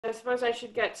suppose I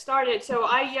should get started. So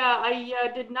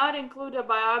I did not include a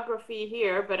biography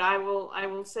here, but I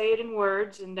will say it in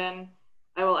words, and then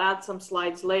I will add some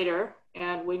slides later,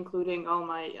 and including all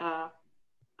my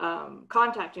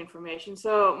contact information.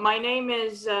 So my name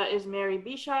is Mary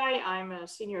Bishai. I'm a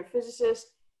senior physicist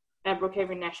at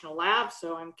Brookhaven National Lab.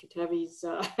 So I'm Ketevi's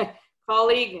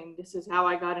colleague, and this is how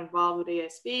I got involved with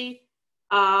ASP.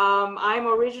 I'm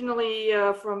originally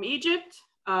from Egypt,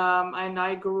 and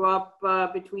I grew up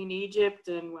between Egypt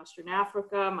and Western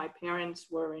Africa. My parents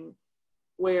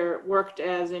worked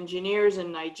as engineers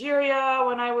in Nigeria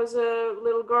when I was a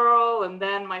little girl, and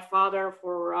then my father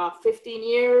for 15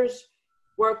 years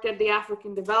worked at the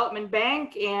African Development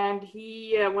Bank. And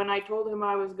he, when I told him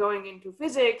I was going into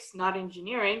physics, not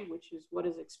engineering, which is what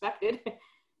is expected,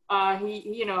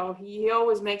 he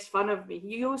always makes fun of me.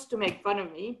 He used to make fun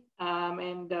of me,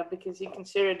 because he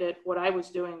considered that what I was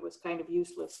doing was kind of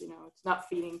useless. It's not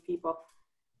feeding people.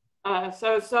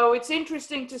 So it's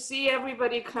interesting to see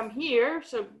everybody come here.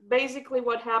 So basically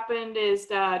what happened is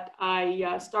that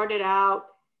I started out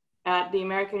at the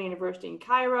American University in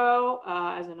Cairo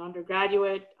as an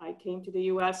undergraduate. I came to the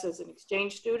US as an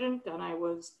exchange student, and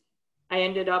I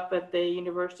ended up at the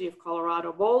University of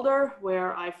Colorado Boulder,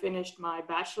 where I finished my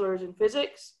bachelor's in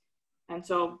physics. And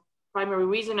so primary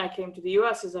reason I came to the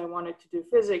US is I wanted to do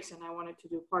physics, and I wanted to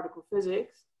do particle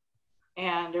physics.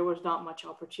 And there was not much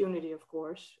opportunity, of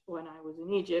course, when I was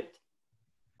in Egypt.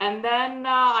 And then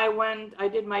I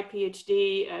did my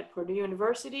PhD at Purdue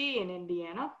University in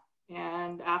Indiana.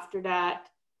 And after that,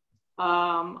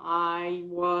 I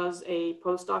was a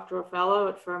postdoctoral fellow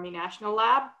at Fermi National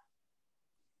Lab.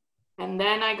 And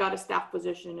then I got a staff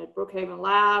position at Brookhaven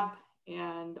Lab.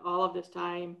 And all of this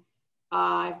time,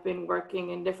 I've been working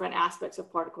in different aspects of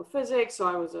particle physics. So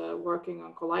I was working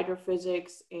on collider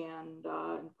physics and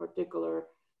in particular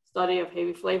study of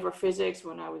heavy flavor physics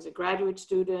when I was a graduate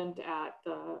student at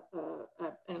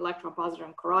an electron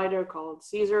positron collider called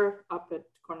CSER up at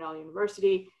Cornell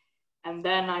University. And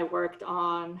then I worked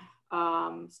on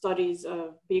studies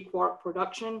of B quark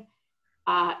production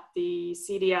at the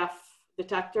CDF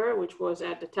detector, which was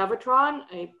at the Tevatron,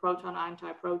 a proton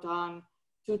antiproton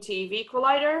 2TeV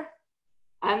collider.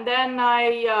 And then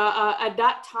at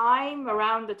that time,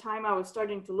 around the time I was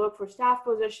starting to look for staff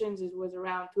positions, it was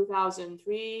around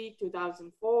 2003,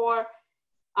 2004.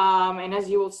 And as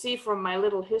you will see from my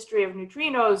little history of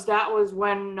neutrinos, that was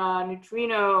when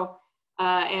neutrino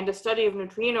and the study of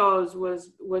neutrinos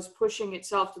was pushing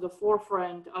itself to the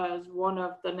forefront as one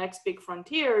of the next big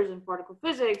frontiers in particle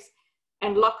physics.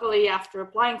 And luckily, after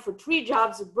applying for 3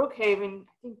 jobs at Brookhaven,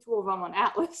 I think 2 of them on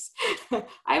Atlas,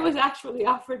 I was actually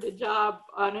offered a job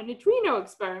on a neutrino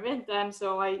experiment. And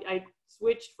so I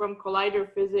switched from collider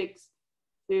physics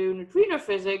to neutrino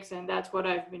physics, and that's what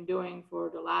I've been doing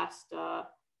for the last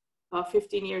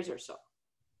 15 years or so.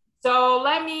 So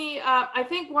I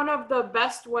think one of the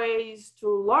best ways to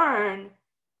learn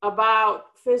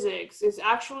about physics is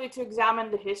actually to examine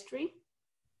the history.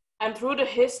 And through the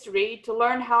history, to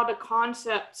learn how the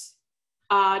concepts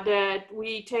that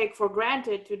we take for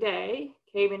granted today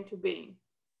came into being.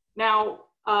 Now,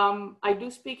 I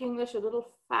do speak English a little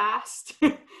fast.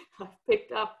 I've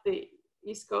picked up the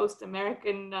East Coast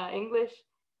American English.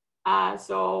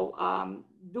 So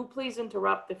do please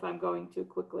interrupt if I'm going too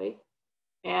quickly.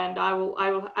 And I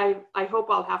hope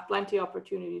I'll have plenty of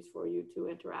opportunities for you to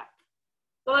interact.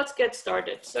 So let's get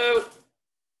started. So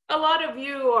a lot of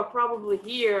you are probably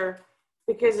here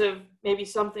because of maybe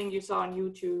something you saw on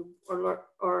YouTube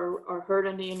or heard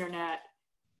on the internet,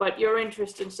 but your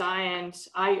interest in science,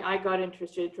 I got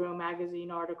interested through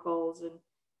magazine articles and,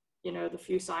 the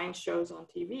few science shows on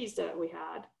TVs that we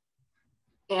had.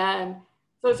 And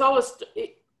so it's always,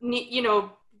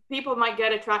 people might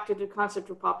get attracted to the concept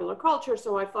of popular culture.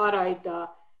 So I thought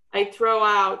I'd throw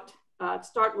out,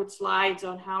 start with slides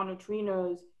on how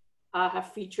neutrinos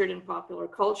have featured in popular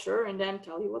culture, and then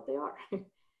tell you what they are.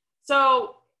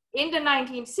 So in the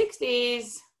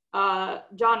 1960s,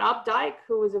 John Updike,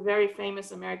 who was a very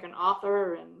famous American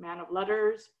author and man of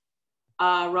letters,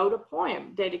 wrote a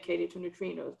poem dedicated to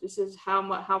neutrinos. This is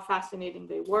how fascinating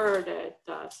they were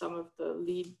that some of the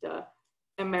lead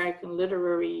American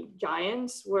literary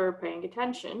giants were paying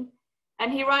attention.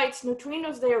 And he writes,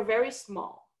 neutrinos, they are very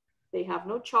small. They have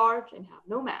no charge and have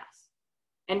no mass,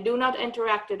 and do not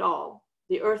interact at all.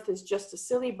 The earth is just a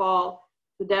silly ball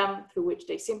to them through which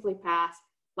they simply pass,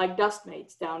 like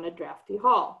dustmates down a drafty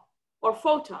hall, or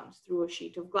photons through a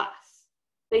sheet of glass.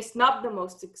 They snub the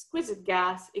most exquisite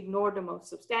gas, ignore the most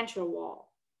substantial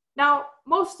wall. Now,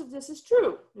 most of this is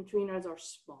true. Neutrinos are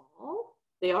small.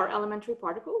 They are elementary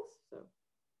particles, so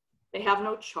they have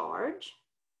no charge.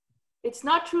 It's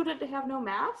not true that they have no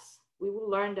mass. We will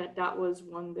learn that that was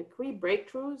one of the key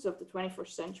breakthroughs of the 21st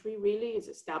century, really, is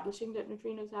establishing that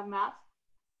neutrinos have mass.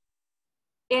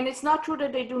 And it's not true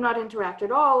that they do not interact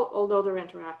at all, although their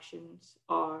interactions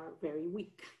are very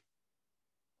weak.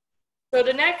 So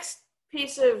the next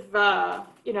piece of,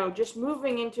 just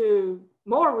moving into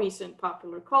more recent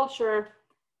popular culture.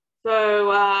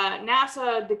 So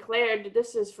NASA declared,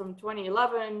 this is from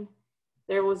 2011,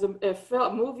 there was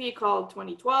a movie called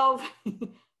 2012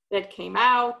 that came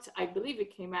out. I believe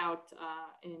it came out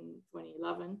in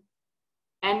 2011.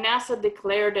 And NASA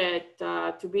declared it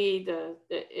to be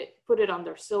put it on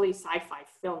their silly sci-fi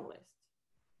film list.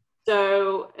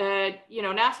 So,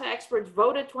 NASA experts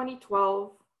voted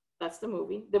 2012, that's the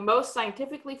movie, the most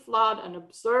scientifically flawed and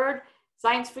absurd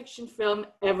science fiction film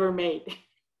ever made.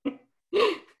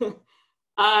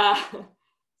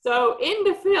 So in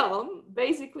the film,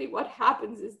 basically what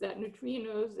happens is that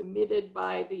neutrinos emitted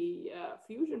by the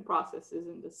fusion processes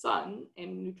in the sun,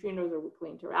 and neutrinos are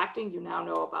weakly interacting. You now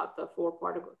know about the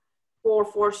four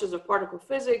forces of particle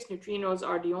physics. Neutrinos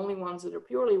are the only ones that are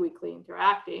purely weakly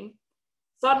interacting.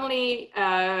 Suddenly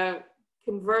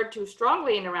convert to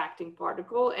strongly interacting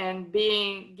particle, and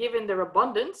being given their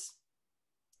abundance,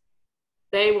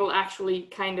 they will actually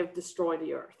kind of destroy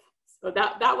the Earth. So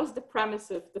that was the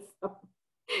premise of the film.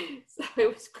 So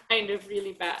it was kind of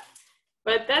really bad.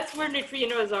 But that's where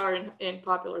neutrinos are in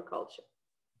popular culture.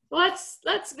 So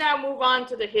let's now move on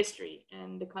to the history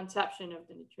and the conception of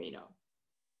the neutrino.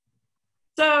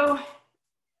 So,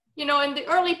 in the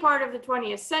early part of the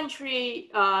 20th century,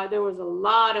 there was a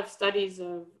lot of studies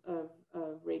of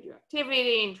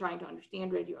radioactivity and trying to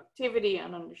understand radioactivity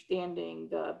and understanding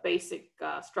the basic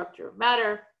structure of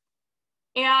matter.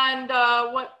 And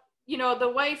the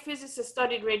way physicists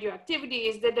studied radioactivity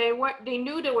is that they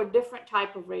knew there were different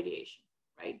types of radiation,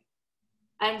 right?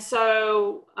 And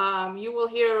so you will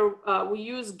hear, we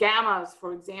use gammas,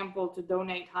 for example, to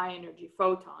donate high energy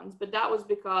photons, but that was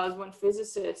because when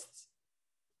physicists,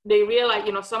 they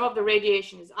realized, some of the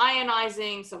radiation is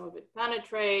ionizing, some of it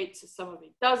penetrates, some of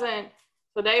it doesn't.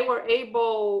 So they were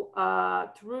able,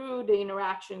 through the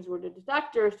interactions with the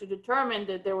detectors, to determine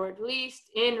that there were at least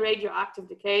in radioactive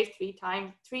decays,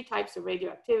 three types of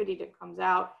radioactivity that comes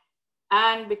out.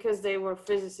 And because they were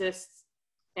physicists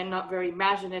and not very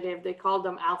imaginative, they called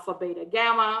them alpha, beta,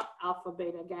 gamma. Alpha,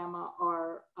 beta, gamma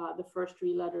are the first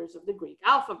three letters of the Greek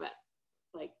alphabet,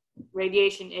 like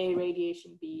radiation A,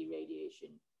 radiation B, radiation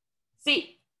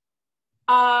C.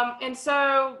 And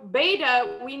so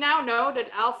beta, we now know that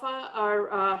alpha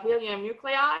are helium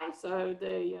nuclei. So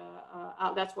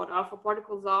that's what alpha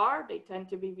particles are. They tend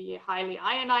to be highly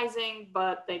ionizing,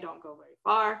 but they don't go very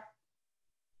far.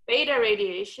 Beta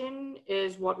radiation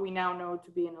is what we now know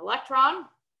to be an electron,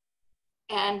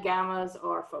 and gammas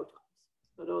are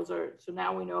photons. So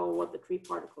now we know what the three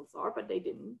particles are, but they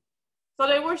didn't. So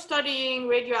they were studying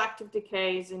radioactive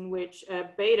decays in which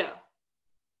beta,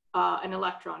 an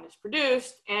electron is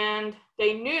produced, and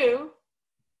they knew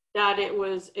that it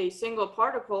was a single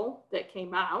particle that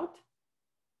came out.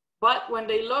 But when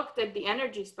they looked at the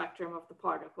energy spectrum of the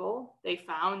particle, they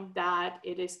found that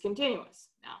it is continuous.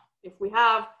 Now, if we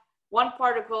have one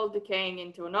particle decaying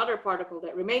into another particle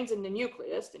that remains in the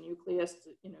nucleus,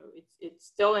 it's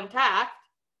still intact.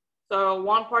 So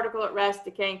one particle at rest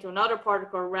decaying to another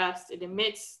particle at rest, it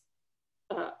emits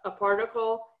a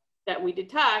particle that we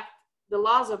detect. The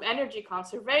laws of energy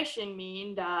conservation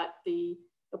mean that the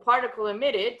particle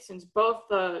emitted, since both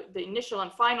the initial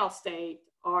and final state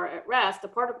are at rest, the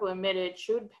particle emitted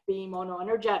should be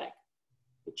monoenergetic.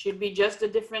 It should be just the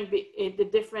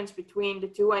difference between the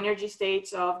two energy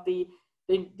states of the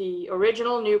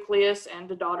original nucleus and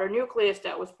the daughter nucleus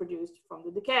that was produced from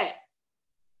the decay,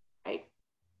 right?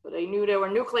 So they knew there were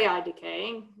nuclei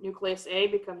decaying. Nucleus A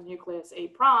becomes nucleus A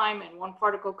prime, and one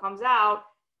particle comes out.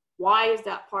 Why does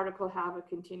that particle have a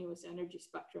continuous energy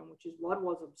spectrum, which is what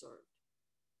was observed?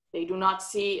 They do not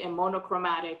see a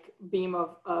monochromatic beam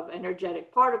of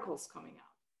energetic particles coming out.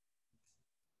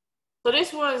 So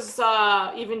this was,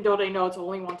 even though they know it's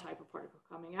only one type of particle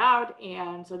coming out,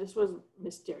 and so this was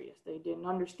mysterious. They didn't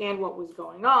understand what was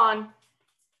going on.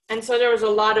 And so there was a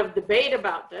lot of debate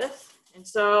about this. And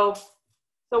so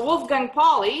Wolfgang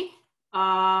Pauli,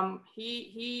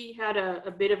 he had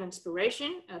a bit of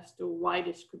inspiration as to why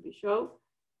this could be shown.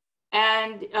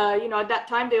 And, at that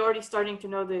time, they were already starting to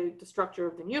know the structure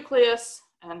of the nucleus,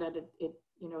 and that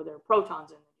there are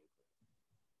protons in it.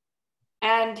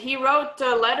 And he wrote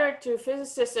a letter to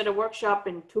physicists at a workshop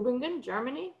in Tübingen,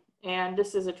 Germany. And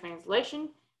this is a translation.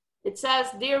 It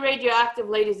says, "Dear radioactive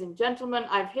ladies and gentlemen,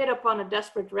 I've hit upon a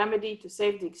desperate remedy to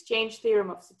save the exchange theorem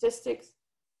of statistics.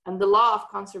 and the law of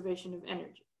conservation of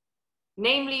energy,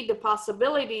 namely the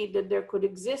possibility that there could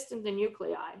exist in the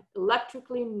nuclei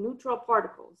electrically neutral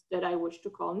particles that I wish to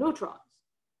call neutrons.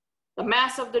 The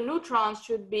mass of the neutrons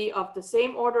should be of the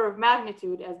same order of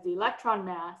magnitude as the electron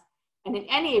mass, and in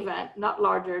any event, not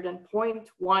larger than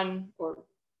 0.1 or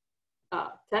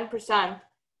 10%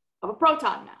 of a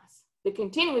proton mass. The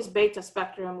continuous beta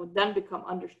spectrum would then become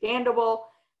understandable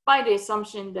by the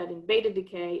assumption that in beta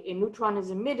decay, a neutron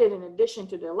is emitted in addition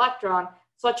to the electron,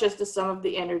 such as the sum of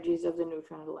the energies of the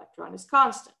neutron and electron is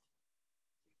constant.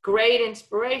 Great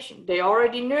inspiration. They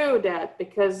already knew that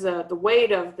because the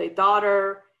weight of the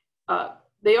daughter,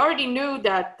 they already knew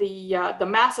that the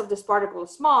mass of this particle is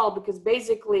small because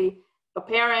basically the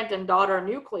parent and daughter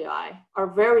nuclei are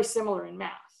very similar in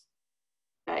mass.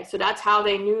 Okay, so that's how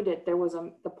they knew that there was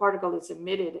the particle that's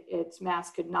emitted, its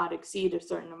mass could not exceed a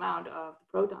certain amount of the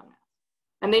proton mass.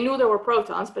 And they knew there were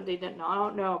protons, but they didn't know. I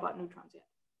don't know about neutrons yet.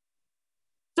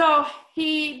 So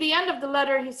the end of the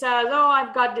letter, he says, oh,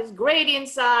 I've got this great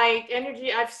insight,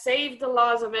 energy, I've saved the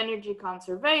laws of energy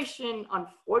conservation.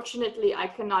 Unfortunately, I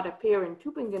cannot appear in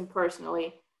Tübingen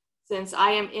personally, since I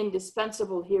am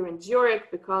indispensable here in Zurich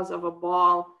because of a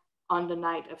ball on the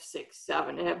night of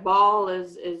 6/7. A ball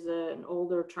is an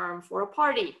older term for a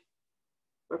party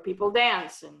where people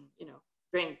dance and,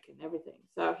 drink and everything.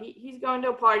 So he's going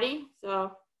to a party.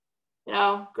 So,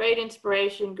 great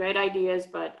inspiration, great ideas,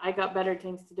 but I got better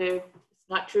things to do. It's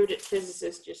not true that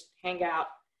physicists just hang out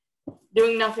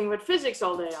doing nothing but physics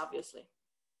all day, obviously.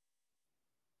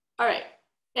 All right.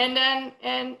 And then,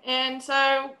 and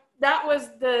so that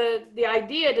was the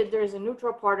idea that there's a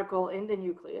neutral particle in the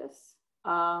nucleus.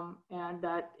 And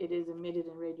that it is emitted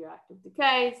in radioactive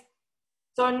decays.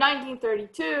 So in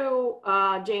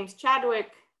 1932, James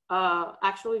Chadwick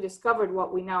actually discovered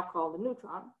what we now call the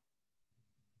neutron.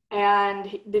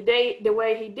 And the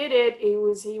way he did it,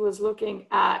 he was looking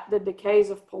at the decays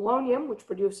of polonium, which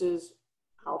produces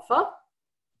alpha.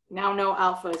 Now know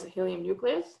alpha is a helium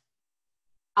nucleus.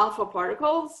 Alpha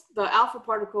particles. The alpha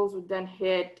particles would then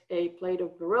hit a plate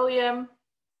of beryllium,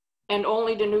 and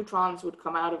only the neutrons would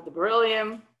come out of the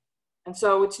beryllium. And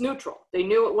so it's neutral. They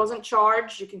knew it wasn't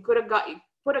charged. You can put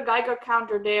a Geiger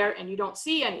counter there and you don't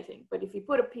see anything. But if you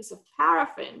put a piece of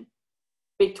paraffin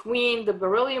between the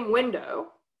beryllium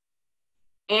window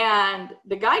and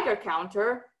the Geiger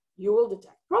counter, you will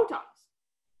detect protons.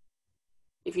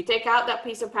 If you take out that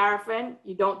piece of paraffin,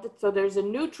 you don't, so there's a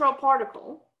neutral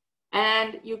particle,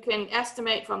 and you can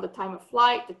estimate from the time of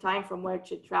flight, the time from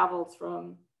which it travels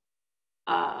from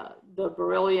the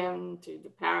beryllium to the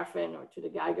paraffin or to the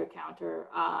Geiger counter.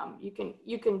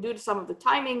 You can do some of the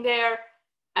timing there,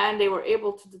 and they were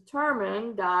able to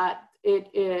determine that it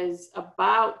is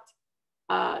about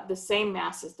the same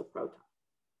mass as the proton,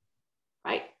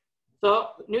 right? So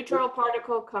neutral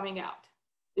particle coming out.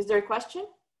 Is there a question?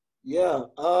 Yeah,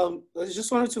 I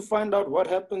just wanted to find out what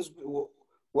happens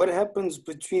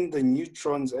between the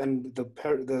neutrons and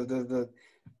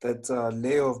that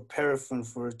layer of paraffin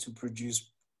for it to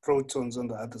produce protons on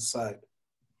the other side.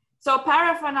 So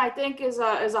paraffin, I think, is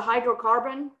a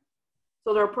hydrocarbon.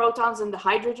 So there are protons in the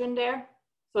hydrogen there.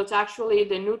 So it's actually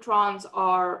the neutrons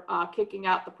are kicking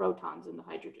out the protons in the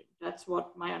hydrogen. That's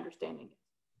what my understanding is.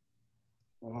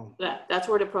 Wow. That's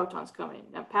where the protons come in.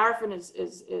 Now paraffin it's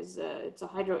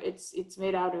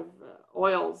made out of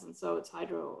oils, and so it's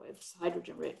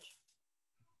hydrogen rich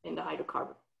in the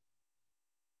hydrocarbon.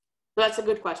 So that's a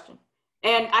good question.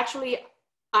 And actually,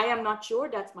 I am not sure.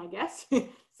 That's my guess.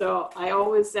 So I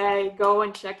always say go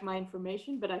and check my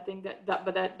information. But I think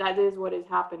that is what is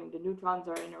happening. The neutrons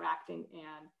are interacting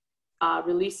and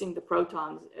releasing the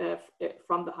protons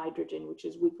from the hydrogen, which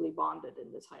is weakly bonded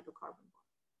in this hydrocarbon.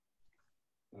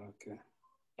 Okay.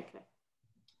 Okay.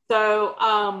 So,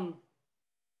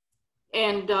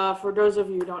 for those of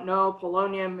you who don't know,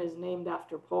 polonium is named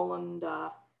after Poland,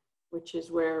 which is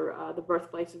where the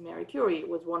birthplace of Marie Curie. It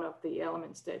was one of the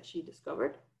elements that she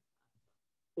discovered.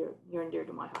 They're near and dear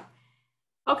to my heart.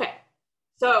 Okay.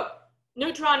 So,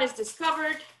 neutron is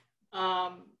discovered.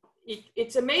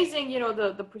 It's amazing,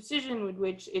 the precision with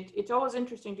which it's always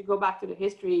interesting to go back to the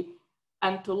history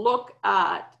and to look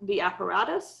at the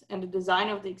apparatus and the design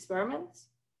of the experiments.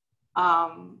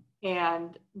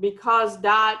 And because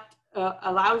that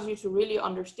allows you to really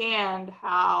understand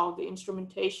how the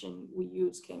instrumentation we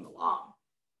use came along.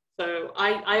 So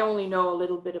I only know a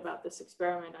little bit about this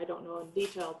experiment. I don't know in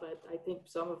detail, but I think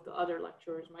some of the other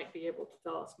lecturers might be able to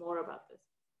tell us more about this.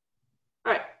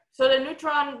 All right, so the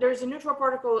neutron, there's a neutral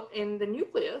particle in the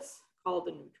nucleus called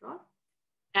the neutron.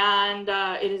 And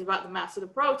it is about the mass of the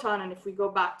proton. And if we go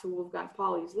back to Wolfgang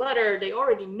Pauli's letter, they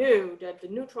already knew that the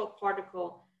neutral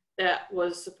particle that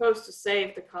was supposed to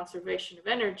save the conservation of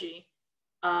energy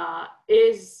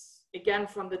is, again,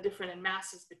 from the difference in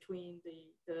masses between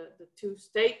the two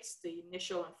states, the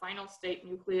initial and final state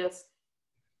nucleus,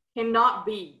 cannot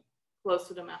be close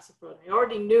to the mass of proton. We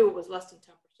already knew it was less than 10% of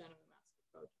the mass of the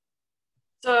proton.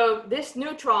 So this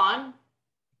neutron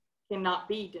cannot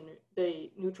be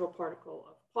the neutral particle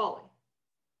of Pauli.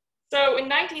 So in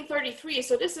 1933,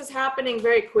 so this is happening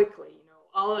very quickly.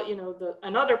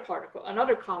 Another particle,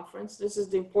 another conference. This is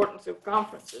the importance of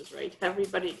conferences, right?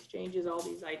 Everybody exchanges all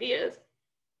these ideas.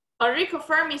 Enrico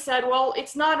Fermi said, well,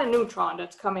 it's not a neutron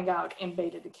that's coming out in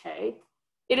beta decay.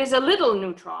 It is a little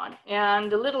neutron,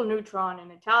 and the little neutron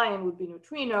in Italian would be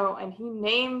neutrino, and he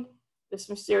named this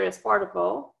mysterious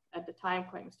particle, at the time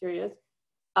quite mysterious,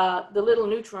 the little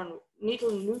neutral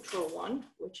one,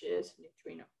 which is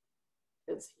neutrino,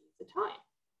 because he's Italian.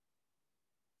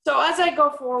 So as I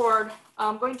go forward,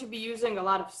 I'm going to be using a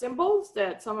lot of symbols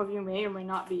that some of you may or may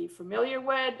not be familiar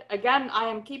with. Again, I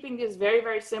am keeping this very,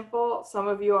 very simple. Some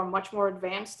of you are much more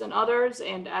advanced than others.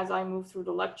 And as I move through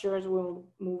the lectures, we'll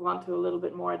move on to a little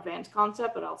bit more advanced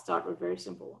concept, but I'll start with very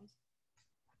simple ones.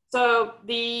 So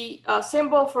the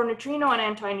symbol for neutrino and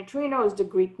antineutrino is the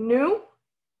Greek nu.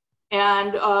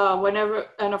 And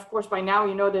and of course, by now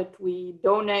you know that we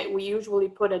usually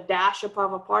put a dash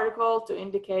above a particle to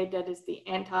indicate that it's the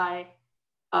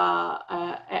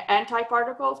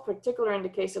anti-particles, particularly in the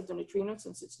case of the neutrino,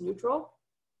 since it's neutral.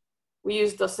 We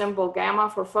use the symbol gamma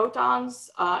for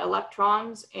photons,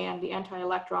 electrons, and the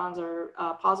anti-electrons are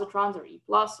positrons, or E+,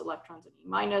 electrons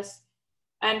and E-.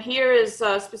 And here is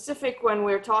specific when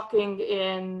we're talking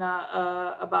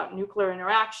about nuclear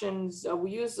interactions.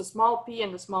 We use the small p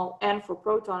and the small n for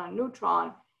proton and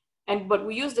neutron, but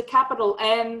we use the capital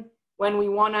N when we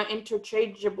want to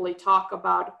interchangeably talk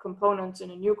about components in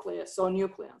a nucleus, so a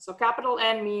nucleon. So capital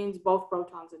N means both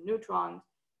protons and neutrons.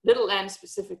 Little n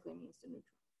specifically means the neutron.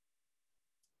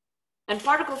 And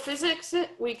particle physics,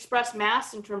 we express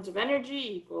mass in terms of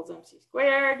energy equals mc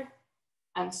squared.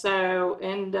 And so,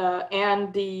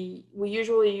 we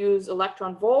usually use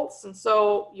electron volts. And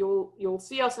so you'll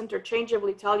see us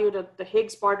interchangeably tell you that the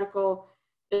Higgs particle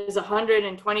is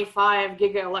 125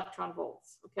 giga electron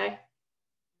volts, okay?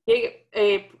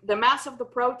 The mass of the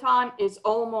proton is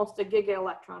almost a giga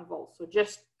electron volt. So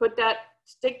just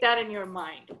stick that in your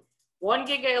mind. 1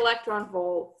 giga electron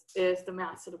volt is the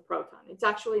mass of the proton. It's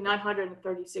actually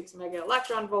 936 mega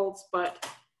electron volts, but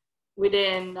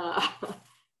within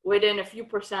a few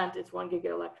percent, it's 1 giga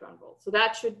electron volt. So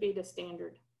that should be the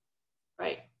standard,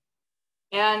 right?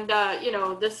 And,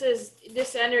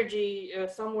 this energy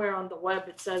somewhere on the web,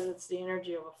 it says it's the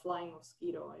energy of a flying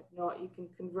mosquito. You can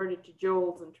convert it to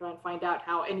joules and try and find out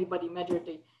how anybody measured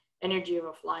the energy of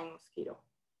a flying mosquito.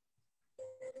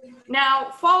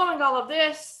 Now, following all of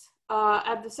this,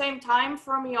 at the same time,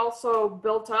 Fermi also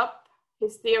built up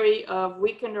his theory of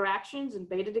weak interactions and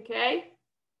beta decay.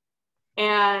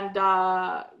 And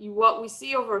what we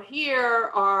see over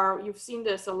here you've seen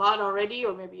this a lot already,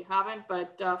 or maybe you haven't,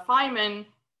 but Feynman,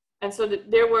 and so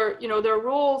there are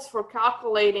rules for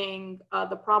calculating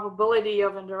the probability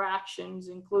of interactions,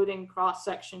 including cross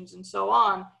sections and so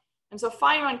on. And so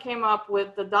Feynman came up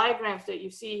with the diagrams that you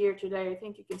see here today. I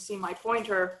think you can see my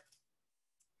pointer.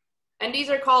 And these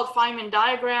are called Feynman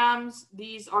diagrams.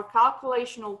 These are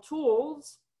calculational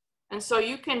tools. And so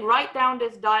you can write down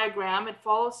this diagram, it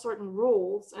follows certain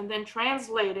rules, and then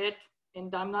translate it,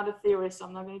 and I'm not a theorist, so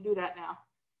I'm not going to do that now,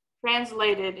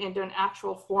 translate it into an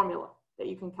actual formula that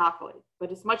you can calculate. But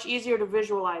it's much easier to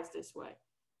visualize this way.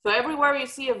 So everywhere you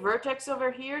see a vertex over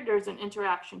here, there's an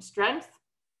interaction strength.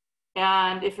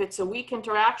 And if it's a weak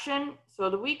interaction, so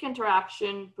the weak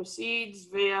interaction proceeds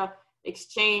via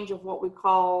exchange of what we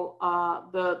call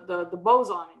the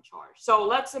boson in charge. So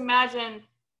let's imagine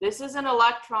this is an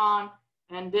electron,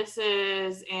 and this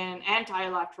is an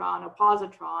anti-electron, a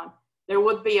positron. There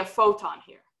would be a photon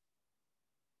here,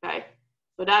 okay?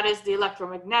 So that is the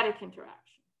electromagnetic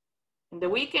interaction. In the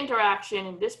weak interaction,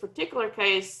 in this particular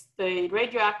case, the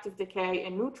radioactive decay, a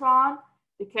neutron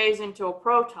decays into a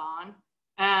proton,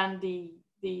 and the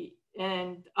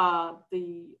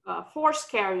force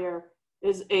carrier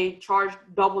is a charged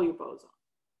W boson.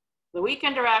 The weak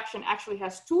interaction actually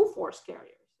has two force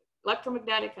carriers.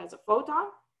 Electromagnetic has a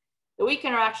photon. The weak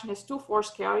interaction has two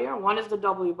force carrier. One is the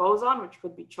W boson, which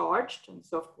could be charged. And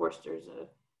so, of course, there's a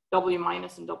W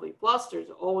minus and W plus.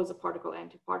 There's always a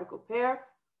particle-antiparticle pair,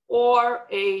 or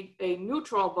a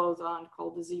neutral boson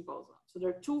called the Z boson. So there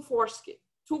are two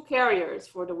carriers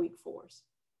for the weak force.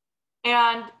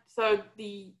 And so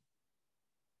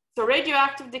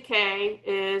radioactive decay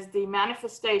is the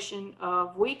manifestation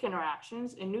of weak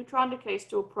interactions. A neutron decays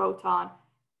to a proton,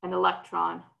 an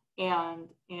electron, and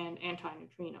an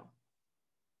antineutrino.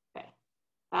 Okay,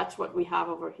 that's what we have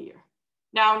over here.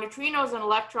 Now, neutrinos and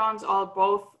electrons are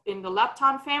both in the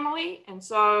lepton family, and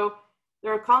so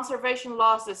there are conservation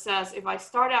laws that says if I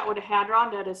start out with a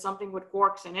hadron, that is something with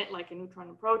quarks in it, like a neutron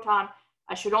and proton,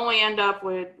 I should only end up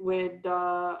with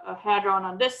a hadron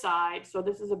on this side. So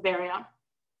this is a baryon.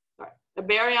 Sorry, a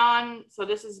baryon. So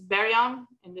this is baryon,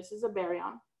 and this is a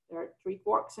baryon. There are 3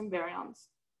 quarks in baryons.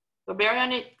 So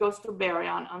baryon, it goes to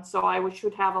baryon, and so I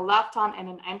should have a lepton and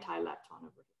an anti-lepton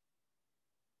over here,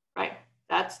 right?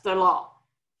 That's the law,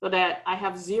 so that I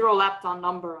have 0 lepton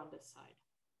number on this side.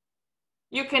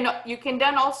 You can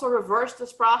then also reverse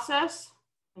this process,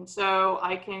 and so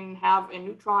I can have a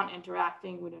neutron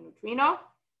interacting with a neutrino.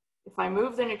 If I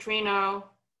move the neutrino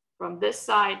from this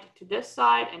side to this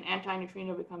side, an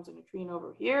antineutrino becomes a neutrino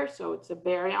over here, so it's a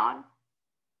baryon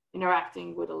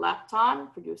interacting with a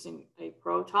lepton, producing a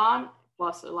proton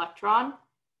plus electron.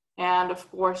 And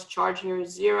of course, charge here is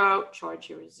 0, charge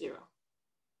here is 0.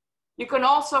 You can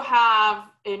also have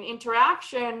an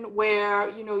interaction where,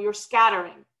 you know, you're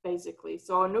scattering, basically.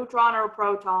 So a neutron or a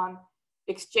proton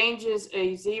exchanges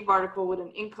a Z particle with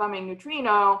an incoming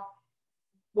neutrino.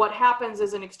 What happens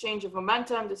is an exchange of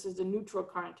momentum. This is the neutral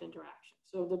current interaction.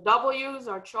 So the W's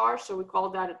are charged, so we call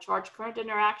that a charge current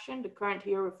interaction. The current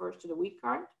here refers to the weak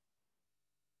current.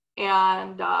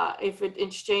 And if it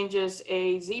exchanges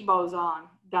a Z boson,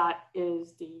 that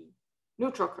is the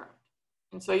neutral current.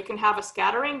 And so you can have a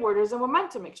scattering where there's a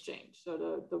momentum exchange.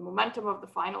 So the momentum of the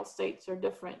final states are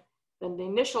different than the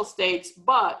initial states,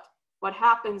 but what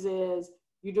happens is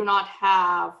you do not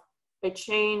have a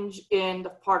change in the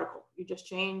particle. You just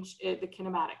change the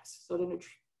kinematics. So the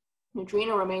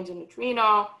neutrino remains a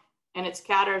neutrino, and it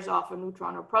scatters off a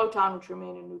neutron or proton, which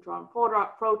remain a neutron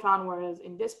proton, whereas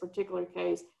in this particular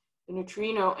case, the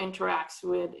neutrino interacts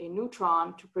with a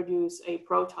neutron to produce a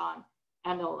proton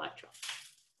and an electron.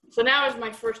 So now is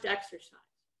my first exercise.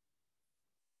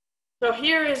 So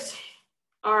here is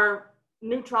our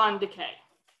neutron decay,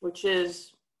 which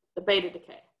is the beta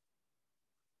decay,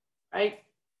 right?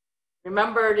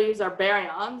 Remember, these are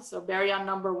baryons. So baryon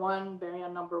number 1,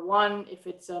 baryon number 1. If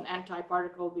it's an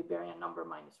antiparticle, it'll be baryon number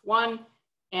 -1.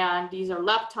 And these are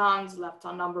leptons,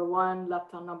 lepton number 1,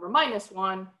 lepton number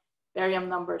 -1. Barium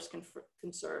number is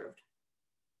conserved.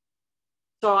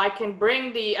 So I can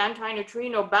bring the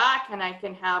antineutrino back, and I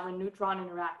can have a neutron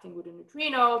interacting with a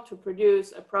neutrino to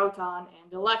produce a proton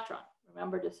and electron.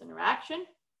 Remember this interaction?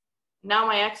 Now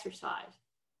my exercise.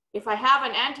 If I have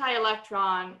an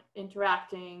anti-electron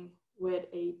interacting with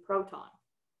a proton,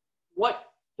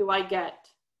 what do I get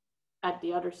at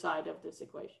the other side of this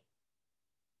equation?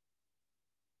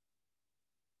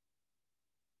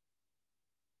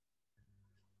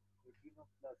 Neutrino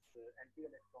plus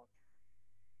anti-electron.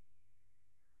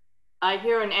 I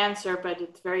hear an answer, but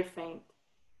it's very faint.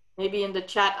 Maybe in the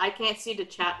chat. I can't see the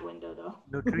chat window though.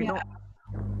 Neutrino. Yeah.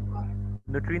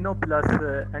 Neutrino plus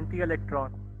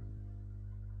anti-electron.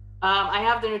 I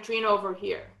have the neutrino over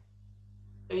here.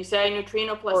 So you say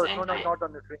neutrino plus anti. No, not a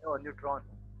neutrino, a neutron.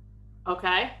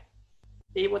 Okay.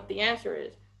 See what the answer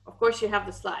is. Of course, you have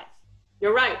the slides.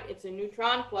 You're right. It's a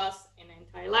neutron plus an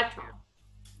anti-electron.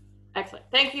 Excellent.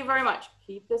 Thank you very much.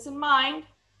 Keep this in mind.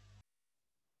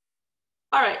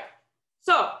 All right.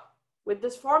 So with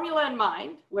this formula in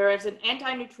mind, whereas an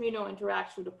antineutrino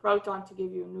interacts with a proton to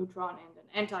give you a neutron and an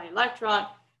anti-electron,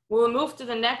 we'll move to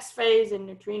the next phase in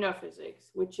neutrino physics,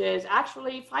 which is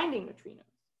actually finding neutrinos.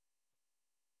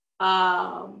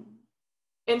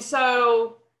 And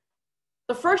so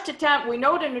the first attempt, we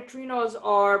know that neutrinos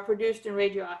are produced in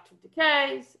radioactive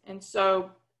decays. And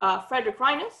so Frederick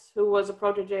Reines, who was a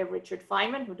protege of Richard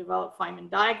Feynman, who developed Feynman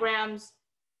diagrams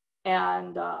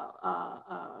and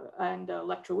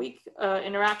electroweak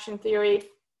interaction theory,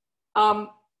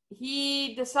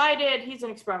 he decided, he's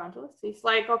an experimentalist. He's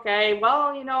like, okay,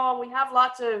 well, you know, we have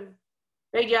lots of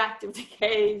radioactive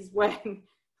decays when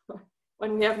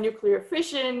we have nuclear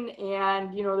fission,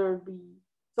 and, you know, there'd be,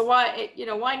 so why, you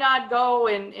know, why not go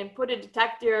and put a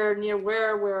detector near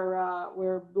where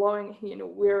we're blowing, you know,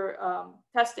 we're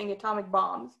testing atomic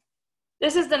bombs.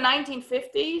 This is the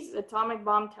 1950s. Atomic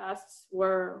bomb tests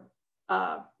were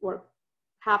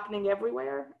happening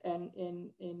everywhere, and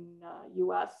in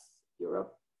US,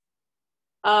 Europe.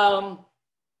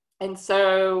 And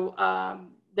so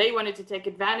they wanted to take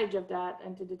advantage of that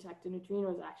and to detect the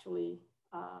neutrinos actually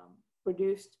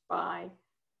produced by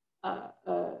a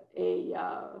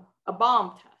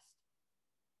bomb test.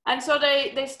 And so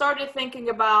they started thinking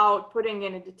about putting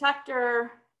in a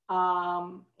detector,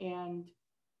 and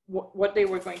what they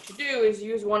were going to do is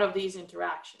use one of these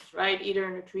interactions, right? Either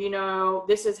a neutrino,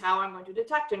 this is how I'm going to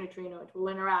detect a neutrino. It will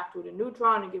interact with a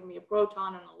neutron and give me a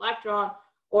proton and an electron,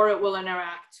 or it will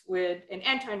interact with an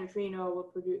antineutrino,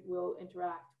 will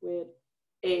interact with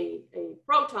a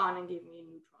proton and give me a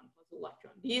neutron plus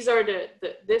electron. These are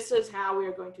this is how we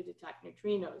are going to detect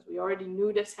neutrinos. We already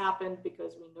knew this happened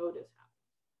because we know this happened.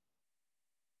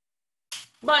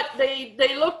 But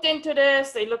they looked into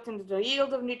this, they looked into the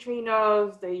yield of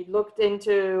neutrinos, they looked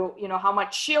into, you know, how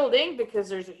much shielding, because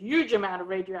there's a huge amount of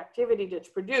radioactivity that's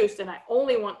produced, and I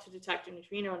only want to detect a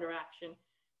neutrino interaction.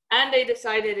 And they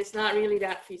decided it's not really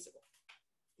that feasible.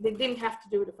 They didn't have to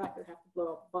do it, the fact they have to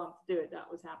blow up a bomb to do it, that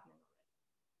was happening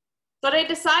already. So they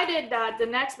decided that the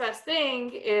next best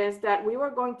thing is that we were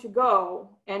going to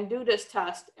go and do this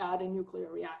test at a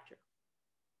nuclear reactor.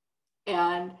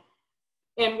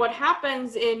 And what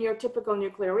happens in your typical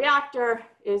nuclear reactor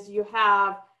is you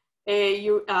have a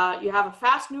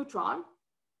fast neutron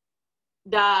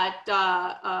that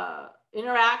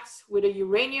interacts with a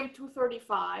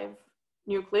uranium-235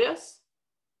 nucleus,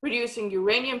 producing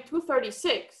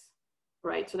uranium-236,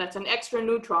 right? So that's an extra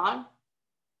neutron.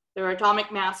 Their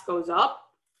atomic mass goes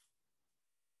up.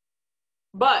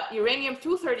 But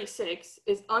uranium-236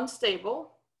 is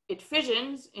unstable. It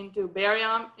fissions into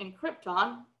barium and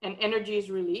krypton, and energy is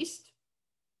released,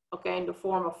 okay, in the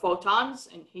form of photons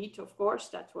and heat, of course.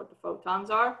 That's what the photons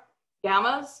are,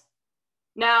 gammas.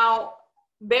 Now,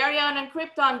 barium and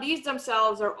krypton, these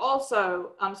themselves are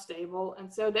also unstable,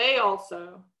 and so they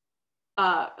also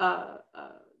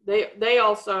they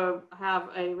also have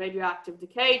a radioactive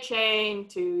decay chain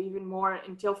to even more,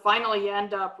 until finally you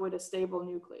end up with a stable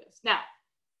nucleus. Now,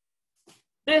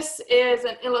 this is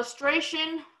an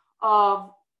illustration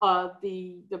of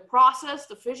the process,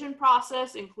 the fission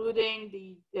process,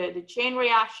 including the chain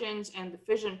reactions and the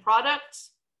fission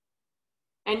products.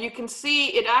 And you can see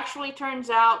it actually turns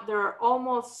out there are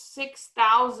almost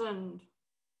 6,000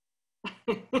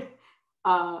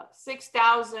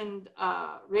 6,000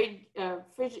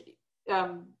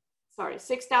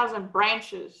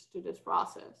 branches to this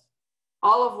process,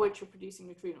 all of which are producing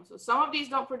neutrinos. So some of these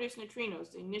don't produce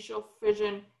neutrinos. The initial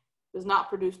fission does not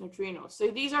produce neutrinos. So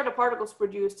these are the particles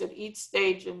produced at each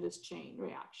stage in this chain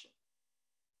reaction.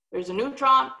 There's a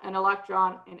neutron, an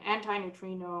electron, an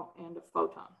antineutrino, and a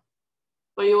photon.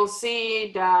 So you'll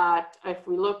see that if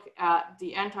we look at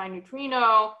the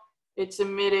antineutrino, it's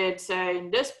emitted, say,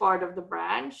 in this part of the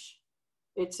branch.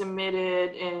 It's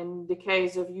emitted in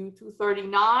decays of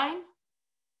U-239.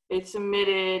 It's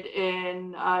emitted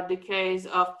in decays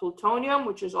of plutonium,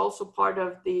 which is also part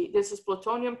of this is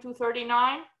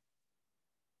plutonium-239.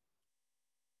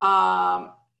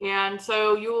 And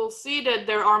so you will see that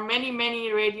there are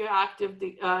many radioactive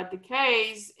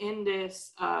decays in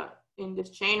this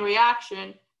chain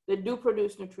reaction that do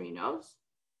produce neutrinos.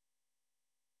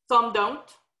 Some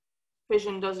don't.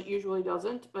 Fission usually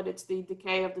doesn't, but it's the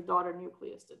decay of the daughter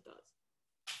nucleus that does.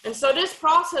 And so this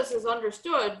process is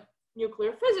understood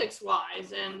nuclear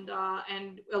physics-wise, and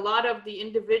a lot of the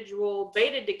individual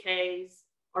beta decays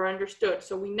are understood.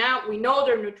 So we know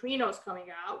there are neutrinos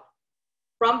coming out.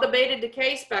 From the beta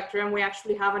decay spectrum, we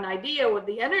actually have an idea what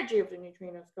the energy of the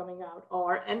neutrinos coming out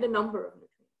are and the number of neutrinos.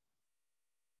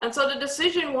 And so the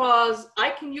decision was, I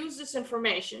can use this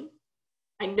information.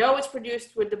 I know it's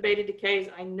produced with the beta decays.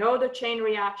 I know the chain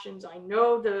reactions. I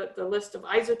know the list of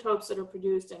isotopes that are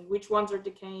produced and which ones are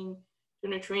decaying to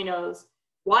neutrinos.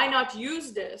 Why not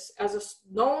use this as a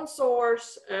known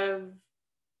source of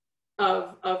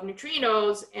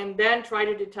neutrinos and then try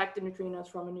to detect the neutrinos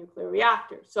from a nuclear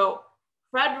reactor? So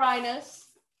Fred Reines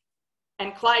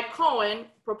and Clyde Cohen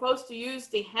proposed to use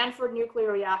the Hanford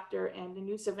nuclear reactor and the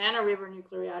New Savannah River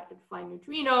nuclear reactor to find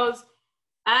neutrinos.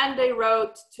 And they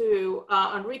wrote to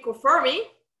Enrico Fermi,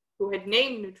 who had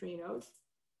named neutrinos,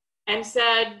 and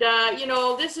said, you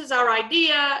know, this is our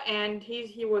idea. And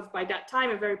he was, by that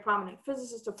time, a very prominent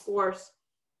physicist, of course,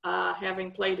 having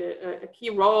played a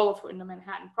key role in the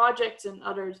Manhattan Project and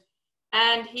others.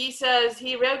 And he says,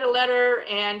 he wrote a letter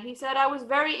and he said, I was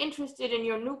very interested in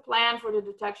your new plan for the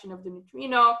detection of the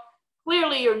neutrino.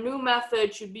 Clearly, your new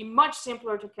method should be much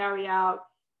simpler to carry out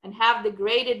and have the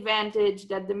great advantage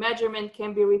that the measurement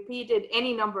can be repeated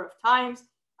any number of times.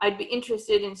 I'd be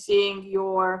interested in seeing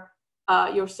your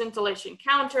scintillation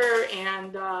counter,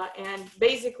 and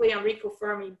basically Enrico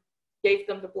Fermi gave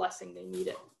them the blessing they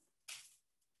needed.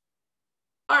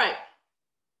 All right.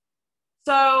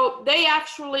 So they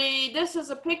actually, this is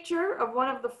a picture of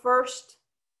one of the first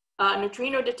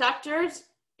neutrino detectors,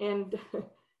 and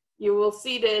you will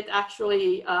see that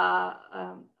actually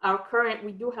our current,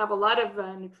 we do have a lot of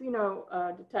neutrino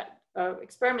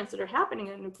experiments that are happening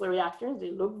in nuclear reactors,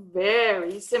 they look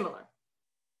very similar.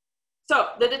 So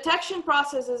the detection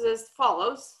process is as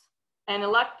follows: an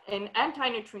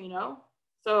antineutrino.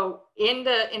 So in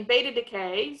beta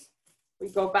decays, we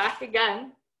go back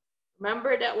again.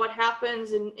 Remember that what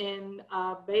happens in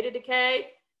beta decay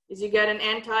is you get an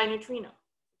antineutrino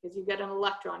because you get an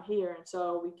electron here, and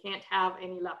so we can't have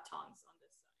any leptons on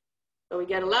this side. So we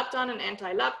get a lepton and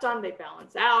anti-lepton, they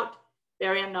balance out,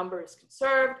 baryon number is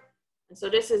conserved, and so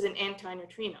this is an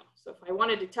antineutrino. So if I want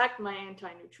to detect my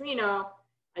antineutrino,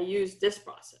 I use this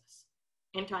process,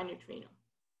 antineutrino,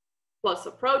 plus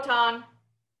a proton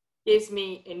gives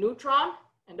me a neutron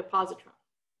and a positron.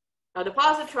 Now the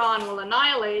positron will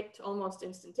annihilate almost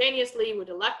instantaneously with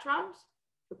electrons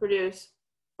to produce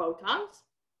photons.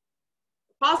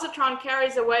 The positron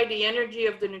carries away the energy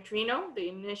of the neutrino, the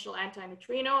initial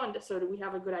antineutrino, and so we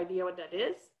have a good idea what that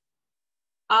is.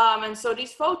 And so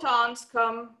these photons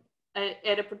come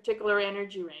at a particular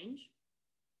energy range.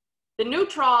 The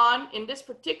neutron, in this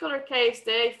particular case,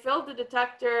 they filled the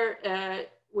detector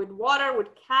with water with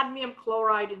cadmium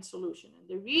chloride in solution. And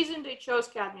the reason they chose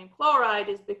cadmium chloride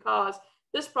is because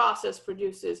this process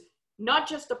produces not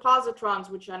just the positrons,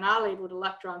 which annihilate with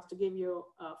electrons to give you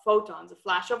photons, a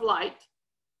flash of light,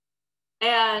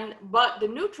 but the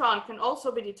neutron can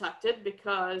also be detected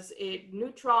because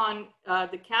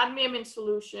the cadmium in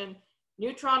solution,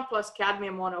 neutron plus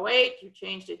cadmium 108, you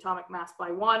change the atomic mass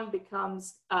by 1,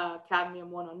 becomes cadmium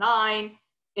 109.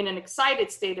 In an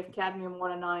excited state of cadmium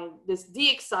 109, this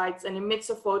de-excites and emits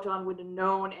a photon with a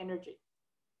known energy.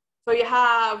 So you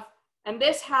have, and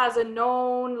this has a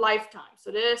known lifetime. So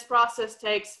this process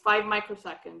takes 5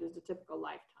 microseconds is the typical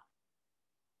lifetime.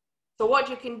 So what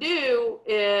you can do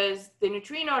is the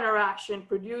neutrino interaction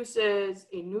produces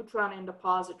a neutron and a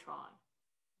positron.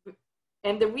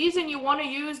 And the reason you want to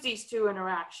use these two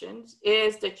interactions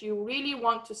is that you really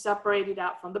want to separate it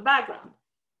out from the background.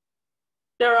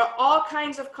 There are all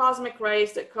kinds of cosmic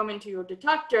rays that come into your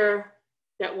detector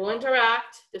that will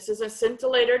interact. This is a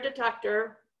scintillator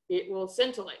detector. It will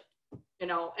scintillate. You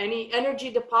know, any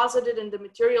energy deposited in the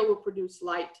material will produce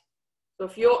light. So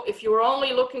if you were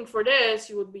only looking for this,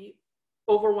 you would be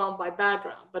overwhelmed by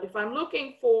background. But if I'm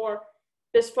looking for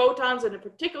this photons in a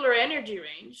particular energy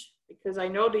range, because I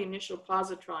know the initial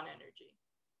positron energy,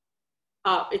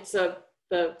 it's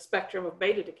the spectrum of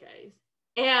beta decays.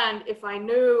 And if I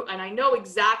knew, and I know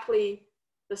exactly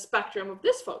the spectrum of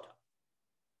this photon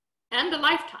and the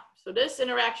lifetime. So this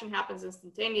interaction happens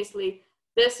instantaneously,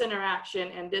 this interaction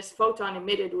and this photon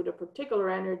emitted with a particular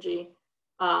energy,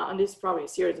 and this is probably a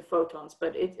series of photons,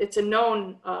 but it's a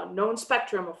known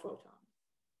spectrum of photons.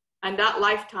 And that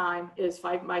lifetime is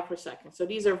 5 microseconds. So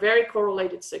these are very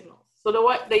correlated signals. So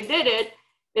what they did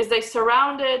is they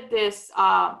surrounded this,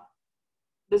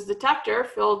 this detector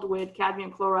filled with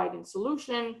cadmium chloride in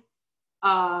solution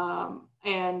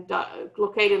and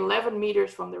located 11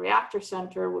 meters from the reactor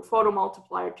center with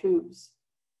photomultiplier tubes.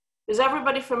 Is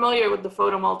everybody familiar with the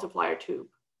photomultiplier tube?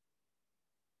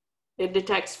 It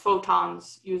detects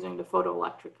photons using the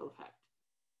photoelectric effect.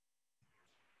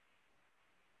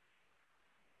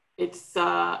 It's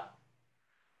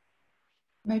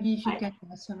maybe if you can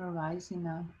summarize in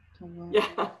a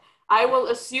yeah, I will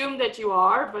assume that you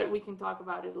are, but we can talk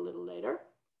about it a little later.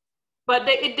 But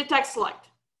it detects light.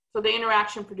 So the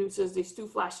interaction produces these 2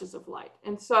 flashes of light.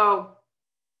 And so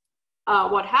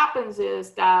what happens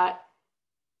is that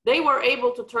they were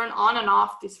able to turn on and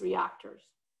off these reactors.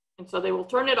 And so they will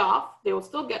turn it off. They will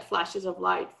still get flashes of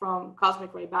light from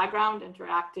cosmic ray background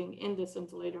interacting in this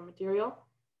scintillator material.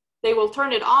 They will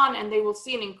turn it on and they will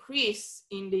see an increase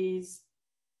in these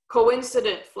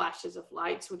coincident flashes of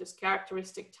lights with this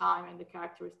characteristic time and the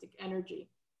characteristic energy.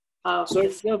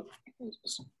 Sorry,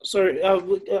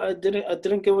 I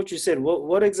didn't get what you said.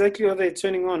 What exactly are they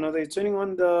turning on? Are they turning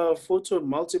on the photo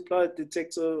multiplier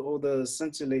detector or the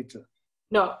scintillator?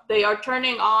 No, they are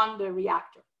turning on the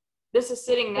reactor. This is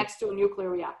sitting next to a nuclear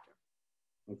reactor.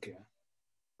 Okay.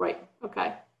 Right.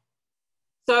 Okay.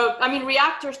 So, I mean,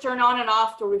 reactors turn on and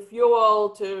off to refuel,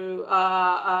 to,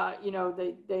 you know,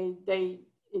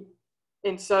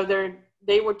 and so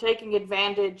they were taking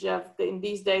advantage of, in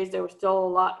these days, there was still a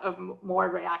lot of more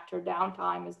reactor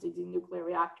downtime as these nuclear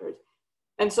reactors.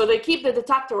 And so they keep the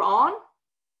detector on,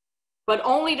 but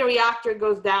only the reactor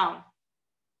goes down,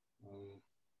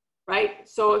 right?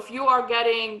 So if you are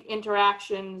getting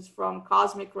interactions from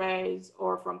cosmic rays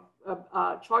or from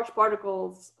charged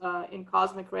particles in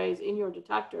cosmic rays in your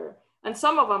detector, and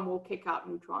some of them will kick out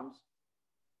neutrons.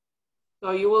 So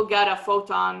you will get a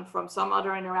photon from some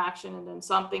other interaction and then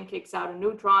something kicks out a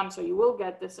neutron. So you will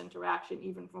get this interaction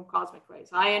even from cosmic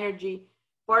rays. High energy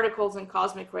particles and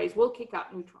cosmic rays will kick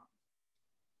out neutrons.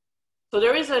 So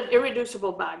there is an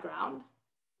irreducible background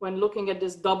when looking at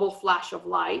this double flash of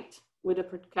light with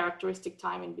a characteristic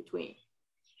time in between.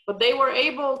 But they were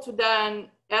able to then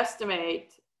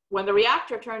estimate when the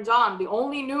reactor turns on, the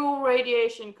only new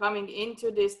radiation coming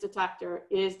into this detector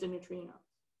is the neutrino.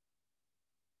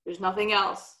 There's nothing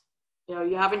else. You know,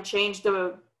 you haven't changed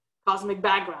the cosmic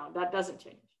background. That doesn't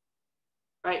change,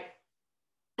 right?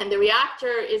 And the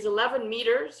reactor is 11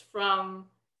 meters from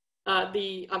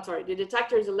the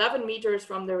detector is 11 meters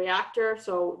from the reactor.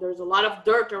 So there's a lot of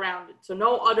dirt around it. So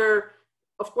no other,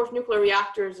 of course, nuclear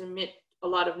reactors emit a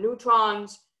lot of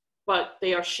neutrons, but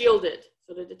they are shielded.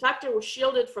 So the detector was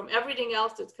shielded from everything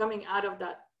else that's coming out of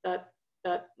that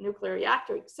nuclear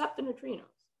reactor except the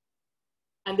neutrinos.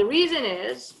 And the reason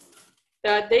is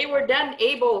that they were then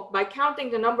able, by counting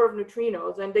the number of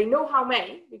neutrinos, and they know how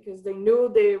many because they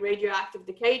knew the radioactive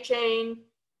decay chain,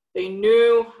 they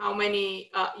knew how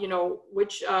many,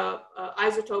 which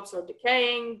isotopes are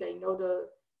decaying, they know the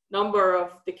number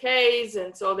of decays,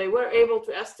 and so they were able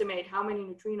to estimate how many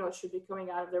neutrinos should be coming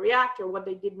out of the reactor. What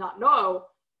they did not know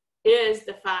is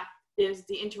the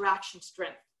interaction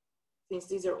strength, since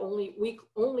these are only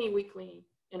weakly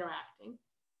interacting.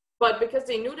 But because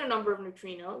they knew the number of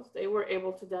neutrinos, they were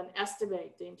able to then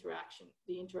estimate the interaction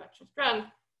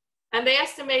strength. And they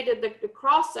estimated that the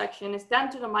cross section is 10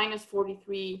 to the minus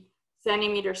 43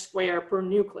 centimeters square per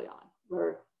nucleon,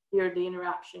 where here the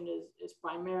interaction is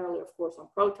primarily, of course, on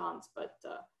protons, but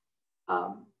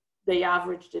they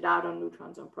averaged it out on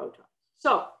neutrons and protons.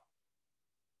 So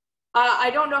I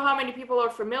don't know how many people are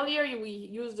familiar. We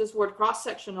use this word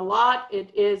cross-section a lot.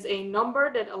 It is a number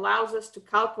that allows us to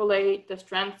calculate the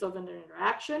strength of an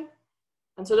interaction.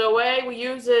 And so the way we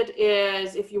use it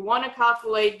is, if you want to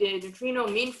calculate the neutrino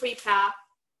mean free path,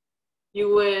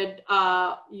 you would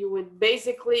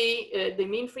basically, the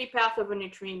mean free path of a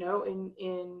neutrino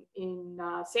in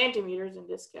centimeters in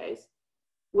this case,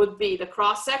 would be the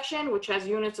cross-section, which has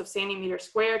units of centimeter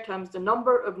squared, times the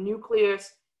number of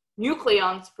nucleons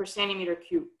per centimeter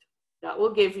cubed. That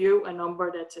will give you a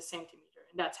number that's a centimeter.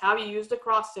 And that's how you use the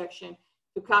cross-section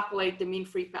to calculate the mean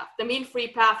free path. The mean free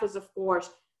path is, of course,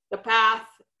 the path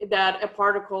that a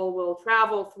particle will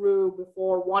travel through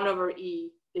before 1 over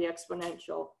e, the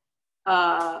exponential,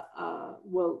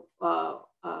 will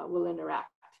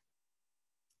interact.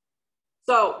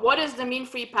 So what is the mean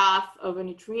free path of a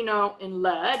neutrino in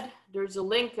lead? There's a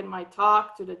link in my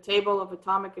talk to the table of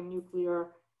atomic and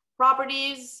nuclear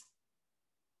properties,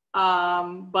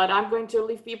 but I'm going to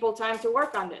leave people time to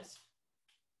work on this.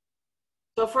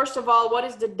 So first of all, what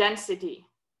is the density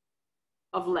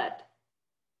of lead?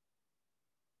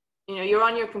 You know, you're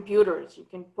on your computers. You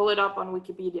can pull it up on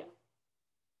Wikipedia.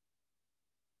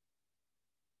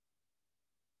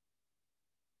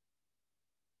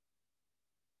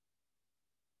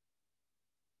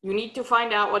 You need to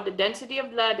find out what the density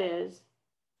of lead is,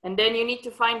 and then you need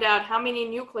to find out how many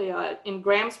nuclei in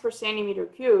grams per centimeter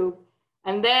cube,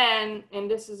 and then, and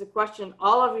this is a question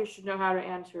all of you should know how to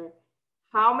answer,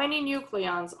 how many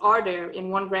nucleons are there in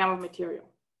 1 gram of material?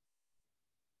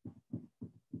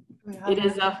 It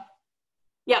is a,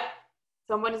 yeah,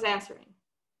 someone is answering.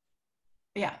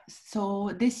 Yeah,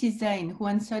 so this is who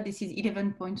answered, this is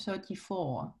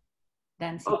 11.34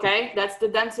 density. Okay, that's the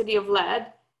density of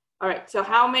lead. All right, so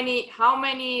how many,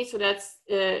 so that's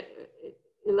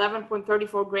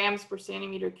 11.34 grams per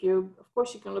centimeter cube. Of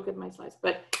course, you can look at my slides,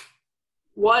 but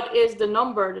what is the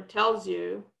number that tells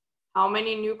you how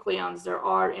many nucleons there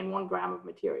are in 1 gram of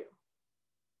material?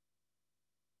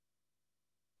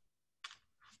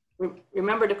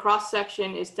 Remember, the cross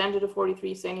section is 10 to the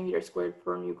 43 centimeters squared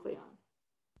per nucleon.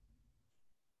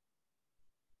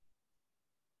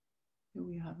 Do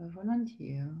we have a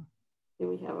volunteer? Do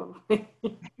we have a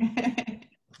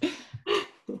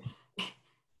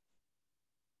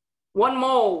One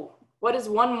mole. What is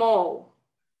 1 mole?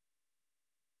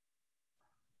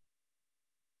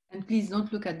 And please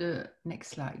don't look at the next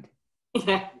slide.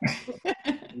 Yeah.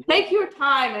 Take your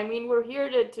time. I mean, we're here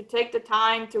to take the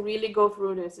time to really go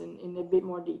through this in a bit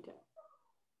more detail.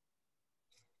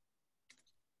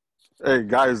 Hey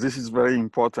guys, this is very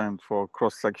important for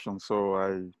cross-section. So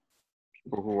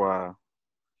people who are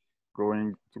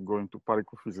going to go into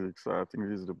particle physics, I think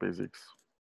this is the basics.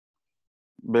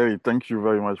 Barry, thank you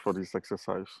very much for this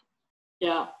exercise.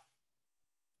 Yeah,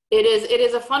 it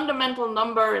is a fundamental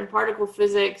number in particle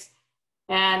physics,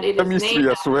 and it chemistry is named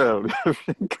as well.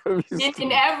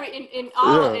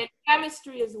 in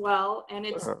chemistry as well, and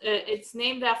it's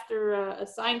named after a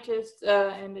scientist,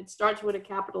 and it starts with a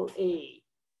capital A.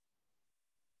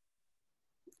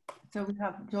 So we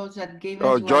have George that gave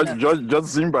Oh, us one. George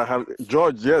Zimba.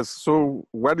 George, yes. So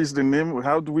what is the name?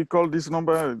 How do we call this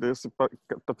number? There's a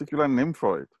particular name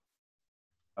for it.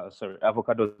 Sorry,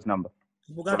 Avogadro's number.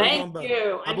 Thank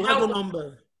you. And how,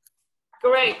 number.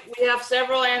 great. We have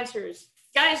several answers.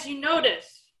 Guys, you know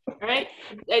this, right?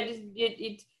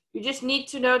 You just need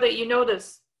to know that you know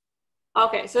this.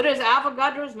 Okay, so there's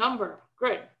Avogadro's number.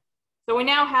 Great. So we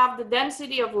now have the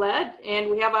density of lead and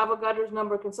we have Avogadro's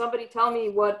number. Can somebody tell me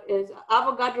what is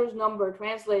Avogadro's number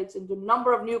translates into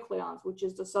number of nucleons, which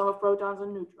is the sum of protons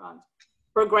and neutrons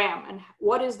per gram? And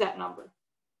what is that number?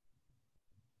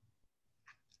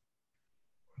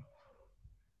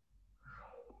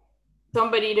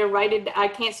 Somebody to write it. I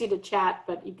can't see the chat,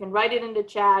 but you can write it in the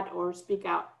chat or speak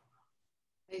out.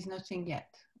 There's nothing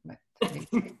yet. But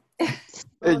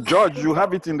Hey, George, you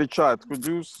have it in the chat. Could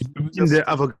you in the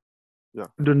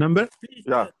Avogadro number?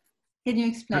 Yeah. can you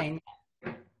explain?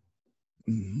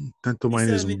 10 to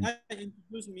minus 1.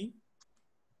 Introduce me.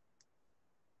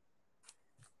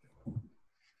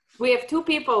 We have two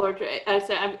people are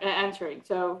answering.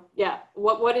 So yeah,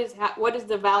 what is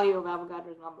the value of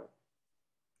Avogadro's number?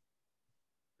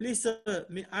 Please, sir,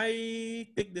 may I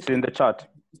take the It's in the chat.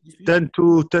 10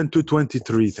 to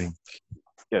 23, I think.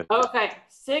 Yes. Okay,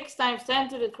 6 times 10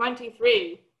 to the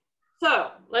 23.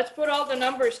 So let's put all the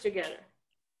numbers together.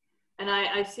 And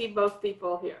I see both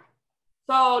people here.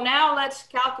 So now let's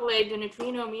calculate the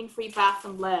neutrino mean free path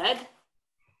from lead.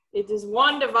 It is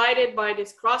 1 divided by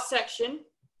this cross section,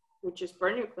 which is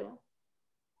per nucleon.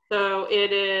 So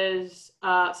it is,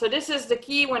 so this is the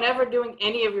key whenever doing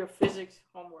any of your physics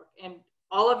homework. And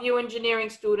all of you engineering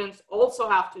students also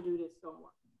have to do this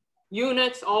homework.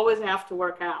 Units always have to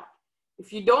work out.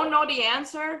 If you don't know the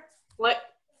answer,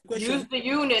 use the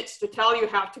units to tell you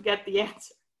how to get the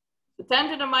answer. So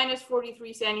 10 to the minus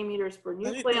 43 centimeters per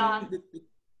nucleon.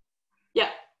 Yeah.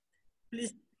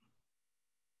 Please.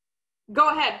 Go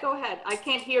ahead. I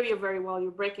can't hear you very well.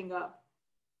 You're breaking up.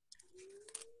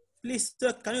 Please,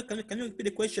 sir, can you repeat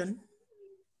the question?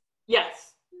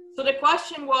 Yes. So the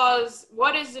question was,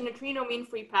 what is the neutrino mean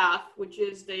free path, which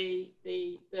is the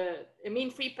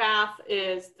mean free path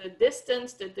is the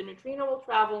distance that the neutrino will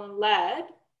travel in lead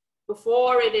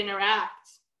before it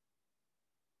interacts,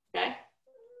 okay?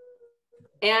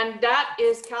 And that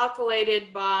is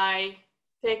calculated by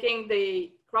taking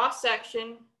the cross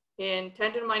section in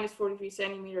 10 to the minus 43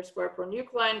 centimeters squared per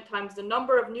nucleon times the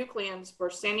number of nucleons per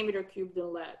centimeter cubed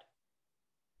in lead.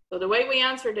 So the way we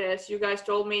answered this, you guys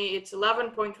told me it's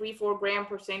 11.34 gram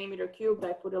per centimeter cubed.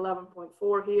 I put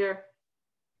 11.4 here.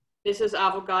 This is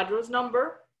Avogadro's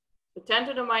number. So 10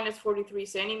 to the minus 43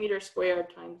 centimeters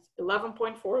squared times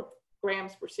 11.4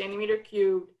 grams per centimeter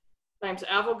cubed times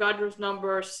Avogadro's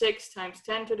number, 6 times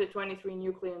 10 to the 23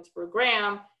 nucleons per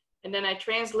gram. And then I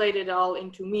translate it all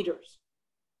into meters.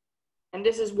 And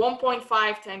this is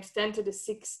 1.5 times 10 to the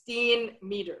 16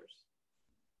 meters.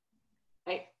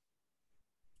 Right?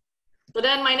 So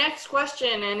then my next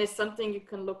question, and it's something you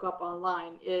can look up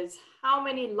online, is how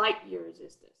many light years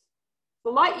is this?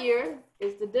 So light year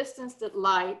is the distance that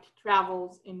light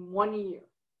travels in 1 year.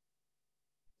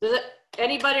 Does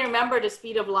anybody remember the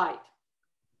speed of light?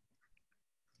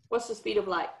 What's the speed of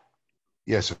light?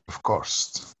 Yes, of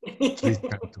course. 3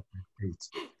 times 8.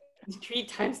 3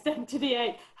 times 10 to the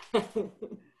 8.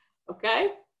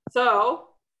 Okay, so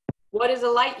what is a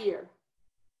light year?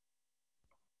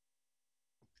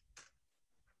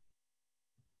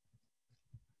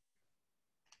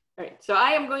 All right, so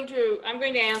I'm going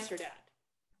to answer that.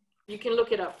 You can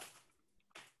look it up.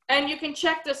 And you can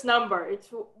check this number. It's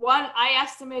I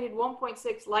estimated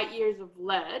 1.6 light years of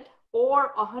lead,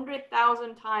 or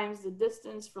 100,000 times the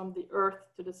distance from the Earth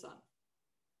to the sun.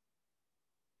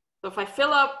 So if I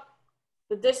fill up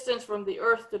the distance from the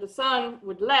Earth to the sun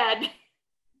with lead,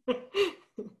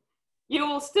 you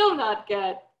will still not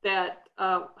get that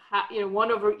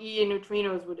 1 over E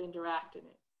neutrinos would interact in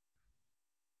it.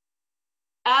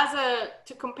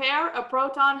 To compare, a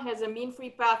proton has a mean free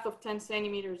path of 10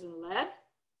 centimeters in lead.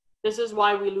 This is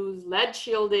why we lose lead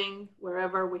shielding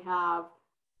wherever we have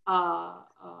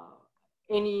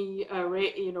any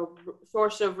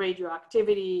source of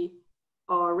radioactivity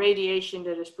or radiation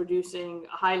that is producing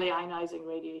highly ionizing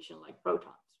radiation like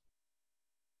protons.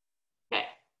 Okay.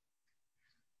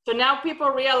 So now people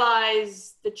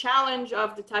realize the challenge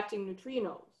of detecting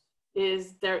neutrinos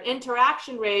is their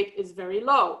interaction rate is very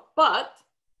low, but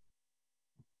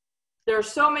there are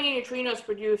so many neutrinos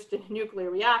produced in a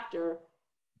nuclear reactor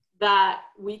that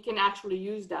we can actually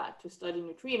use that to study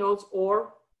neutrinos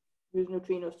or use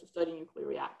neutrinos to study nuclear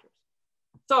reactors.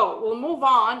 So we'll move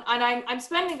on, and I'm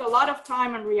spending a lot of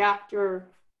time on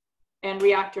reactor and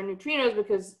reactor neutrinos,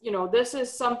 because, you know, this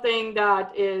is something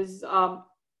that is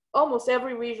almost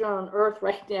every region on Earth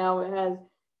right now. It has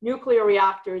nuclear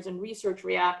reactors and research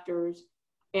reactors.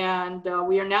 And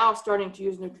we are now starting to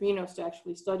use neutrinos to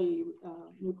actually study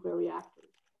nuclear reactors.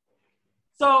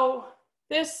 So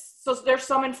there's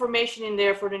some information in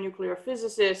there for the nuclear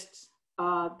physicists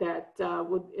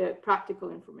practical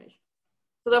information.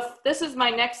 So this is my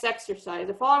next exercise.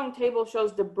 The following table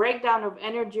shows the breakdown of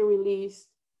energy released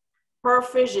per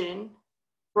fission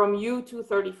from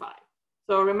U-235.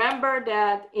 So remember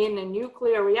that in a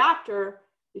nuclear reactor,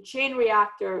 the chain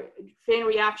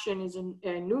reaction is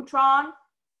a neutron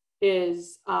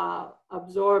is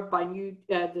absorbed by the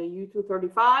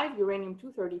U-235,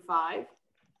 uranium-235,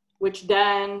 which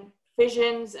then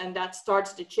fissions, and that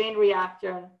starts the chain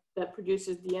reaction that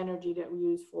produces the energy that we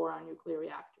use for our nuclear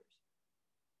reactors.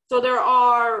 So there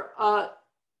are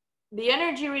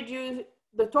the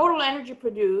total energy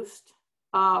produced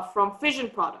from fission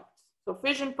products. So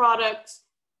fission products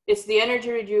is the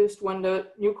energy reduced when the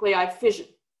nuclei fission,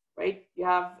 right?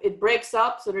 It breaks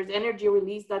up, so there's energy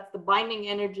released. That's the binding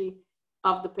energy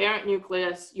of the parent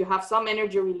nucleus. You have some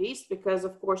energy released because,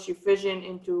 of course, you fission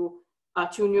into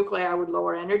two nuclei with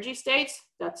lower energy states.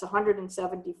 That's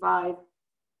 175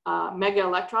 mega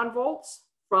electron volts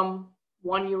from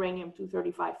one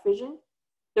uranium-235 fission.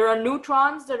 There are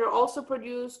neutrons that are also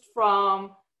produced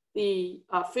from the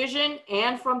fission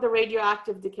and from the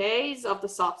radioactive decays of the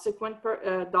subsequent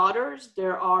daughters.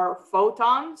 There are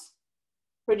photons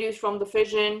produced from the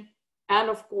fission, and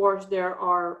of course there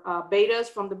are betas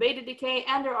from the beta decay,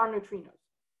 and there are neutrinos.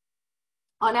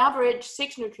 On average,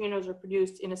 6 neutrinos are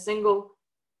produced in a single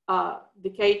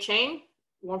decay chain,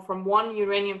 from one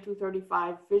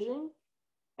uranium-235 fission.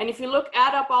 And if you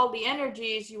add up all the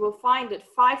energies, you will find that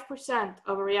 5%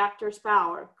 of a reactor's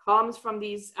power comes from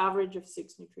these average of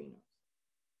 6 neutrinos.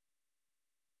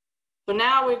 So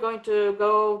now we're going to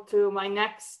go to my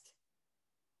next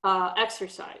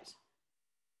exercise.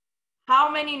 How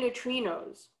many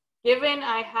neutrinos, given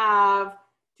I have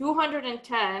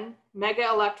 210 mega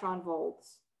electron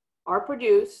volts, are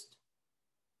produced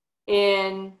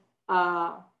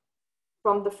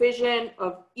from the fission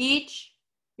of each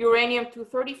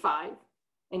uranium-235,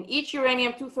 and each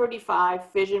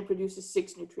uranium-235 fission produces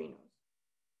 6 neutrinos.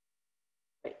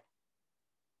 Right.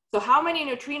 So how many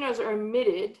neutrinos are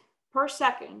emitted per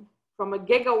second from a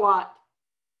gigawatt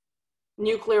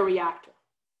nuclear reactor?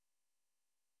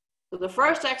 So the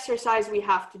first exercise we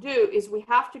have to do is we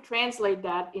have to translate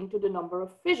that into the number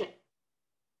of fission.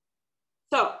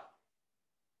 So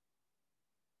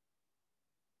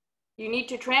you need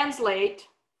to translate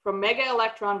from mega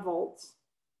electron volts,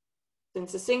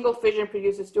 since a single fission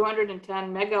produces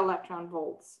 210 mega electron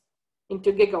volts,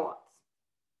 into gigawatts.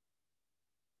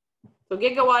 So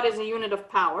gigawatt is a unit of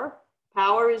power.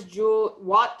 Power is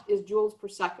watt is joules per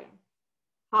second.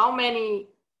 How many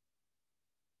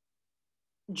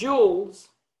joules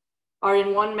are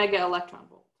in 1 mega electron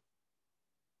volt?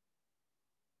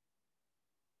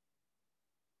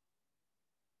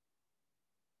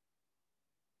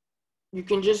 You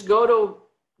can just go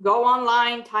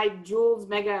online, type joules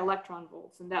mega electron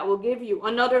volts, and that will give you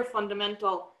another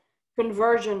fundamental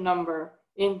conversion number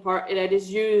that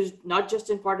is used not just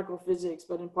in particle physics,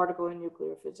 but in particle and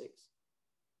nuclear physics.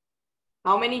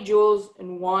 How many joules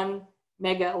in 1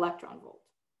 mega electron volt?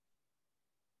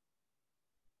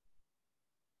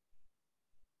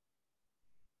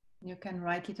 You can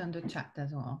write it on the chat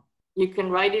as well. You can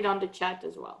write it on the chat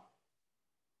as well.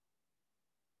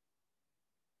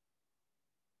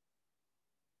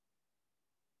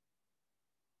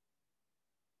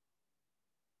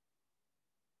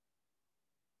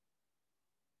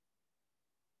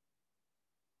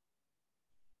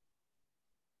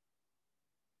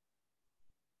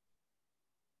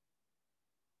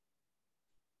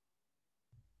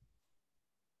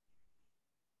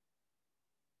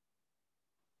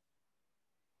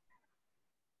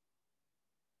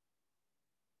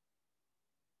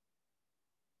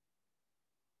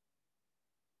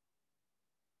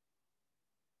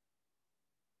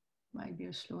 Might be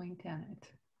a slow internet.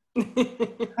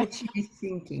 Rashid is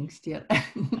thinking still.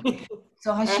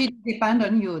 So Rashid, depend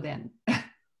on you then.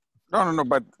 No,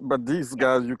 but these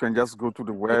guys, you can just go to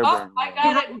the web. Oh, I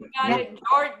got it.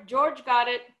 George got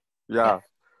it. Yeah.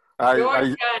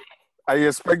 I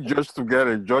expect George to get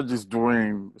it. George is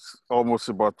almost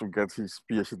about to get his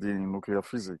PhD in nuclear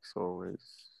physics. So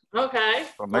it's okay.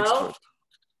 An expert.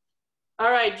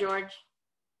 All right, George.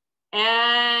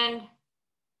 And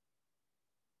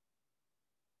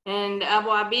Abu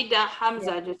Abida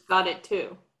Hamza just got it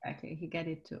too. Okay, he got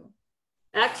it too.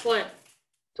 Excellent.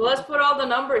 So let's put all the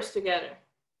numbers together.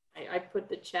 I put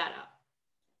the chat up.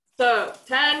 So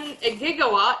a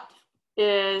gigawatt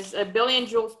is 1 billion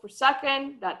joules per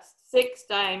second. That's 6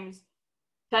 times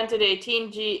 10 to the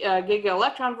 18 giga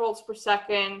electron volts per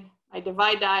second. I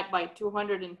divide that by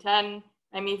 210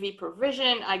 MeV per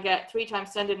vision. I get 3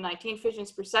 times 10 to the 19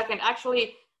 fissions per second.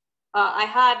 Actually, I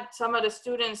had some of the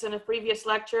students in a previous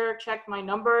lecture check my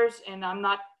numbers, and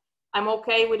I'm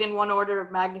okay within 1 order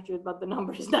of magnitude, but the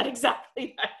number is not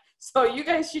exactly that. So you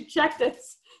guys should check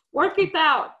this, work it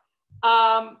out.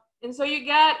 And so you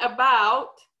get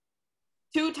about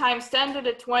 2 times 10 to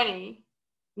the 20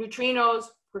 neutrinos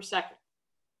per second,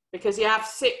 because you have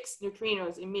 6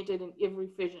 neutrinos emitted in every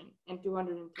fission and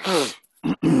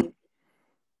 210.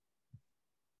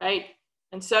 Right?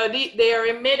 And so they are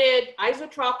emitted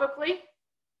isotropically.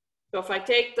 So if I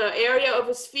take the area of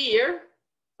a sphere,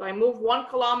 so I move 1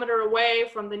 kilometer away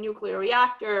from the nuclear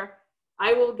reactor,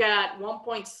 I will get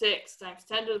 1.6 times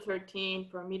 10 to the 13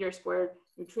 per meter squared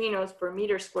neutrinos per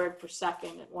meter squared per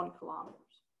second at 1 kilometer.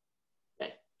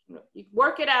 Okay. You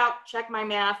work it out, check my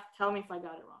math, tell me if I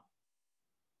got it wrong.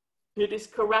 It is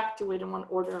correct within 1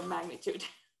 order of magnitude.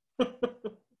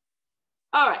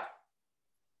 All right.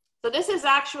 So this is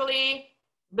actually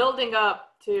building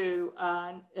up to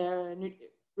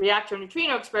reactor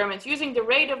neutrino experiments using the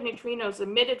rate of neutrinos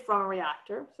emitted from a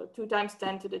reactor, so 2 times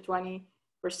 10 to the 20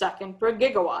 per second per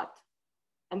gigawatt,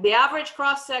 and the average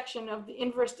cross-section of the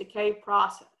inverse decay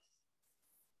process,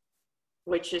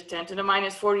 which is 10 to the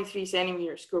minus 43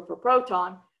 centimeters squared per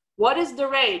proton. What is the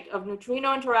rate of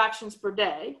neutrino interactions per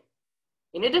day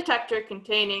in a detector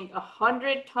containing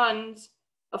 100 tons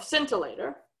of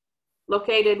scintillator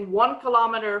located 1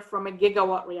 kilometer from a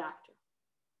gigawatt reactor?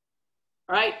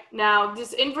 All right, now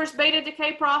this inverse beta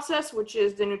decay process, which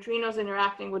is the neutrinos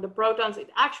interacting with the protons, it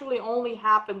actually only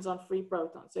happens on free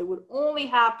protons. It would only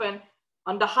happen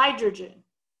on the hydrogen.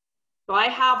 So I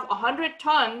have 100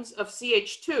 tons of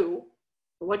CH2.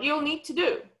 What you'll need to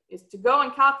do is to go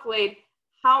and calculate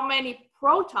how many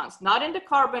protons, not in the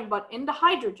carbon, but in the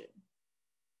hydrogen.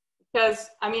 Because,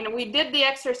 I mean, we did the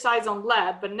exercise on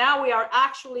lead, but now we are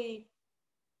actually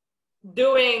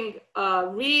doing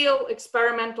real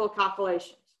experimental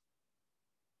calculations.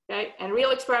 Okay, and real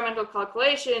experimental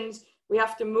calculations, we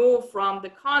have to move from the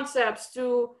concepts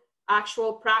to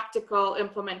actual practical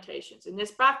implementations. In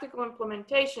this practical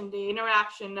implementation, the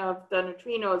interaction of the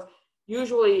neutrinos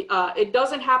usually, it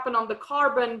doesn't happen on the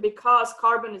carbon because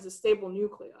carbon is a stable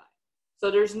nuclei. So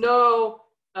there's no,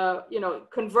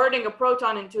 converting a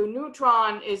proton into a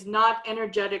neutron is not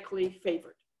energetically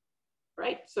favored.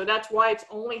 Right? So that's why it's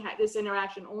only this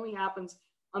interaction only happens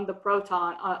on the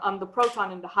proton and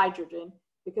the hydrogen,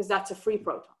 because that's a free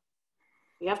proton.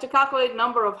 You have to calculate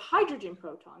number of hydrogen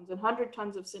protons and 100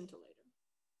 tons of scintillator,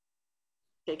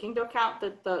 taking into account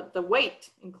that the weight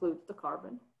includes the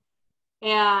carbon,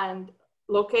 and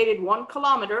located 1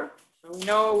 kilometer. So we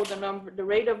know the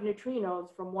rate of neutrinos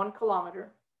from 1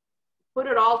 kilometer. Put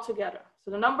it all together.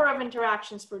 So the number of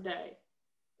interactions per day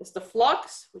is the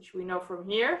flux, which we know from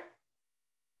here.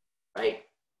 Right,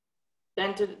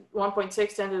 10 to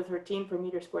 1.6, 10 to the 13 per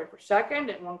meter squared per second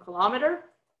at 1 kilometer.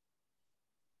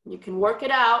 You can work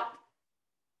it out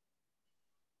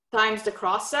times the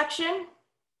cross section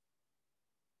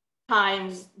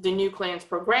times the nucleons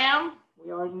per gram.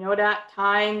 We already know that,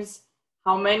 times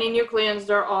how many nucleons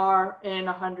there are in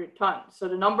 100 tons. So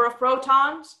the number of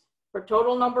protons per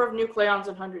total number of nucleons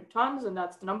in 100 tons, and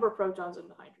that's the number of protons in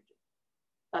the hydrogen.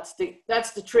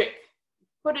 That's the trick.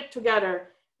 Put it together,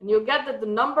 and you'll get that the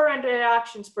number of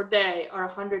interactions per day are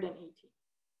 118.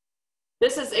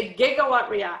 This is a gigawatt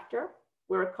reactor.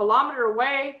 We're a kilometer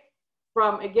away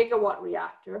from a gigawatt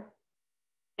reactor,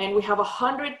 and we have a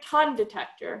 100-ton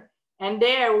detector, and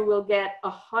there we will get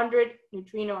 100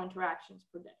 neutrino interactions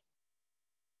per day.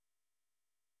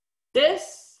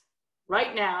 This,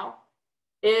 right now,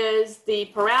 is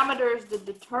the parameters that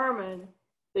determine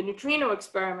the neutrino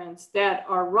experiments that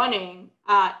are running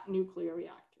at nuclear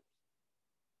reactors.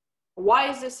 Why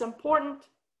is this important?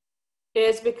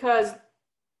 Is because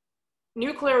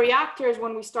nuclear reactors,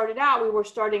 when we started out, we were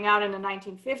starting out in the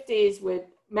 1950s with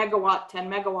megawatt, 10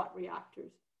 megawatt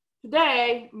reactors.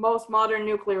 Today, most modern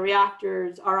nuclear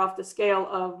reactors are of the scale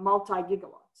of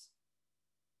multi-gigawatts.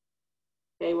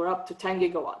 Okay, we're up to 10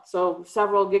 gigawatts, so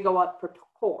several gigawatt per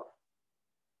core.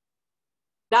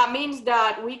 That means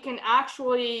that we can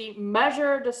actually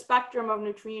measure the spectrum of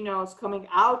neutrinos coming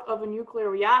out of a nuclear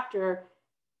reactor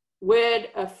with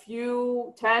a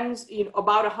few tens,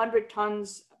 about 100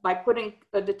 tons, by putting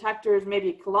the detectors maybe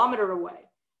a kilometer away.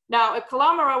 Now, a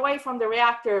kilometer away from the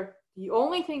reactor, the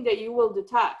only thing that you will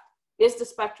detect is the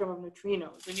spectrum of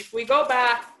neutrinos. And if we go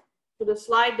back to the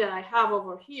slide that I have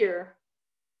over here,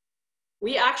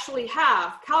 we actually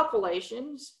have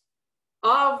calculations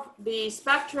of the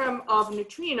spectrum of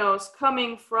neutrinos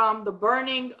coming from the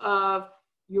burning of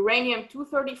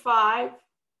uranium-235,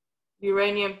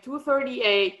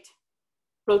 uranium-238,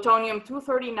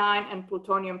 plutonium-239, and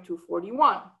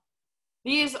plutonium-241.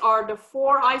 These are the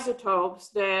 4 isotopes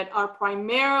that are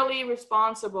primarily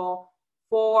responsible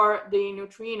for the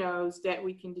neutrinos that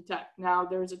we can detect. Now,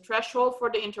 there's a threshold for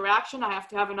the interaction. I have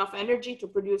to have enough energy to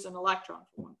produce an electron,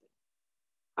 for one thing,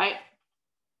 right?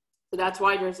 So that's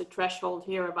why there's a threshold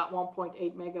here about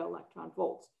 1.8 mega electron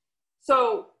volts.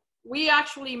 So we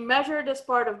actually measure this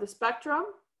part of the spectrum.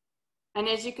 And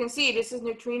as you can see, this is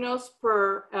neutrinos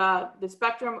per, the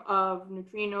spectrum of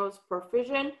neutrinos per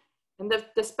fission. And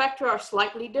the spectra are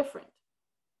slightly different.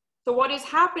 So what is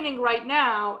happening right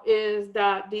now is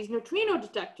that these neutrino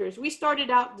detectors, we started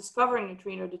out discovering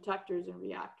neutrino detectors in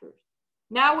reactors.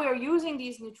 Now we are using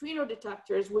these neutrino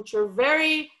detectors, which are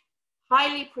very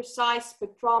highly precise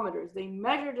spectrometers. They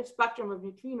measure the spectrum of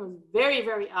neutrinos very,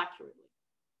 very accurately.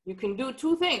 You can do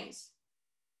 2 things,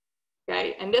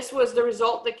 okay? And this was the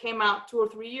result that came out 2 or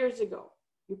 3 years ago.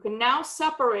 You can now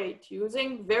separate,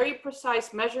 using very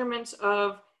precise measurements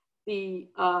of the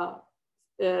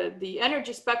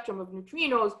energy spectrum of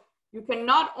neutrinos, you can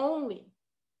not only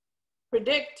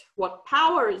predict what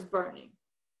power is burning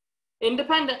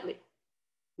independently,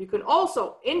 you can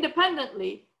also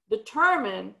independently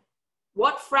determine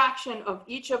what fraction of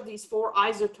each of these 4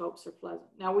 isotopes are pleasant.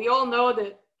 Now, we all know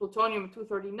that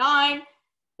plutonium-239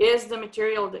 is the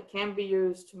material that can be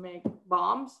used to make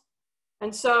bombs.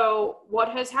 And so what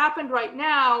has happened right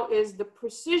now is the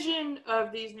precision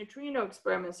of these neutrino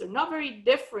experiments are not very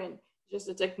different, just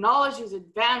the technology has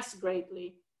advanced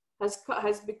greatly,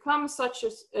 has become such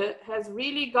a, has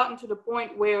really gotten to the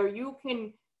point where you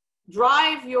can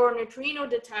drive your neutrino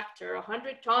detector,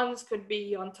 100 tons could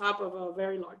be on top of a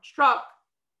very large truck,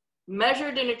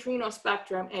 measure the neutrino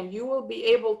spectrum, and you will be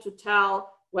able to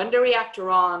tell when the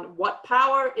reactor on, what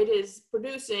power it is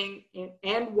producing,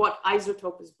 and what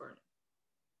isotope is burning.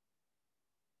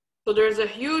 So there's a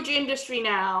huge industry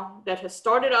now that has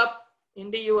started up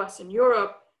in the US and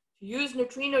Europe to use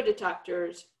neutrino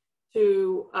detectors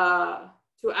to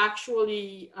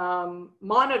actually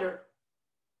monitor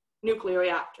nuclear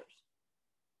reactors,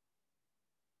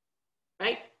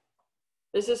 right?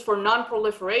 This is for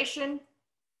non-proliferation,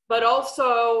 but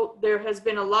also there has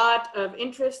been a lot of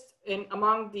interest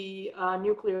among the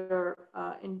nuclear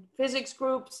in physics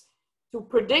groups to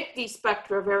predict these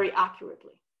spectra very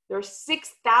accurately. There are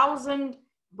 6,000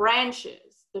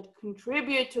 branches that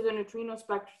contribute to the neutrino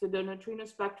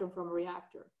spectrum from a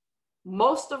reactor.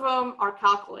 Most of them are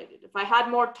calculated. If I had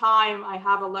more time, I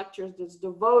have a lecture that's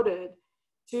devoted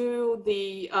to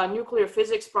the nuclear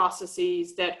physics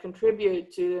processes that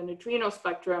contribute to the neutrino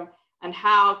spectrum and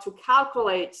how to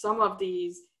calculate some of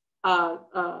these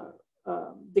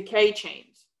decay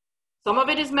chains. Some of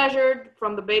it is measured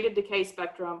from the beta decay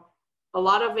spectrum. A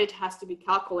lot of it has to be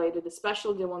calculated,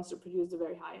 especially the ones that produce the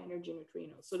very high energy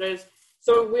neutrinos.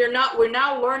 So we're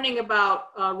now learning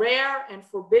about rare and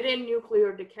forbidden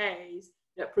nuclear decays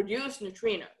that produce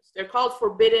neutrinos. They're called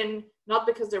forbidden, not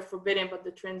because they're forbidden, but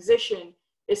the transition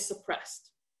is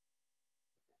suppressed.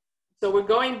 So we're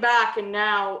going back and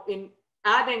now in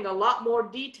adding a lot more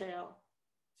detail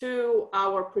to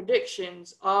our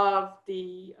predictions of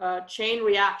the chain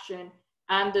reaction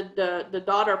and the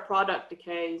daughter product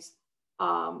decays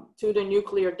to the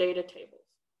nuclear data tables.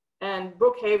 And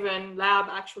Brookhaven Lab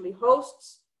actually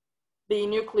hosts the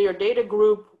nuclear data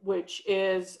group, which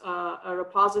is a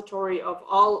repository of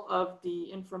all of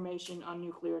the information on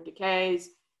nuclear decays.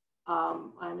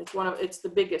 And it's the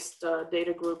biggest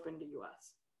data group in the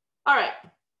US. All right,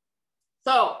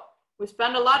 so we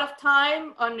spend a lot of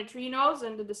time on neutrinos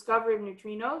and the discovery of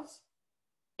neutrinos.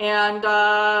 And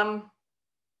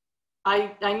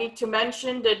I need to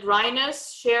mention that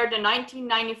Reines shared the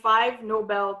 1995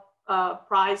 Nobel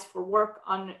Prize for work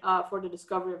on for the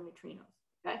discovery of neutrinos.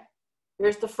 Okay,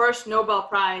 here's the first Nobel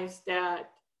Prize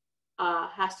that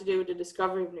has to do with the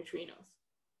discovery of neutrinos.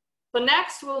 So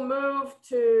next we'll move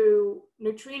to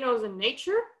neutrinos in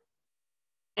nature,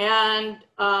 and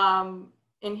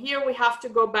here we have to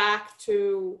go back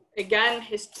to again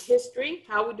history.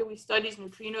 How do we study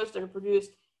neutrinos that are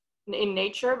produced in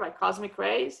nature by cosmic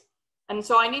rays? And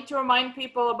so I need to remind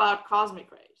people about cosmic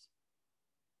rays.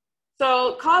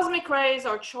 So cosmic rays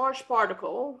are charged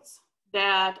particles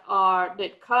that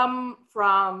come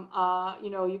from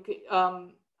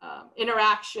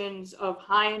interactions of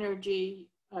high energy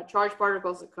charged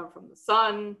particles that come from the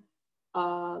sun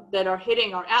that are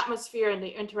hitting our atmosphere, and they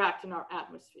interact in our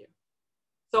atmosphere.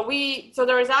 So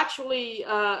there is actually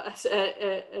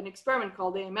an experiment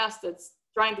called AMS that's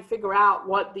trying to figure out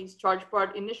what these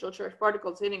initial charged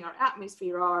particles hitting our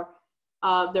atmosphere are.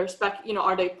 Are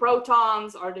they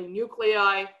protons? Are they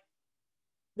nuclei?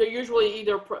 They're usually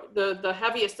either the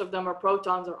heaviest of them are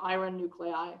protons or iron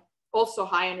nuclei. Also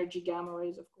high energy gamma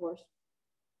rays, of course.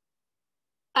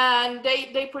 And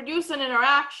they produce an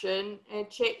interaction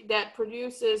that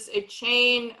produces a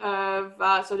chain of,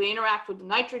 so they interact with the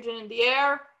nitrogen in the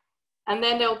air, and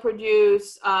then they'll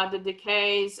produce the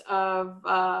decays of,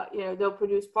 they'll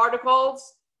produce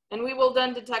particles, and we will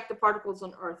then detect the particles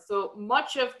on Earth. So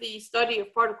much of the study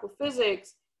of particle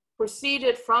physics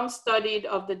proceeded from study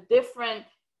of the different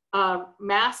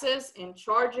masses and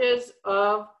charges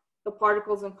of the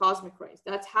particles in cosmic rays.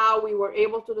 That's how we were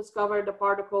able to discover the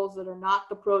particles that are not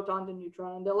the proton, the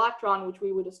neutron, and the electron, which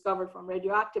we would discover from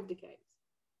radioactive decays,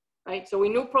 right? So we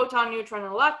knew proton, neutron,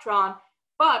 and electron,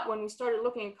 but when we started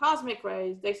looking at cosmic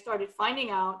rays, they started finding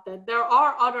out that there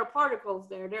are other particles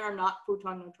there. They are not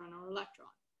proton, neutron, or electron.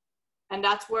 And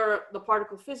that's where the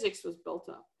particle physics was built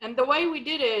up. And the way we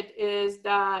did it is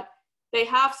that they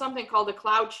have something called a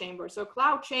cloud chamber. So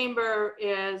cloud chamber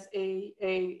is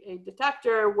a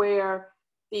detector where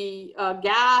the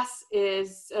gas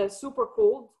is super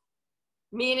cooled,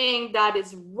 meaning that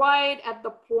it's right at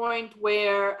the point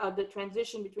where the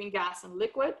transition between gas and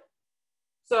liquid.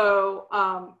 So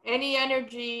any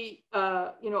energy,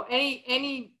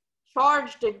 any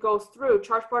charge that goes through,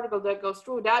 charged particle that goes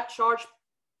through, that charged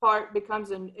part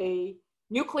becomes a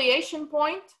nucleation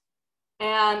point,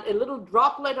 and a little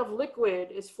droplet of liquid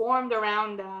is formed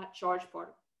around that charged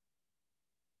particle.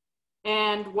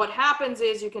 And what happens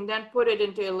is you can then put it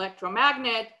into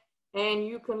electromagnet, and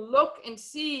you can look and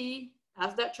see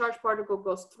as that charged particle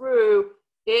goes through,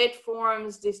 it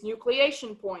forms these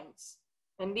nucleation points.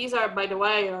 And these are, by the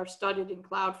way, are studied in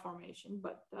cloud formation,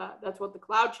 but that's what the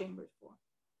cloud chamber is for.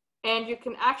 And you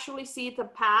can actually see the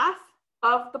path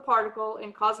of the particle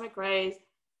in cosmic rays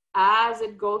as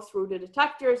it goes through the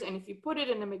detectors. And if you put it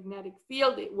in a magnetic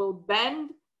field, it will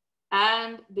bend,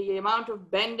 and the amount of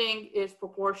bending is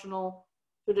proportional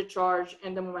to the charge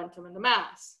and the momentum and the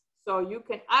mass. So you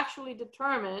can actually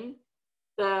determine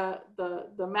the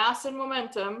mass and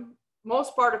momentum.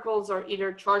 Most particles are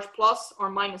either charged plus or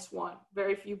 -1.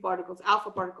 Very few particles,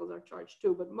 alpha particles, are charged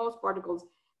 2, but most particles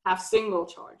have single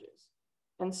charges.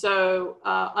 And so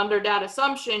under that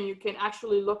assumption, you can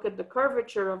actually look at the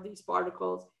curvature of these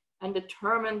particles and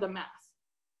determine the mass.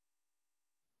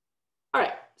 All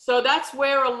right, so that's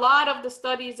where a lot of the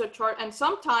studies are charged. And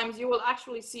sometimes you will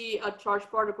actually see a charged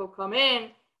particle come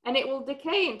in and it will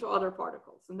decay into other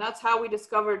particles. And that's how we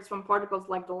discovered some particles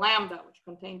like the lambda, which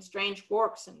contain strange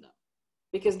quarks in them,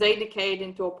 because they decayed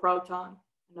into a proton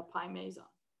and a pi meson.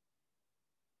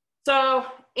 So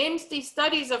in the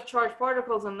studies of charged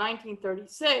particles in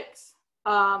 1936,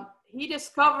 he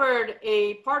discovered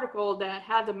a particle that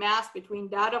had the mass between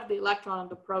that of the electron and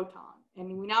the proton.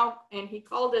 And he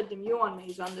called it the muon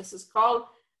meson. This is Carl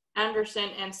Anderson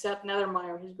and Seth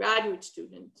Nethermeyer, his graduate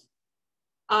students.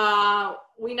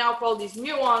 We now call these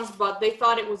muons, but they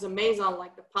thought it was a meson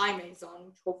like the pi meson,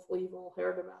 which hopefully you've all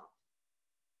heard about.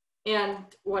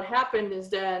 And what happened is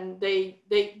then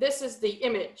this is the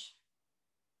image.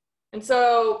 And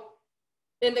so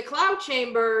in the cloud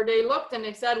chamber, they looked and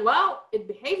they said, well, it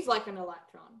behaves like an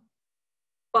electron,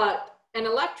 but an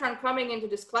electron coming into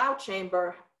this cloud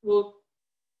chamber will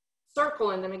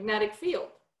circle in the magnetic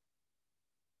field.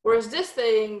 Whereas this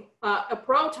thing, a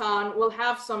proton will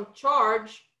have some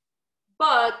charge,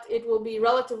 but it will be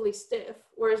relatively stiff.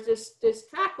 Whereas this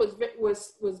track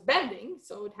was bending,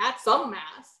 so it had some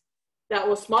mass that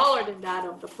was smaller than that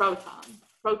of the proton.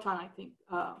 Proton, I think,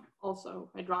 also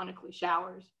hadronically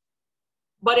showers.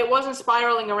 But it wasn't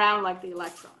spiraling around like the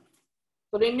electron.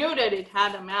 So they knew that it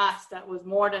had a mass that was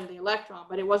more than the electron,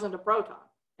 but it wasn't a proton,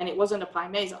 and it wasn't a pi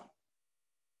meson.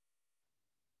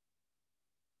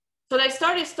 So they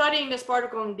started studying this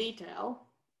particle in detail.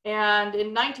 And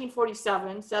in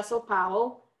 1947, Cecil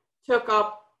Powell took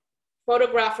up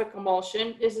photographic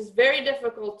emulsion. This is very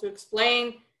difficult to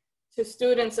explain to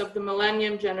students of the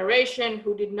millennium generation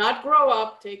who did not grow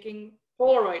up taking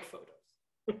Polaroid photos.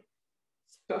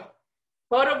 So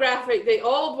photographic, the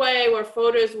old way where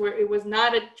photos were, it was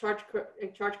not a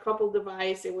charge coupled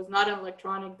device. It was not an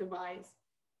electronic device.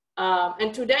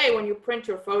 And today, when you print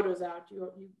your photos out,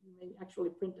 you may actually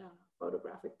print out a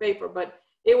photographic paper, but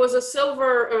it was a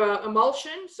silver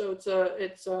emulsion. So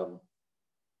it's an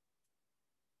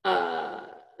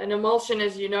emulsion,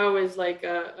 as you know, is like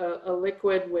a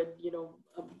liquid with,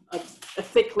 a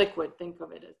thick liquid, think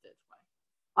of it as this way,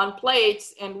 on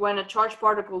plates. And when a charged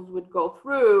particles would go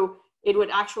through, it would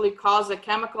actually cause a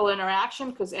chemical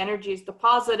interaction because energy is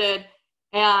deposited,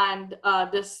 and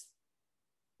this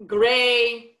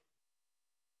gray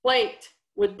plate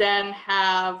would then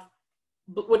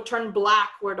would turn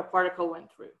black where the particle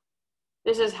went through.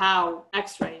 This is how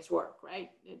X-rays work, right?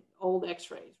 Old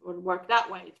X-rays would work that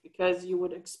way. It's because you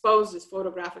would expose these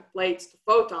photographic plates to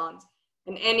photons,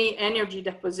 and any energy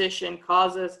deposition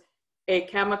causes a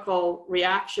chemical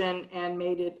reaction and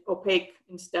made it opaque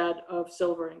instead of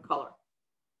silver in color.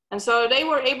 And so they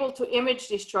were able to image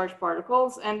these charged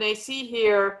particles, and they see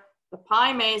here the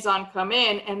pi meson come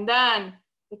in, and then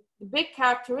the big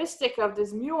characteristic of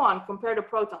this muon compared to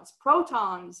protons,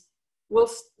 protons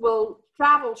will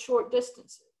travel short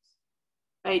distances,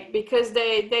 right? Because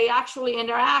they actually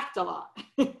interact a lot.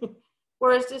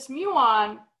 Whereas this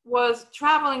muon was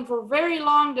traveling for very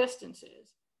long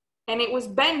distances, and it was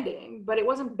bending, but it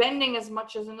wasn't bending as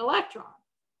much as an electron.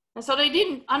 And so they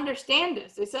didn't understand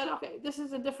this. They said, okay, this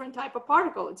is a different type of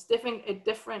particle. It's a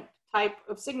different type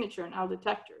of signature in our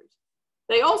detectors.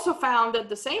 They also found that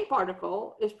the same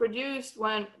particle is produced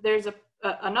when there's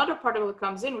another particle that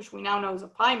comes in, which we now know is a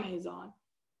pi meson,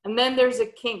 and then there's a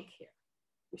kink here.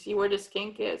 You see where this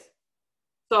kink is?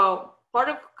 So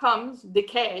particle comes,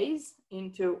 decays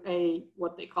into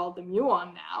what they call the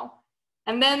muon now,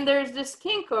 and then there's this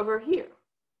kink over here.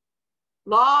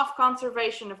 Law of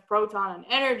conservation of proton and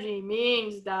energy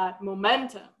means that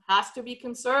momentum has to be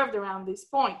conserved around this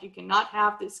point. You cannot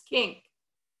have this kink.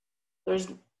 So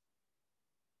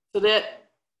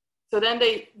then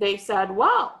they said,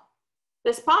 well,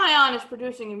 this pion is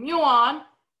producing a muon.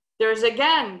 There's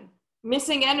again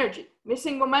missing energy,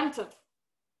 missing momentum.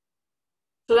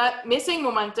 So that missing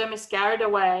momentum is carried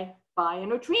away by a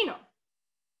neutrino.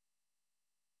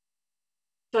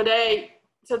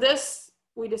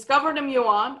 We discovered a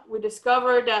muon. We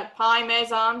discovered that pi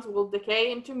mesons will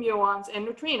decay into muons and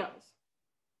neutrinos.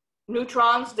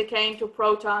 Neutrons decay into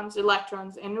protons,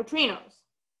 electrons, and neutrinos,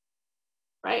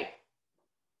 right?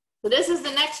 So this is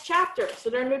the next chapter. So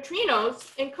there are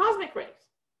neutrinos in cosmic rays,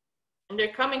 and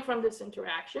they're coming from this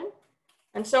interaction.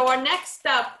 And so our next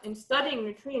step in studying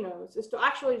neutrinos is to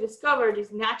actually discover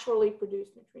these naturally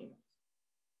produced neutrinos.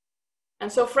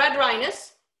 And so Fred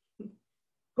Reines,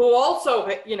 who also,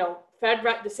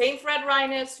 the same Fred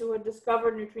Reines who had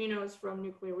discovered neutrinos from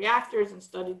nuclear reactors and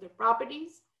studied their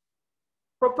properties,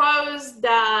 proposed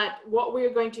that what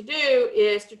we're going to do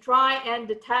is to try and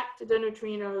detect the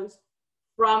neutrinos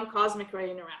from cosmic ray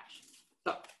interactions.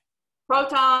 So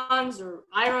protons or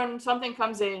iron, something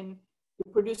comes in,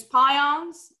 you produce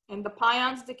pions, and the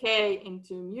pions decay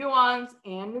into muons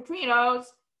and neutrinos.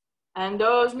 And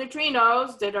those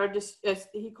neutrinos that are just,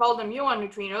 he called them muon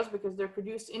neutrinos because they're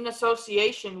produced in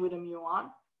association with a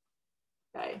muon.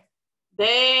 Okay.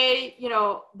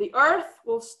 The Earth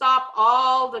will stop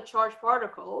all the charged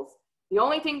particles. The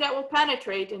only thing that will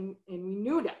penetrate, and we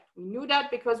knew that. We knew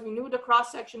that because we knew the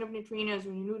cross-section of neutrinos,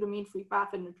 we knew the mean free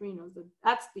path of neutrinos.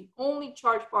 That's the only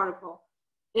charged particle.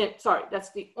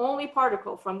 That's the only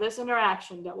particle from this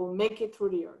interaction that will make it through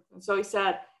the Earth. And so he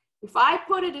said, if I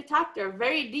put a detector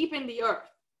very deep in the Earth,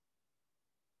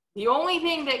 the only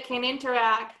thing that can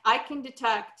interact, I can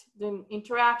detect the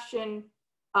interaction,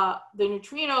 the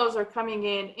neutrinos are coming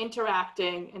in,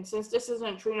 interacting, and since this is a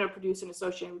neutrino produced in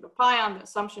association with a pion, the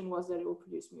assumption was that it will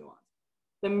produce muons.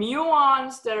 The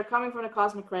muons that are coming from the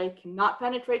cosmic ray cannot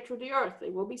penetrate through the Earth. They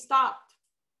will be stopped.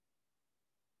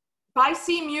 If I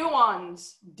see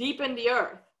muons deep in the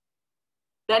Earth,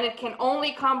 then it can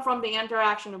only come from the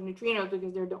interaction of neutrinos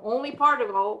because they're the only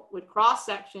particle with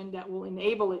cross-section that will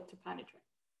enable it to penetrate.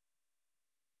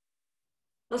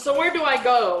 And so where do I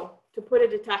go to put a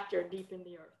detector deep in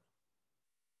the Earth?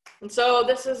 And so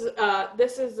this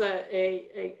is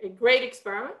a great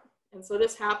experiment. And so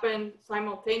this happened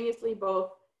simultaneously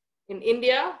both in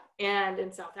India and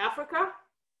in South Africa.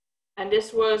 And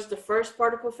this was the first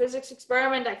particle physics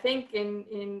experiment, I think,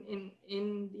 in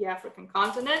the African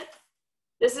continent.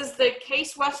 This is the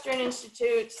Case Western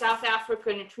Institute South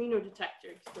Africa neutrino detector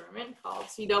experiment called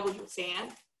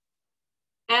CW-SAND.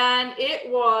 And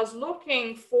it was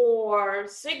looking for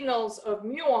signals of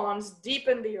muons deep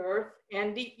in the Earth.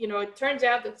 And it turns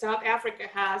out that South Africa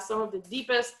has some of the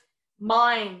deepest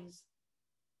mines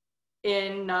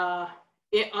on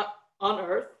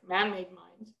Earth, man-made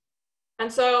mines.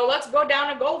 And so let's go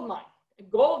down a gold mine. A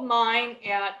gold mine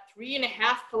at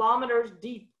 3.5 kilometers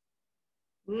deep.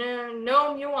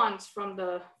 No muons from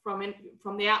the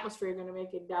atmosphere are going to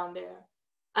make it down there.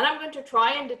 And I'm going to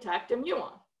try and detect a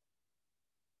muon.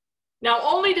 Now,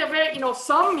 only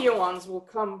some muons will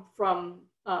come from,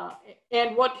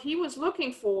 and what he was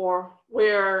looking for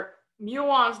were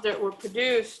muons that were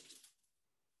produced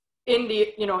in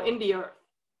the, in the Earth.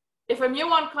 If a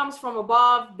muon comes from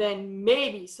above, then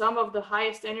maybe some of the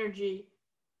highest energy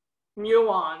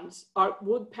muons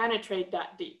would penetrate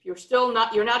that deep. You're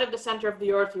not at the center of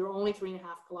the Earth, you're only 3.5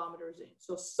 kilometers in.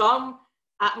 So some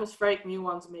atmospheric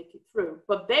muons make it through,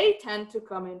 but they tend to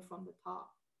come in from the top.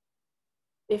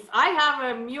 If I have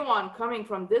a muon coming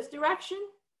from this direction,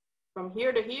 from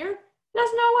here to here,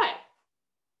 there's no way.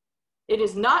 It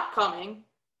is not coming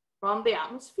from the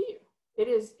atmosphere.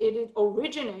 It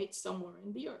originates somewhere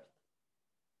in the Earth.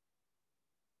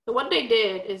 So what they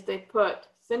did is they put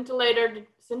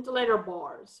scintillator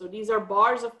bars. So these are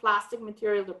bars of plastic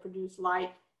material that produce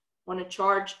light when a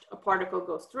particle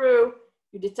goes through.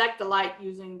 You detect the light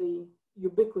using the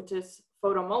ubiquitous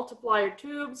photomultiplier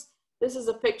tubes. This is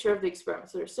a picture of the experiment.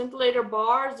 So there's scintillator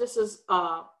bars. This is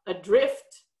a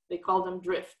drift. They call them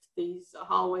drift, these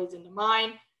hallways in the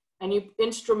mine. And you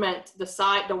instrument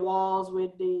the walls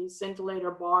with the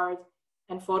scintillator bars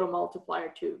and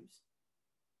photomultiplier tubes.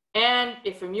 And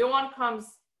if a muon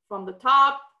comes from the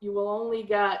top, you will only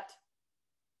get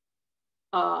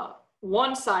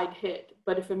one side hit.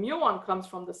 But if a muon comes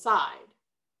from the side,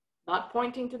 not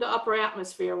pointing to the upper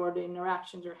atmosphere where the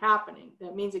interactions are happening,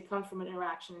 that means it comes from an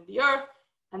interaction in the Earth,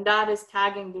 and that is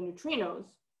tagging the neutrinos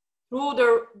through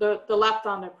the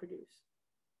lepton they're produced.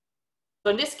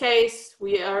 So in this case,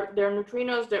 there are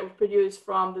neutrinos that were produced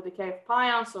from the decay of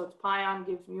pion. So it's pion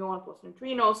gives muon plus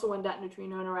neutrino. So when that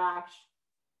neutrino interacts,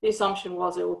 the assumption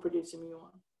was it will produce a muon.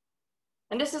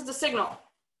 And this is the signal.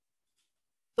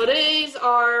 So these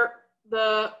are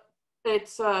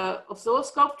it's a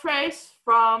oscilloscope trace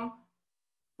from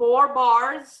 4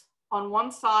 bars on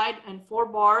one side and 4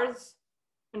 bars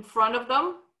in front of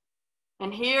them.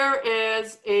 And here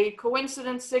is a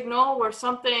coincidence signal where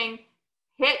something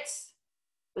hits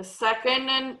the second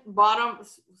and bottom,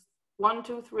 1,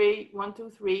 2, 3, 1, 2,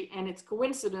 3, and it's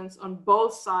coincidence on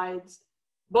both sides,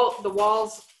 both the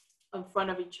walls in front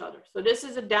of each other. So this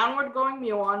is a downward going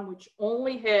muon, which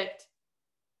only hit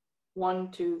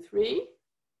 1, 2, 3,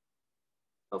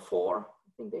 or 4.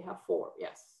 I think they have 4,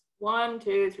 yes. 1,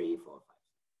 2, 3, 4,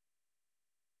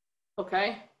 5.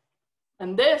 Okay.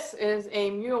 And this is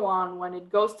a muon. When it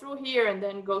goes through here and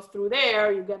then goes through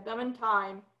there, you get them in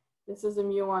time. This is a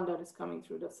muon that is coming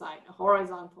through the side, a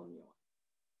horizontal muon.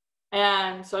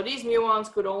 And so these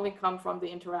muons could only come from the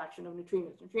interaction of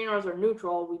neutrinos. Neutrinos are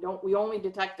neutral. We only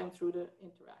detect them through the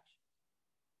interaction.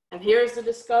 And here's the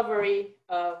discovery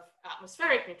of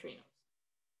atmospheric neutrinos.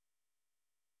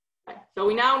 Okay. So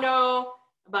we now know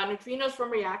about neutrinos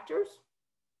from reactors,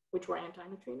 which were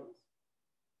antineutrinos,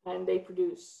 and they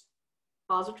produce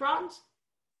positrons.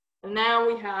 And now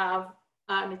we have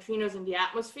neutrinos in the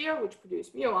atmosphere, which produce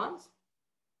muons.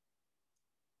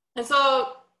 And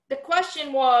so the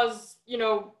question was,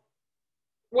 the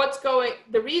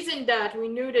reason that we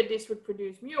knew that this would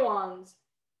produce muons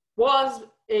was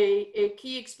a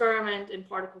key experiment in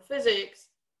particle physics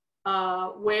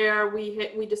where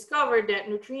we discovered that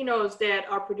neutrinos that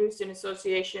are produced in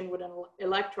association with an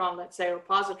electron, let's say, or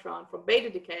positron from beta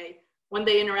decay, when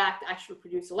they interact, actually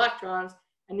produce electrons,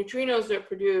 and neutrinos that are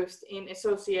produced in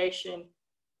association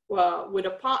with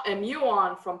a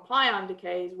muon from pion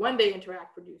decays, when they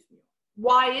interact, produce muon.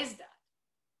 Why is that?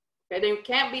 Okay, they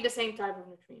can't be the same type of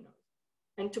neutrinos.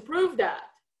 And to prove that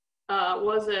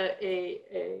was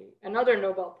another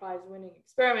Nobel Prize winning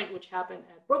experiment, which happened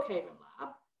at Brookhaven Lab.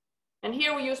 And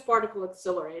here we use particle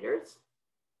accelerators.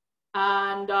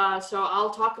 And so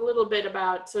I'll talk a little bit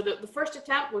about, so the first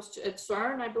attempt was at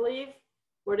CERN, I believe,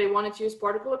 where they wanted to use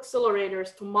particle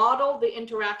accelerators to model the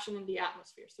interaction in the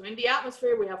atmosphere. So in the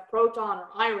atmosphere, we have proton or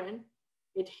iron.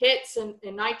 It hits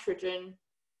a nitrogen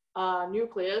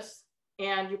nucleus,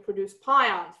 and you produce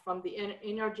pions from the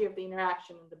energy of the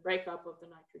interaction and the breakup of the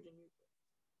nitrogen nucleus.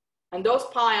 And those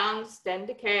pions then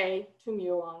decay to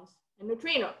muons and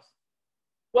neutrinos.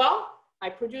 Well, I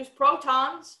produce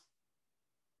protons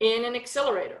in an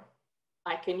accelerator.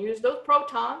 I can use those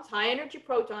protons, high energy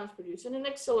protons produced in an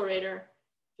accelerator,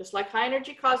 just like high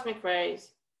energy cosmic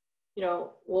rays.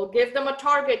 We'll give them a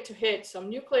target to hit, some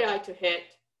nuclei to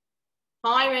hit.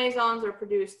 Pi mesons are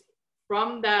produced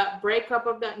from the breakup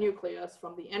of that nucleus,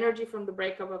 from the energy from the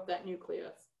breakup of that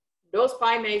nucleus. Those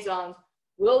pi mesons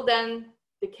will then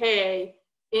decay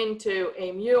into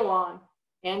a muon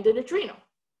and a neutrino.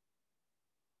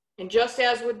 And just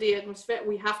as with the atmosphere,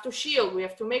 we have to shield, we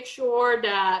have to make sure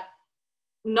that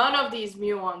none of these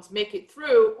muons make it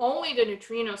through. Only the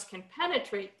neutrinos can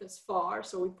penetrate this far.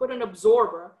 So we put an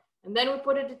absorber, and then we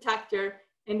put a detector,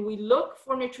 and we look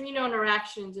for neutrino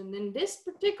interactions. And in this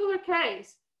particular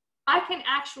case, I can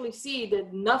actually see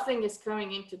that nothing is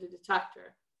coming into the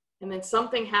detector. And then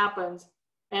something happens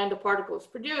and the particle is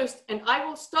produced. And I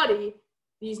will study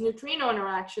these neutrino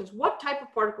interactions. What type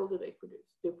of particle do they produce?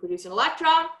 Do they produce an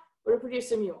electron or do they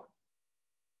produce a muon?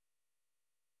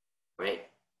 Right?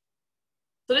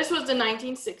 So this was the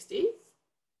 1960s.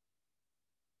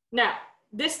 Now,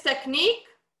 this technique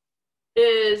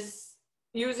is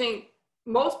using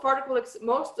most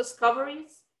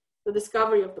discoveries, the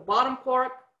discovery of the bottom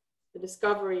quark, the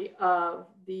discovery of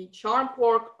the charm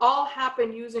quark, all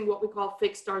happen using what we call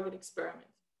fixed target experiments,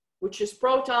 which is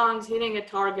protons hitting a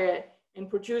target and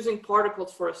producing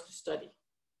particles for us to study.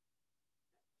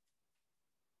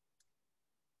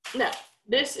 Now,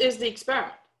 this is the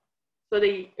experiment. So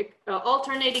the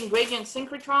alternating gradient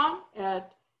synchrotron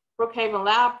at Brookhaven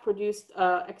Lab produced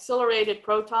accelerated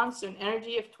protons to an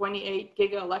energy of 28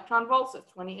 giga electron volts.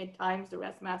 That's 28 times the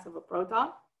rest mass of a proton.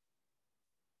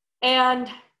 And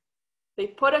they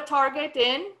put a target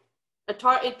in.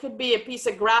 It could be a piece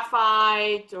of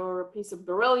graphite or a piece of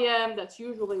beryllium. That's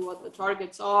usually what the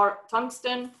targets are.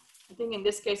 Tungsten. I think in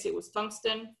this case it was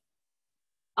tungsten.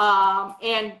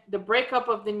 And the breakup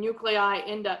of the nuclei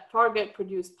in that target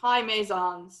produced pi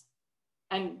mesons,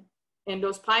 and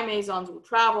those pi mesons will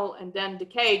travel and then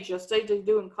decay, just like they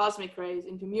do in cosmic rays,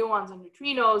 into muons and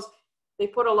neutrinos. They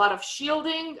put a lot of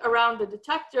shielding around the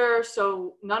detector,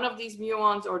 so none of these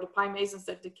muons or the pi mesons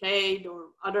that decayed or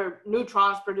other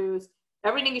neutrons produced,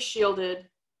 everything is shielded.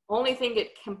 Only thing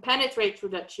that can penetrate through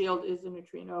that shield is the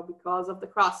neutrino because of the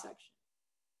cross section.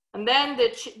 And then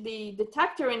the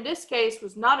detector in this case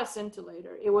was not a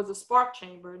scintillator, it was a spark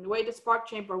chamber. And the way the spark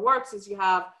chamber works is you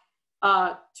have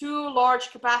two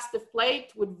large capacitive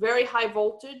plates with very high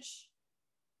voltage.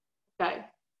 Okay,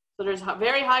 so there's a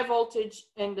very high voltage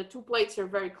and the two plates are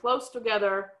very close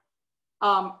together.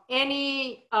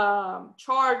 Any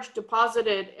charge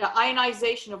deposited,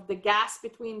 ionization of the gas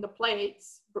between the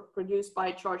plates produced by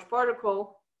a charged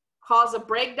particle cause a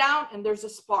breakdown and there's a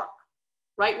spark.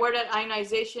 Right where that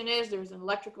ionization is, there's an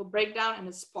electrical breakdown and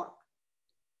a spark.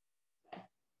 Okay.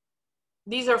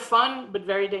 These are fun, but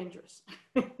very dangerous.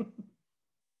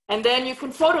 And then you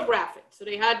can photograph it. So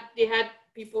they had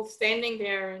people standing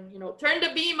there and, turn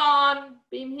the beam on,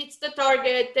 beam hits the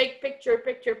target, take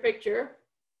picture.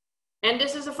 And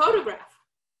this is a photograph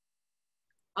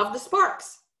of the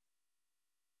sparks.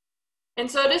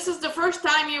 And so this is the first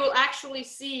time you will actually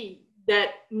see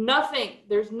that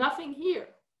there's nothing here.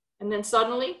 And then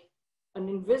suddenly an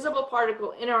invisible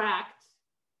particle interacts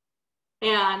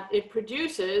and it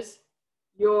produces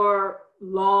your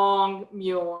long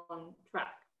muon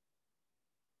track.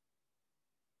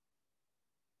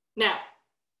 Now,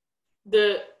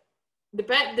 the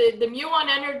muon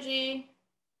energy,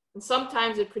 and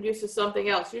sometimes it produces something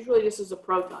else. Usually this is a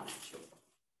proton actually.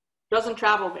 It doesn't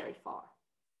travel very far.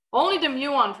 Only the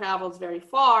muon travels very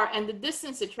far, and the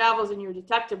distance it travels in your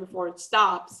detector before it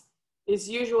stops is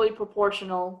usually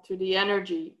proportional to the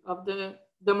energy of the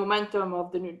momentum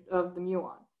of the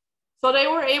muon. So they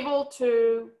were able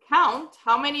to count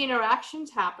how many interactions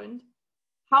happened,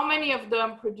 how many of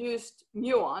them produced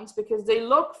muons, because they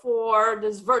look for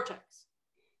this vertex.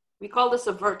 We call this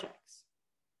a vertex,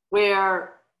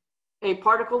 where a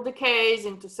particle decays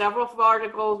into several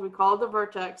particles. We call it the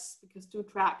vertex because two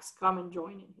tracks come and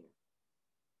join in here.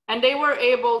 And they were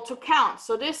able to count.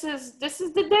 So this is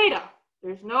the data.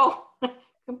 There's no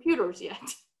computers yet.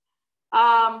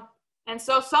 And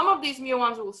so some of these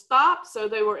muons will stop. So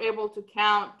they were able to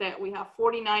count that we have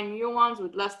 49 muons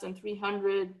with less than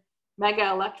 300 mega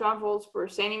electron volts per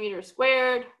centimeter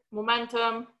squared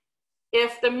momentum.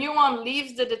 If the muon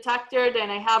leaves the detector, then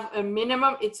I have a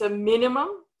minimum, it's a minimum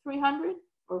 300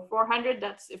 or 400.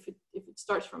 That's if it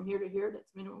starts from here to here, that's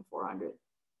minimum 400.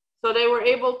 So they were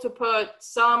able to put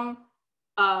some,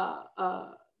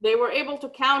 they were able to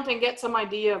count and get some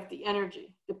idea of the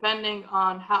energy, depending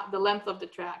on the length of the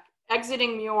track.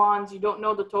 Exiting muons, you don't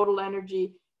know the total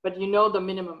energy, but you know the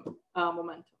minimum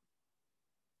momentum.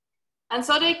 And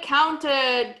so they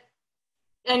counted,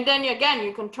 and then again,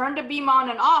 you can turn the beam on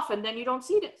and off, and then you don't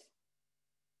see this.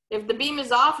 If the beam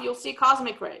is off, you'll see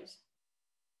cosmic rays.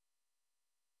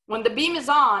 When the beam is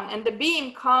on, and the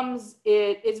beam comes,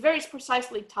 it's very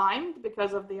precisely timed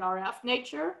because of the RF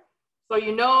nature. So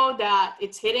you know that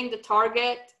it's hitting the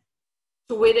target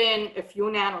to within a few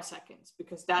nanoseconds,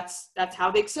 because that's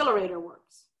how the accelerator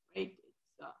works, right?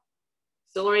 It's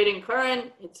accelerating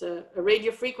current, it's a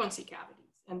radio frequency cavities,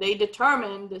 and they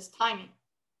determine this timing.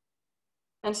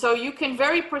 And so you can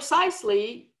very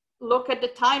precisely look at the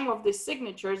time of these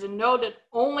signatures and know that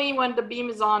only when the beam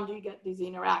is on do you get these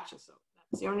interactions. So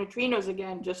that's your neutrinos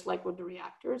again, just like with the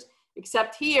reactors,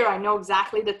 except here I know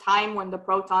exactly the time when the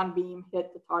proton beam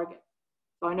hit the target.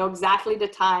 So I know exactly the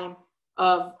time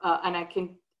of, and I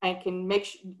can and can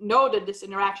know that this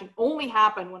interaction only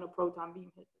happened when a proton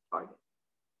beam hit the target.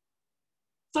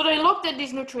 So they looked at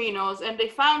these neutrinos and they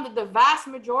found that the vast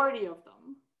majority of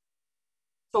them,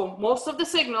 so most of the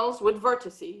signals with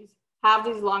vertices, have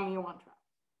these long muon tracks.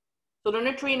 So the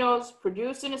neutrinos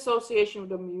produced in association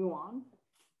with a muon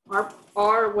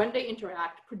are when they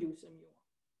interact, produce a muon.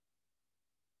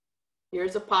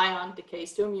 Here's a pion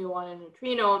decays to a muon and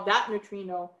neutrino. That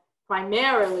neutrino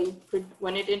primarily,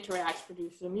 when it interacts,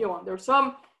 produces a muon. There are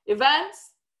some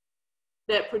events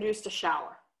that produced a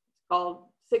shower. It's called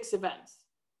 6 events.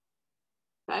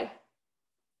 Okay.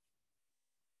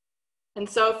 And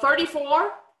so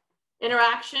 34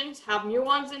 interactions have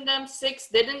muons in them, 6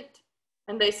 didn't.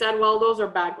 And they said, well, those are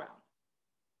background.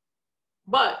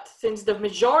 But since the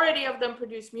majority of them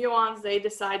produce muons, they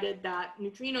decided that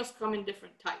neutrinos come in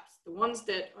different types. The ones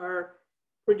that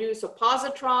produce a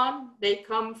positron, they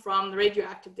come from the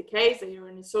radioactive decays. They are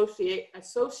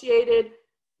associated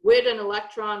with an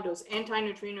electron. Those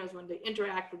antineutrinos, when they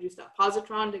interact, produce that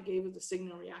positron that gave us the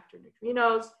signal reactor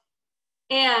neutrinos.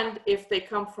 And if they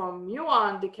come from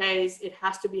muon decays, it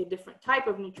has to be a different type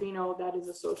of neutrino that is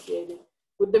associated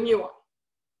with the muon.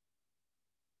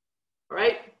 All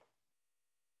right.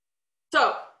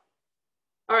 So,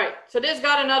 all right. So this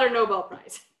got another Nobel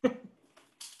Prize.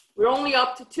 We're only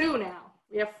up to 2 now.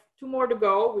 We have 2 more to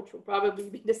go, which will probably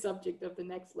be the subject of the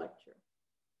next lecture.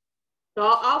 So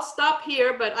I'll stop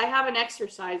here, but I have an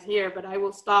exercise here, but I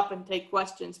will stop and take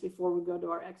questions before we go to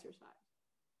our exercise.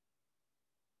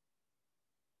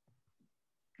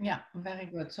 Yeah, very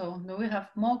good. So do we have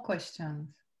more questions?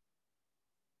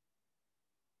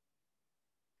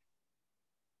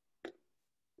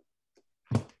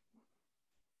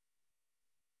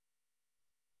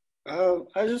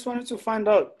 I just wanted to find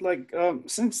out, like,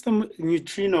 since the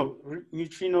neutrino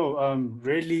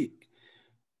rarely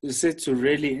is said to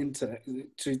rarely interact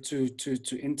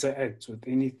with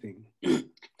anything. I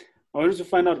wanted to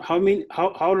find out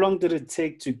how long did it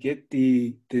take to get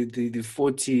the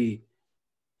 40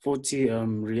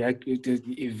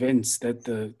 events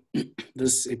that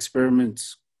this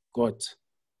experiment got?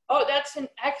 Oh, that's an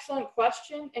excellent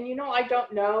question. And you know, I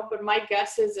don't know, but my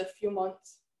guess is a few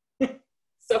months.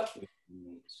 So,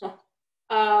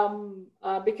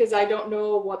 because I don't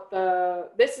know what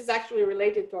this is actually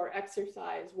related to our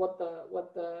exercise, what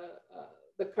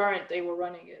the current they were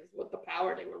running is, what the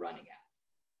power they were running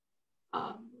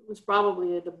at. It was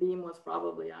probably, the beam was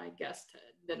probably, I guess,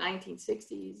 the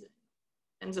 1960s,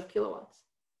 tens of kilowatts.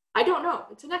 I don't know.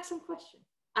 It's an excellent question.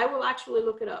 I will actually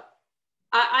look it up.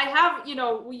 I have, you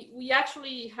know, we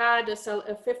actually had a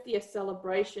 50th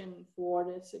celebration for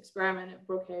this experiment at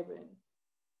Brookhaven.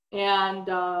 And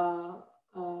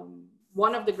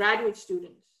one of the graduate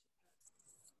students,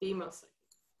 female,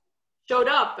 showed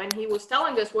up and he was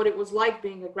telling us what it was like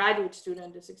being a graduate student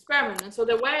in this experiment. And so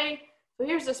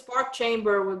here's the spark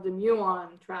chamber with the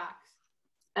muon tracks.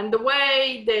 And the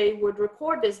way they would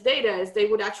record this data is they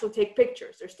would actually take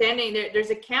pictures. They're standing there, there's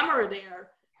a camera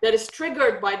there that is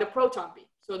triggered by the proton beam.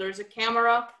 So there's a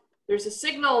camera, there's a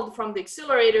signal from the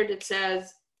accelerator that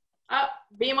says,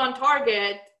 beam on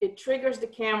target, it triggers the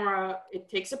camera, it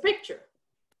takes a picture,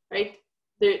 right?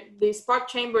 The spark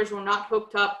chambers were not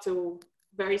hooked up to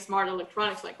very smart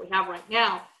electronics like we have right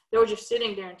now. They were just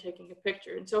sitting there and taking a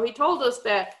picture. And so he told us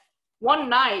that one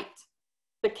night,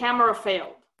 the camera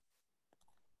failed.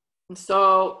 And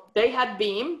so they had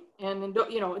beam, and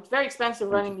you know, it's very expensive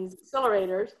running these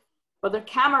accelerators, but their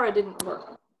camera didn't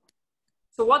work.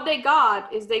 So what they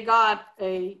got is they got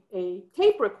a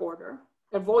tape recorder,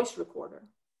 a voice recorder.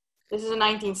 This is the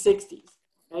 1960s.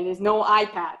 Right? There's no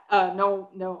iPad,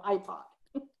 no iPod.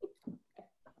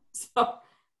 So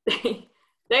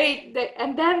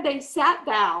and then they sat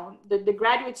down, the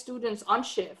graduate students on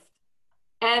shift,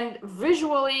 and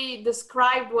visually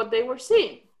described what they were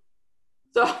seeing.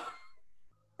 So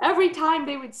every time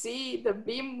they would see the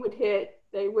beam would hit,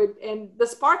 they would, and the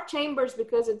spark chambers,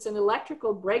 because it's an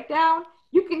electrical breakdown,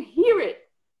 you can hear it.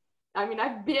 I mean,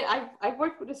 I've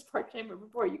worked with a spark chamber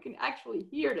before. You can actually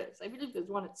hear this. I believe there's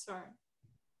one at CERN.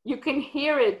 You can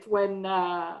hear it when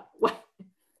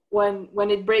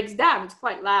it breaks down. It's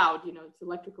quite loud, you know, it's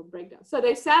electrical breakdown. So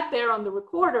they sat there on the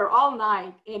recorder all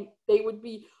night, and they would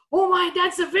be, oh my,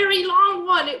 that's a very long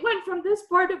one. It went from this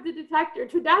part of the detector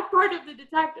to that part of the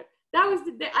detector. That was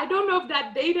I don't know if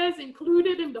that data is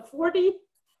included in the 40,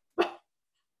 but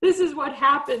this is what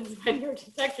happens when your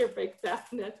detector breaks down.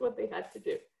 That's what they had to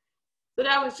do. So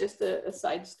that was just a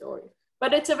side story.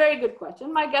 But it's a very good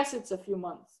question. My guess it's a few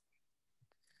months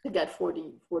to get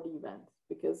 40 events,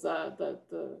 because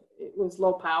it was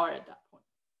low power at that point.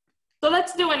 So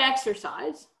let's do an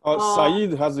exercise.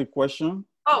 Saeed has a question.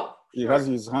 Oh, He sure. has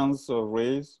his hands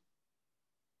raised.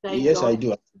 There you Yes, go. I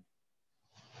do.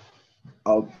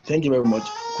 Thank you very much.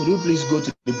 Could you please go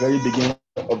to the very beginning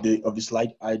of the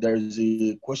slide? There is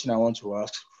a question I want to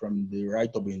ask from the right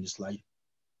up in the slide.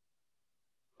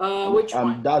 Which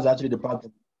one? That's actually the part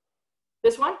of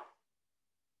This one?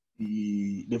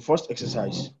 the first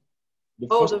exercise. The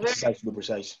Oh, first the very exercise, to be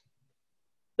precise.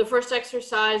 the first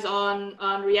exercise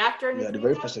on reactor. Yeah, the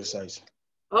very first exercise.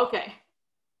 Okay.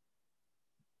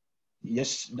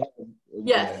 Yes.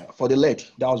 Yes. For the lead.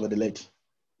 That was for the lead.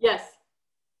 Yes.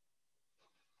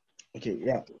 Okay.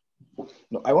 Yeah.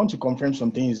 No, I want to confirm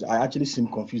some things. I actually seem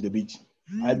confused a bit.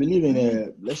 I believe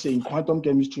in let's say in quantum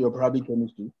chemistry or probably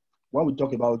chemistry, when we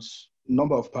talk about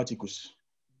number of particles,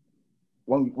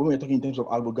 when we're talking in terms of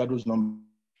Avogadro's number,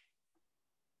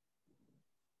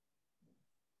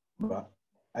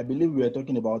 I believe we are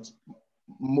talking about,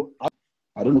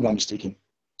 I don't know if I'm mistaken.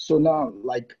 So now,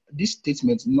 like this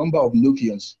statement, number of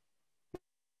nucleons,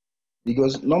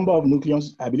 because number of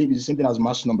nucleons, I believe is the same thing as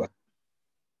mass number.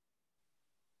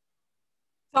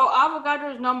 So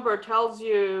Avogadro's number tells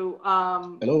you.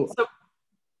 Hello? So,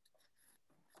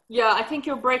 yeah, I think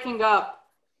you're breaking up.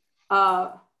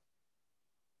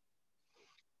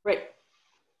 Right.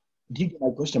 Do you get my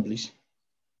question, please?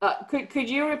 Could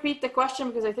you repeat the question,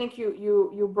 because I think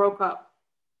you broke up.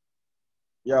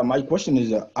 Yeah, my question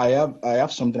is, I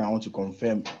have something I want to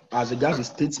confirm as regards the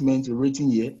statement written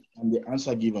here and the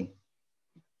answer given.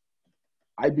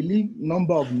 I believe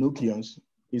number of nucleons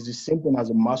is the same thing as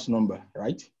a mass number,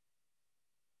 right?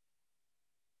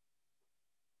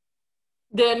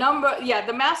 The number, yeah,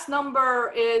 the mass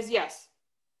number is, yes,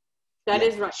 that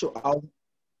is right. So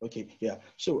okay, yeah.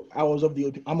 So I'm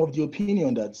of the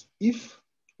opinion that if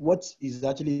what is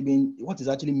actually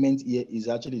meant here is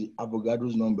actually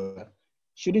Avogadro's number,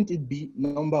 shouldn't it be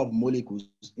number of molecules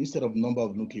instead of number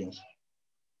of nucleons?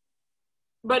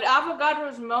 But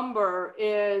Avogadro's number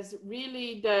is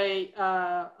really the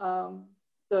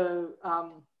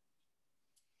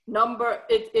number.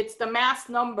 It's the mass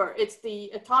number. It's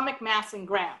the atomic mass in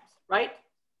grams, right?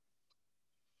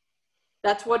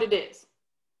 That's what it is.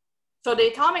 So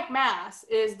the atomic mass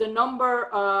is the number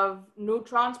of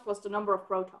neutrons plus the number of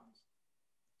protons.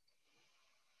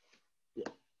 Yeah.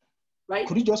 Right?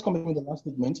 Could you just comment on the last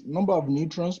statement? Number of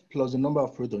neutrons plus the number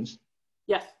of protons.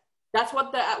 Yes. That's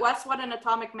what an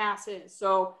atomic mass is.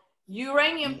 So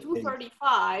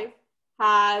uranium-235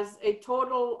 has a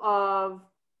total of,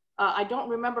 I don't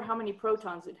remember how many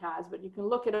protons it has, but you can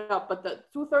look it up. But the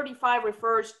 235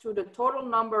 refers to the total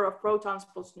number of protons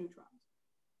plus neutrons.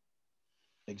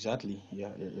 Exactly. Yeah.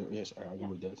 Yes, I agree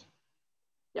with that.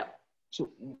 Yeah.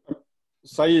 So,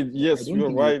 Saeed, yes,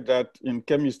 you're right that in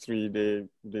chemistry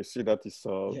they see that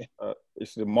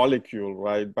it's the molecule,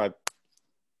 right? But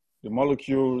the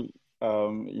molecule,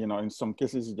 in some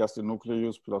cases, it's just the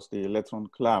nucleus plus the electron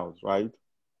cloud, right?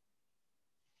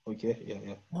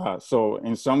 Okay. Yeah. So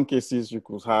in some cases, you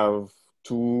could have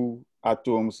two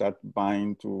atoms that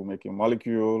bind to make a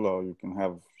molecule, or you can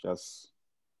have just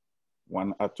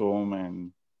one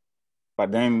atom,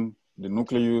 but then the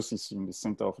nucleus is in the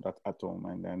center of that atom,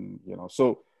 and then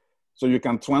so you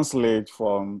can translate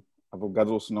from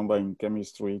Avogadro's number in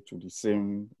chemistry to the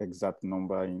same exact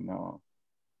number in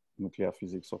nuclear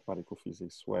physics or particle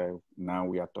physics, where now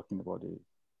we are talking about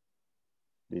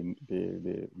the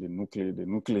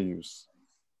nucleus,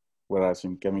 whereas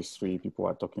in chemistry people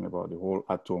are talking about the whole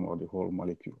atom or the whole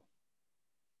molecule.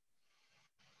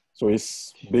 So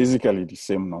it's basically the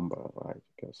same number, right?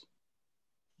 Because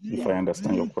if I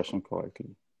understand your question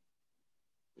correctly.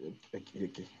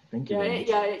 Okay. Thank you.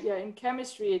 Yeah. In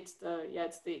chemistry, it's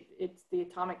the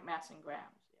atomic mass in grams.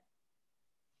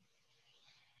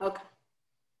 Yeah. Okay.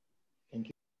 Thank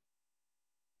you.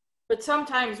 But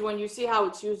sometimes when you see how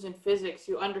it's used in physics,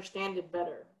 you understand it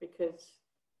better because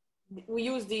we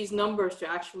use these numbers to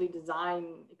actually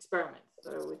design experiments.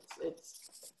 So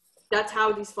that's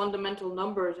how these fundamental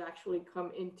numbers actually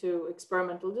come into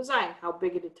experimental design. How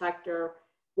big a detector,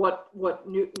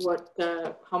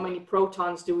 how many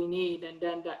protons do we need, and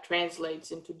then that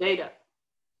translates into data.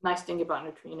 Nice thing about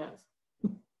neutrinos.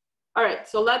 All right,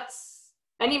 so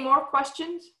any more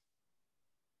questions?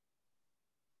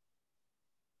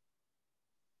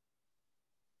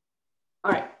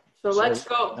 All right, so let's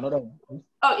go. Another one.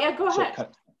 Oh yeah, go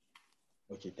ahead.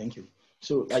 Okay, thank you.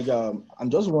 So I'm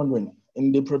just wondering,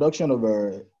 in the production of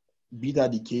beta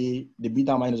decay, the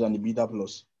beta minus and the beta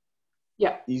plus,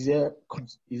 yeah, is there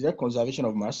conservation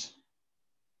of mass?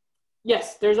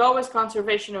 Yes, there's always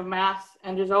conservation of mass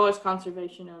and there's always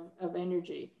conservation of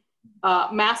energy.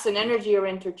 Mass and energy are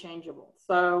interchangeable.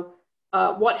 So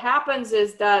what happens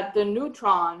is that the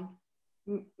neutron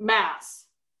mass.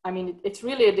 I mean, it's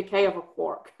really a decay of a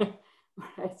quark.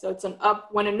 Right? So it's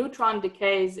when a neutron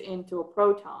decays into a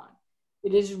proton,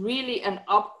 it is really an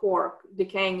up quark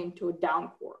decaying into a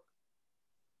down quark.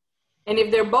 And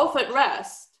if they're both at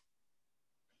rest,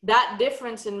 that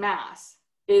difference in mass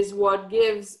is what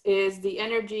is the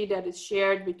energy that is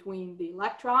shared between the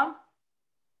electron.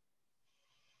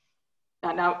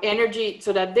 Now energy,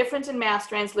 so that difference in mass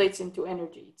translates into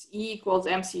energy. It's E equals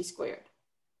mc squared.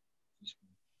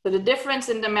 So the difference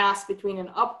in the mass between an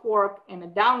up quark and a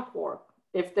down quark,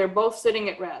 if they're both sitting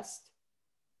at rest,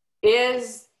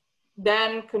 is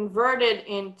then converted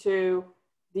into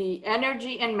the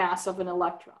energy and mass of an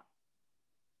electron,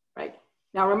 right?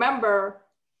 Now remember,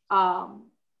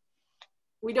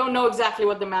 we don't know exactly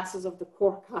what the masses of the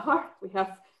quark are.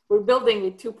 We're building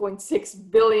a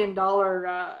 $2.6 billion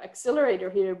accelerator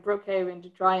here at Brookhaven to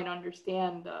try and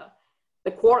understand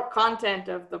the quark content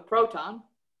of the proton,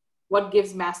 what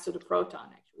gives mass to the proton.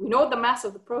 Actually, we know what the mass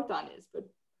of the proton is, but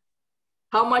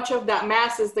how much of that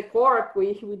mass is the quark,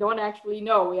 we don't actually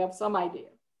know. We have some idea.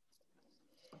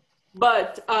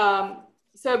 But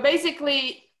so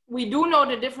basically, we do know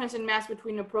the difference in mass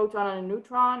between a proton and a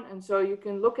neutron. And so you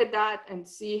can look at that and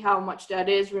see how much that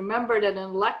is. Remember that an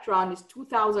electron is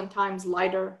 2,000 times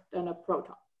lighter than a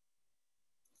proton.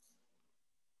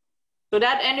 So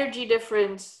that energy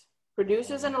difference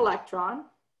produces an electron,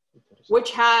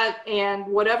 which has, and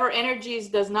whatever energies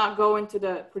does not go into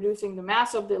the producing the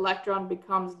mass of the electron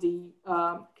becomes the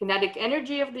kinetic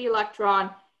energy of the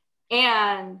electron,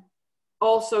 and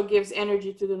also gives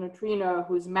energy to the neutrino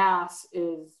whose mass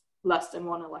is less than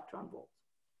 1 electron volt.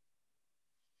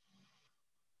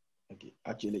 Okay,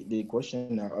 actually, the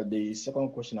question, the second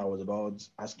question I was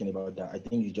asking about that, I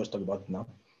think you just talked about it now.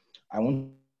 I want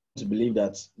to believe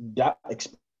that that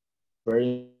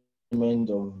experiment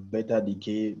of beta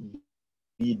decay,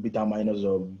 be it beta minus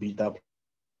or beta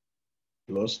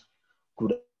plus,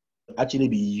 could actually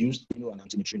be used in an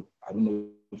antineutrino. I don't know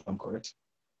if I'm correct.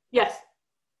 Yes.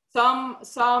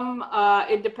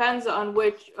 It depends on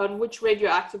which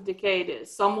radioactive decay it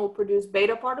is. Some will produce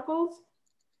beta particles,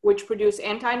 which produce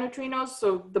antineutrinos.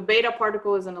 So the beta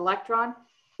particle is an electron.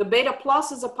 The beta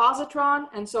plus is a positron.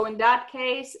 And so in that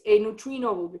case, a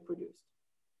neutrino will be produced.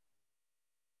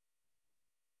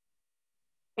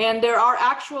 And there are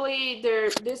actually,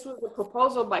 this was a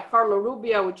proposal by Carlo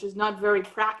Rubbia, which is not very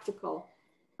practical.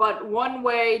 But one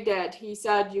way that he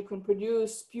said you can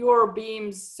produce pure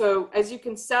beams, so as you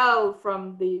can tell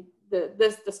from the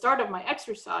start of my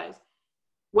exercise,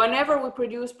 whenever we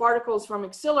produce particles from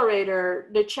accelerator,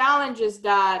 the challenge is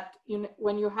that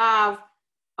when you have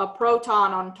a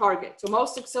proton on target. So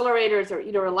most accelerators are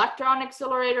either electron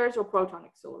accelerators or proton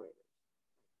accelerators.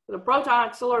 So the proton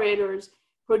accelerators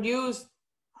produce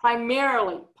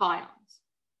primarily pions.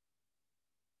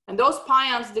 And those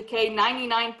pions decay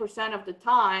 99% of the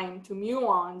time to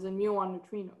muons and muon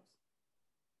neutrinos.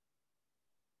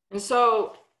 And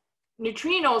so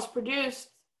neutrinos produced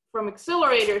from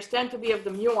accelerators tend to be of the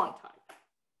muon type.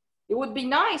 It would be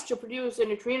nice to produce a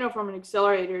neutrino from an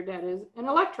accelerator that is an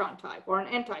electron type or an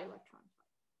anti-electron type.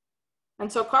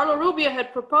 And so Carlo Rubbia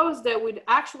had proposed that we'd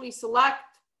actually select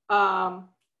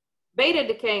beta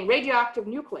decaying radioactive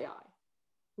nuclei.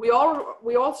 We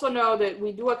also know that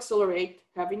we do accelerate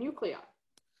heavy nuclei.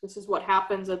 This is what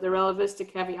happens at the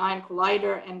relativistic heavy ion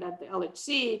collider and at the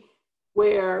LHC,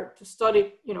 where to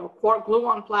study, quark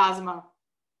gluon plasma,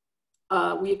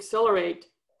 we accelerate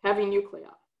heavy nuclei.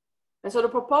 And so the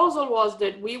proposal was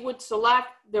that we would select,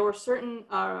 there were certain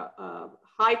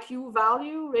high Q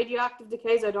value radioactive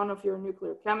decays. I don't know if you're a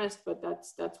nuclear chemist, but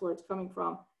that's where it's coming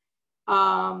from.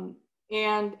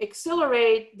 And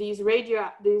accelerate these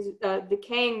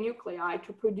decaying nuclei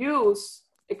to produce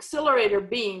accelerator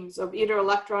beams of either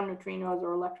electron neutrinos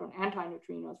or electron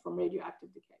antineutrinos from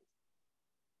radioactive decay.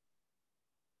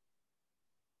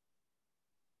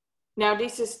 Now,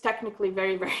 this is technically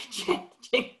very, very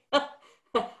challenging.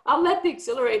 I'll let the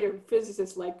accelerator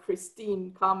physicists like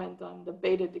Christine comment on the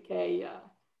beta decay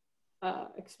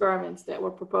experiments that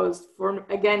were proposed for,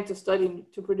 again,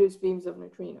 to produce beams of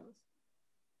neutrinos.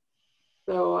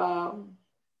 So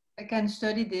I can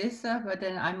study this, but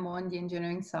then I'm more on the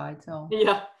engineering side. So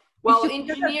yeah, well,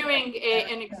 engineering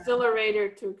an accelerator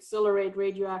to accelerate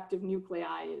radioactive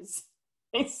nuclei is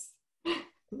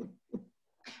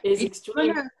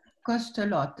extreme. Cost a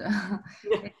lot.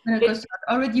 It's going to cost a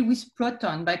lot. Already with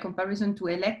proton by comparison to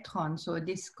electron, so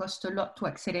this costs a lot to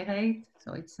accelerate.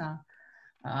 So it's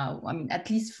I mean, at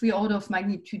least 3 orders of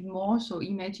magnitude more. So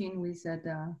imagine with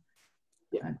the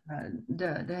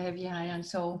heavy ion.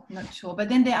 So not sure. But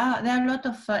then there are a lot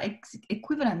of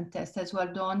equivalent tests as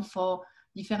well done for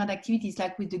different activities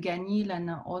like with the GANIL and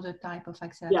other type of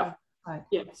accelerator. Right.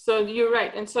 Yeah, so you're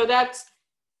right. And so that's,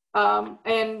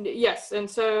 and yes, and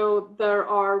so there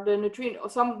are the neutrino,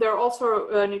 there are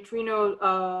also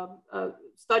neutrino,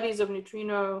 studies of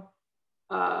neutrino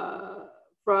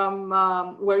from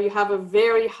where you have a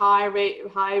very high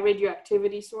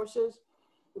radioactivity sources,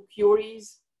 the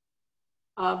Curies,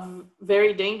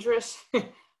 very dangerous,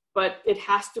 but it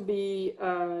has to be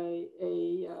a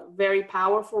very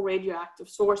powerful radioactive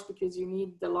source because you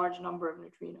need the large number of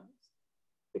neutrinos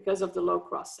because of the low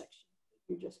cross section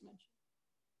you just mentioned.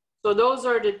 So those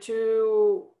are the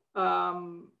two.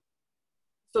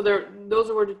 So those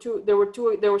were the two.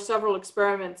 There were several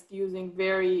experiments using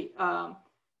very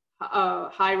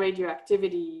high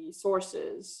radioactivity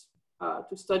sources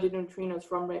to study neutrinos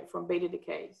from beta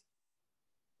decays,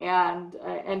 and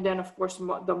then of course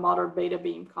the modern beta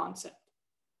beam concept.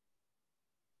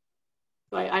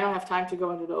 So I don't have time to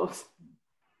go into those.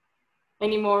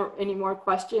 Any more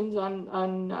questions on?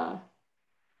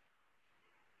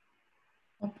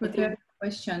 I'll prepare a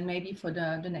question maybe for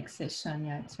the next session.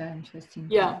 Yeah, it's very interesting.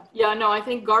 Yeah, no, I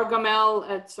think Gargamel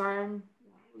at CERN.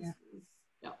 Yeah.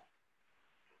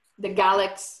 The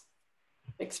GALEX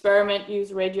experiment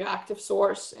used radioactive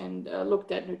source and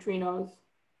looked at neutrinos.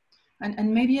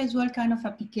 And maybe as well kind of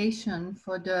application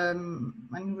for the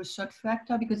research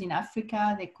reactor, because in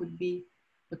Africa there could be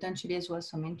potentially as well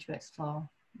some interest for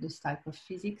this type of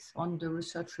physics on the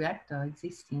research reactor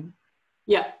existing.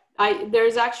 Yeah,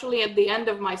 there's actually at the end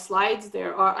of my slides,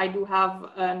 I do have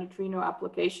neutrino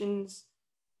applications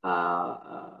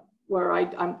where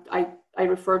I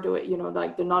refer to it,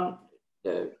 like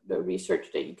the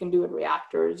research that you can do in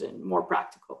reactors and more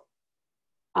practical.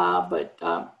 All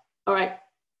right.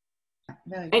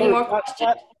 Any more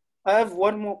questions? I have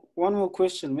one more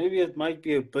question. Maybe it might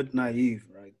be a bit naive,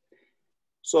 right?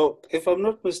 So if I'm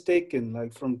not mistaken,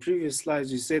 like from previous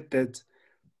slides, you said that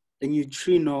a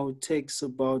neutrino takes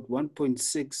about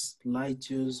 1.6 light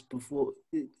years before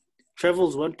it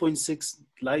travels 1.6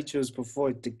 light years before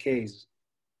it decays.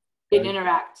 Right? It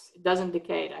interacts. It doesn't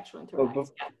decay. It actually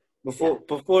interacts.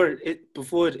 Before it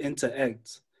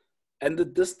interacts, and the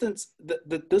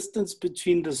distance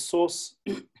between the source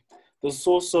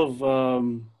of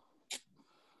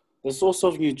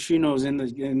neutrinos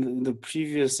in the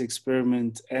previous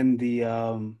experiment and the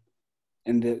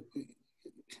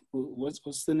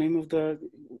what's the name of the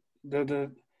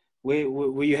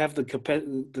where you have the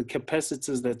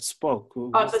capacitors that spark?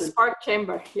 The spark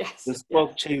chamber, yes. The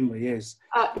spark chamber, yes.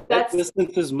 That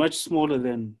distance is much smaller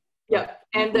than. Yeah,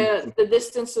 and the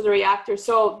distance to the reactor.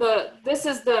 So this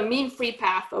is the mean free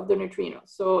path of the neutrino.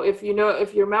 So if you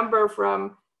remember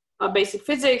from basic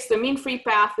physics, the mean free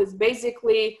path is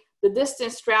basically the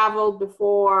distance traveled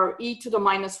before e to the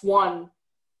 -1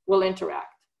 will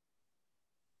interact.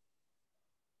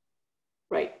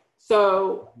 Right.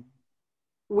 So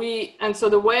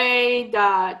the way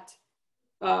that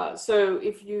so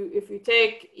if you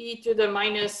take e to the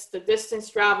minus the distance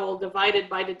traveled divided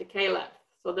by the decay length.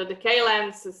 So the decay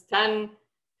length is 10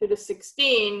 to the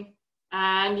 16,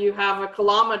 and you have a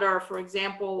kilometer, for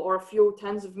example, or a few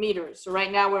tens of meters. So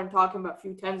right now we're talking about a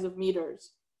few tens of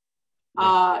meters.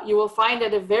 You will find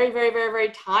that a very, very, very, very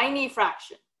tiny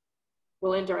fraction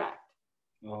will interact.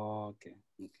 Oh, okay.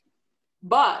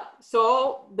 But so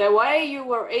the way you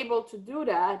were able to do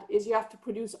that is you have to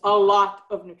produce a lot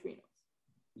of neutrinos.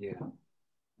 Yeah.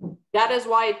 That is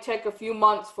why it took a few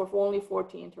months for only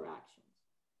 40 interactions.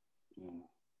 Yeah.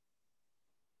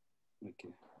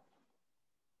 Okay.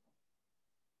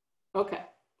 Okay.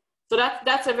 So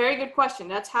that's a very good question.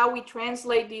 That's how we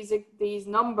translate these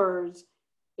numbers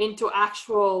into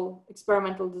actual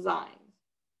experimental designs.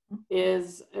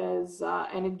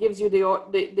 And it gives you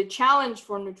the challenge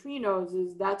for neutrinos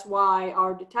is that's why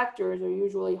our detectors are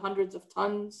usually hundreds of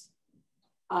tons,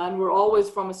 and we're always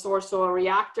from a source. So a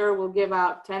reactor will give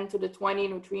out 10 to the 20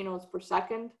 neutrinos per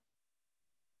second.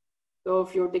 So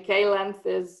if your decay length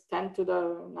is 10 to the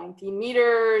 19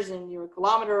 meters and you're a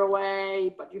kilometer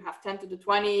away, but you have 10 to the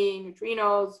 20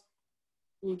 neutrinos,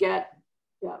 we get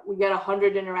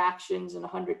 100 interactions and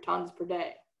 100 tons per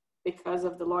day because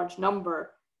of the large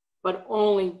number, but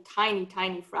only tiny,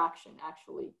 tiny fraction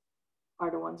actually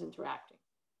are the ones interacting.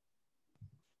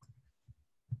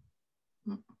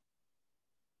 Okay.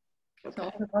 It's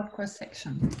all about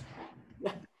cross-section.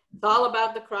 Yeah, it's all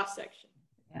about the cross-section.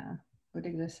 Yeah. Good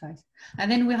exercise.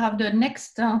 And then we have the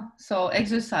next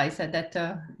exercise that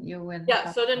you will.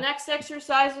 Yeah, so the next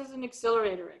exercise is an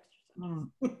accelerator exercise.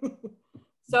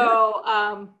 So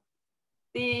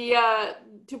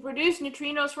to produce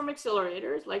neutrinos from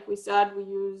accelerators, like we said, we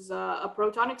use a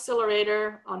proton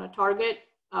accelerator on a target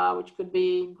which could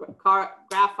be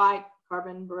graphite,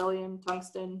 carbon, beryllium,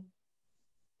 tungsten,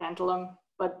 tantalum,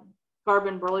 but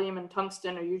carbon, beryllium, and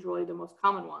tungsten are usually the most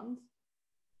common ones.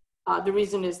 The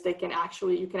reason is you can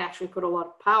actually put a lot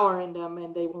of power in them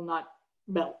and they will not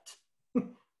melt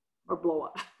or blow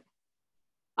up.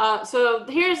 So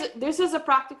this is a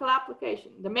practical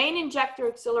application. The main injector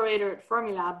accelerator at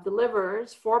Fermilab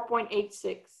delivers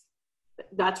 4.86.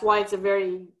 That's why it's a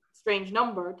very strange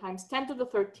number, times 10 to the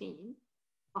 13,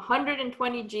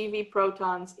 120 GeV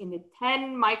protons in a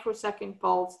 10 microsecond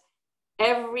pulse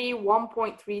every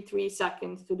 1.33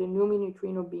 seconds to the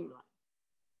neutrino beamline.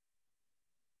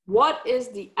 What is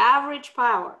the average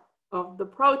power of the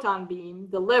proton beam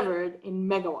delivered in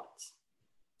megawatts?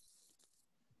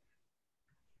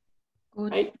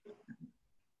 Good. Right?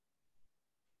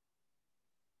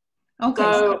 Okay.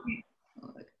 So,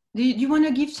 do you want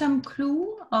to give some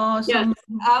clue or some?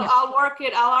 Yes, I'll work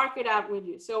it out with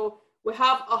you. So we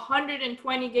have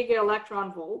 120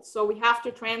 giga-electron volts. So we have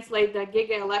to translate that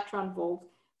giga-electron volt.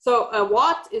 So a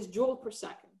watt is joule per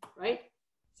second, right?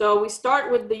 So we start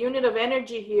with the unit of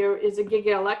energy here is a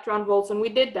giga-electron volts, and we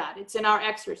did that. It's in our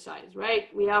exercise,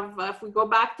 right? We have, if we go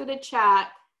back to the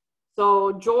chat,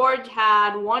 so George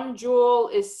had 1 joule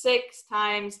is 6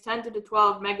 times 10 to the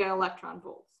 12 mega-electron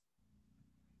volts.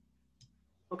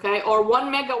 Okay, or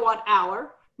 1 megawatt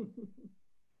hour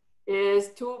is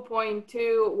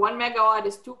 2.2, 1 megawatt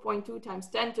is 2.2 times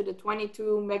 10 to the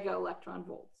 22 mega-electron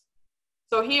volts.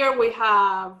 So here we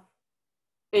have,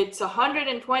 it's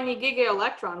 120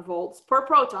 giga-electron volts per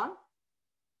proton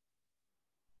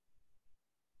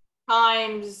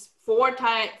times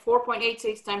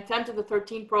 4.86 times 10 to the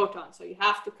 13 protons. So you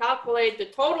have to calculate the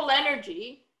total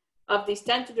energy of these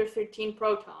 10 to the 13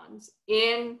 protons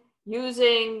in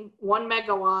using 1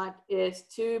 megawatt is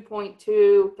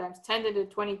 2.2 times 10 to the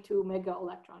 22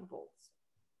 mega-electron volts.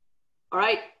 All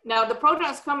right, now the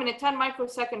protons come in a 10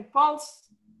 microsecond pulse.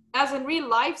 As in real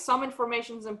life, some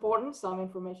information is important, some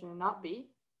information will not be.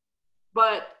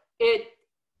 But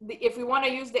if we want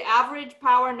to use the average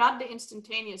power, not the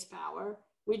instantaneous power,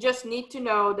 we just need to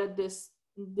know that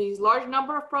these large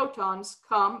number of protons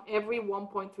come every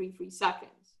 1.33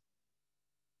 seconds.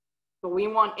 So we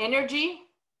want energy.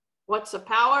 What's a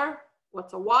power?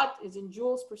 What's a watt is in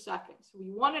joules per second. So we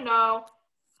want to know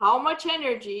how much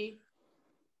energy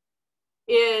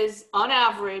is on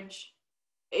average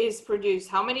is produced,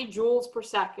 how many joules per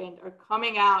second are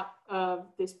coming out of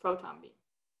this proton beam.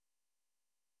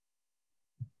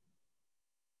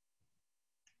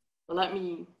 So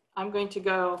I'm going to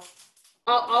go,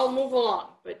 I'll move along,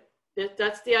 but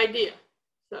that's the idea.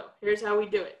 So here's how we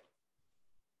do it.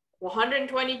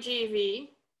 120 GeV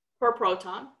per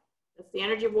proton. That's the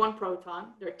energy of 1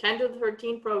 proton. There are 10 to the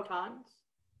 13 protons,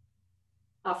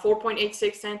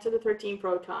 4.86 10 to the 13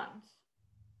 protons.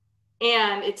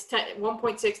 And it's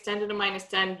 1.6 10 to the minus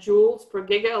 10 joules per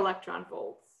giga-electron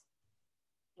volts.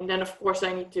 And then, of course,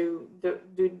 I need to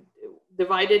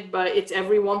divide it by, it's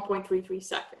every 1.33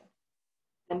 seconds.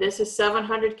 And this is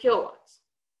 700 kilowatts,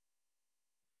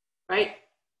 right?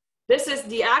 This is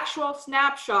the actual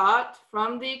snapshot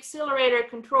from the accelerator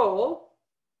control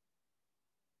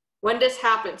when this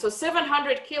happened. So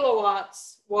 700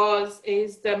 kilowatts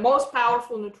is the most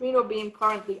powerful neutrino beam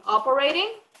currently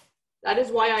operating. That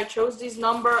is why I chose this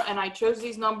number, and I chose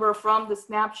this number from the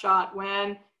snapshot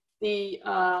when the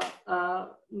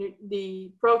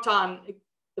proton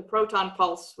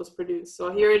pulse was produced.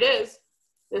 So here it is.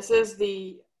 This is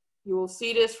you will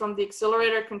see this from the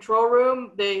accelerator control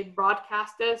room. They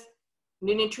broadcast this.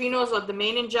 The neutrinos of the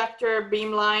main injector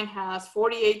beamline has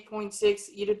 48.6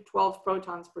 e to the 12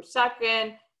 protons per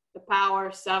second. The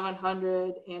power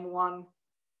 701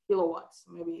 kilowatts.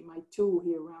 Maybe my 2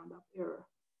 here round up error.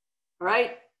 All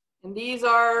right, and these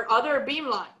are other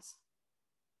beamlines.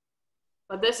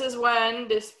 But this is when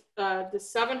this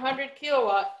 700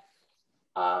 kilowatt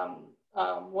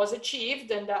was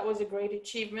achieved, and that was a great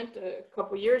achievement a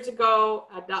couple years ago.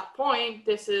 At that point,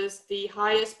 this is the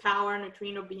highest power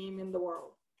neutrino beam in the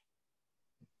world,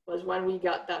 was when we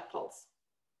got that pulse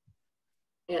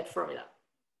at Fermilab.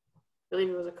 I believe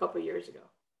it was a couple years ago.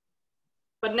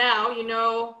 But now, you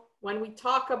know, when we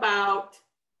talk about,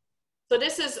 so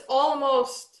this is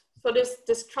almost, so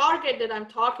this target that I'm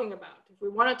talking about, if we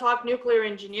want to talk nuclear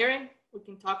engineering, we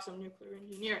can talk some nuclear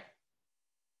engineering.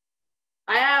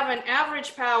 I have an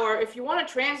average power. If you want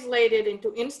to translate it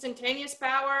into instantaneous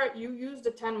power, you use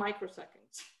the 10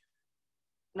 microseconds.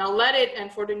 And I'll let it,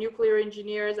 and for the nuclear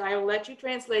engineers, I will let you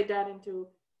translate that into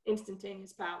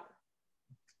instantaneous power,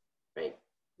 right?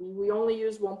 We only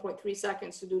use 1.3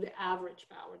 seconds to do the average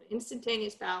power. The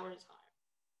instantaneous power is higher.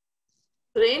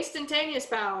 So the instantaneous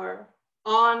power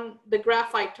on the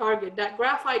graphite target. That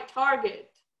graphite target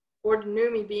for the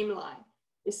NUMI beamline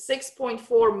is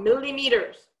 6.4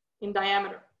 millimeters in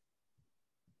diameter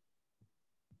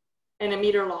and 1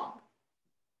 meter long.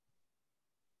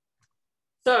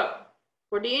 So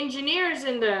for the engineers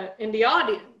in the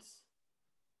audience,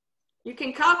 you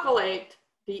can calculate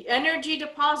the energy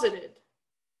deposited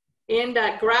in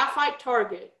that graphite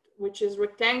target, which is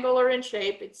rectangular in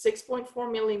shape. It's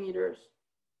 6.4 millimeters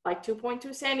by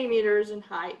 2.2 centimeters in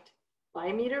height by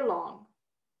 1 meter long.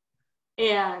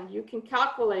 And you can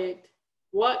calculate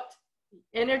what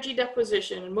energy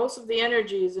deposition, and most of the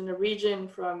energy is in the region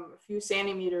from a few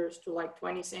centimeters to like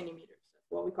 20 centimeters,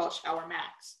 what we call shower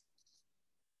max,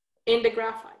 in the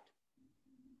graphite.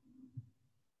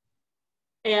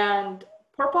 And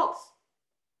per pulse.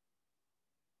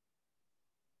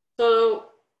 So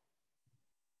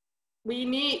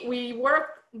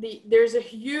there's a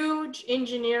huge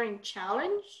engineering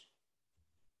challenge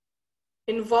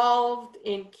involved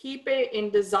in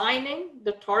designing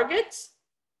the targets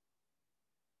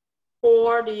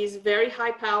for these very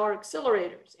high power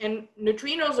accelerators. And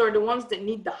neutrinos are the ones that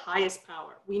need the highest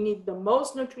power. We need the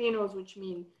most neutrinos, which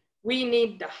means we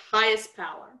need the highest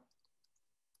power.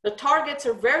 The targets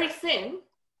are very thin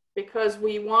because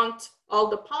we want all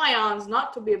the pions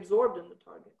not to be absorbed in the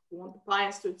target. We want the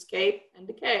pions to escape and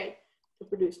decay to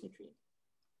produce neutrinos.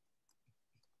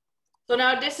 So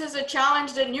now this is a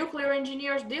challenge that nuclear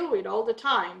engineers deal with all the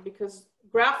time because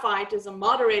graphite is a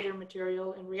moderator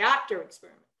material in reactor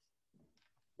experiments.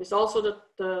 There's also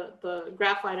the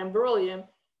graphite and beryllium,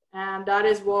 and that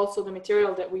is also the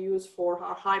material that we use for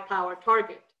our high power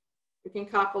target. You can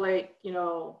calculate,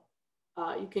 you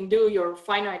can do your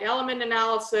finite element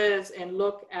analysis and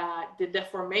look at the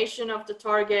deformation of the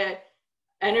target,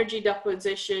 energy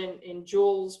deposition in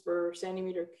joules per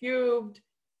centimeter cubed,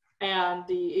 and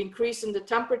the increase in the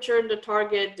temperature in the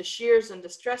target, the shears and the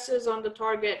stresses on the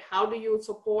target. How do you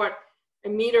support a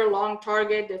meter long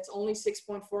target that's only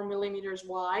 6.4 millimeters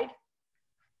wide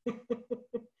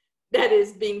that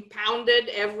is being pounded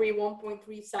every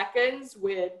 1.3 seconds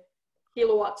with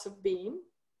kilowatts of beam?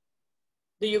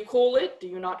 Do you cool it? Do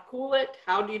you not cool it?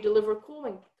 How do you deliver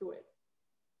cooling to it?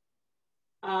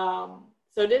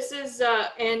 So this is,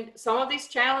 and some of these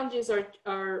challenges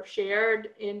are shared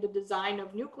in the design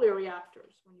of nuclear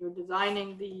reactors when you're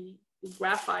designing the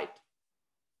graphite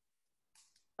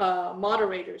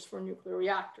moderators for nuclear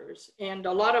reactors. And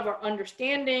a lot of our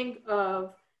understanding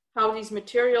of how these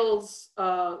materials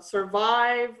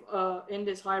survive in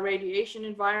this high radiation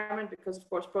environment, because of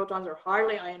course protons are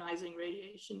highly ionizing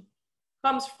radiation,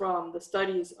 comes from the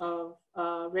studies of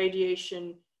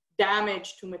radiation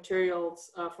damage to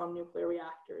materials from nuclear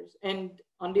reactors. And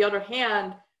on the other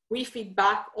hand, we feed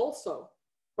back also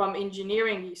from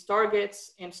engineering these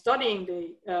targets and studying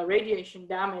the radiation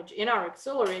damage in our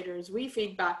accelerators. We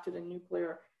feed back to the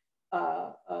nuclear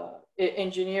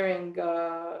engineering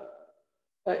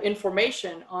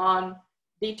information on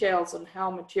details on how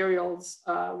materials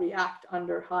react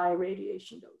under high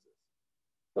radiation doses.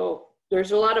 So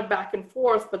there's a lot of back and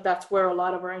forth, but that's where a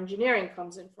lot of our engineering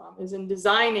comes in from, is in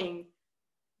designing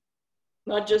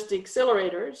not just the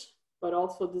accelerators, but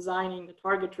also designing the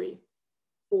targetry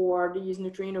for these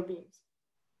neutrino beams,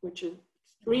 which is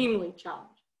extremely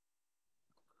challenging.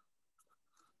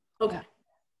 Okay.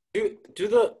 Do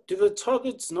the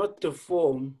targets not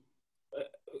deform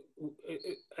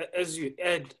as you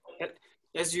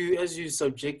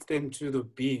subject them to the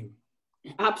beam?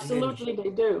 Absolutely,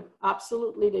 they do.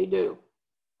 Absolutely, they do.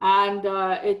 And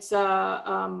it's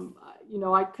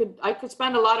I could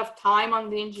spend a lot of time on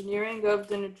the engineering of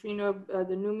the neutrino,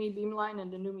 the NUMI beamline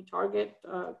and the NUMI target,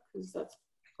 because that's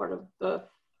part of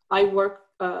I work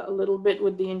a little bit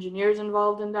with the engineers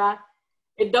involved in that.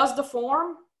 It does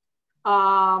deform,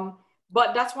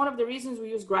 but that's one of the reasons we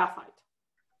use graphite.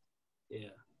 Yeah.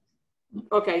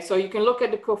 Okay, so you can look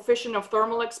at the coefficient of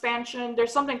thermal expansion.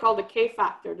 There's something called the K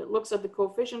factor that looks at the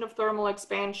coefficient of thermal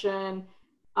expansion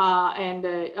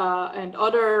and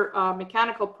other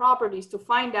mechanical properties to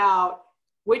find out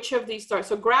which of these stars.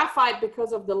 So graphite,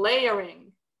 because of the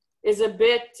layering, is a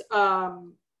bit,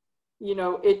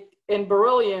 it and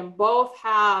beryllium both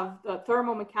have the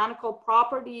thermomechanical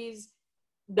properties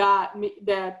that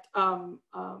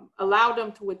allow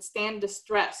them to withstand the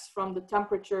stress from the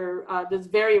temperature, this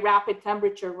very rapid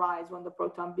temperature rise when the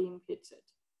proton beam hits it.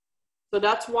 So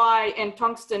that's why, and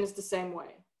tungsten is the same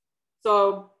way.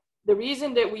 So the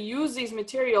reason that we use these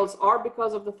materials are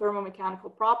because of the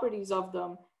thermomechanical properties of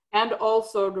them and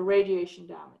also the radiation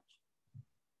damage.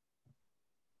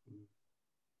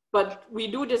 But we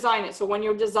do design it. So when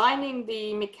you're designing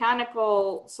the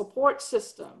mechanical support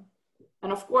system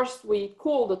And of course, we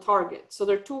cool the target. So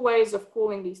there are two ways of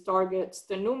cooling these targets.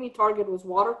 The NUMI target was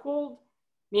water cooled,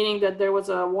 meaning that there was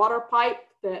a water pipe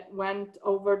that went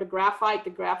over the graphite. The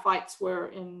graphites were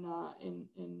in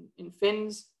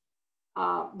fins,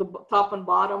 the top and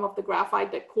bottom of the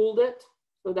graphite that cooled it,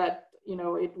 so that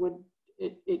it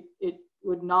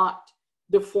would not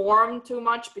deform too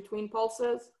much between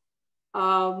pulses.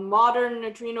 Modern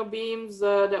neutrino beams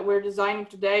that we're designing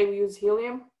today, we use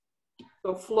helium.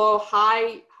 So flow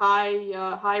high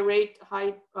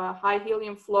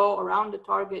helium flow around the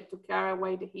target to carry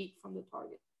away the heat from the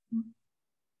target,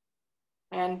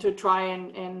 and to try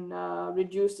and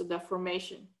reduce the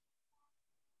deformation.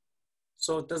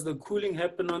 So does the cooling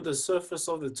happen on the surface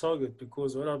of the target?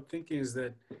 Because what I'm thinking is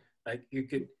that, like, you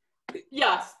could.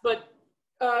 Yes, but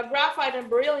graphite and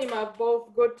beryllium have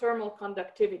both good thermal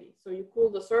conductivity. So you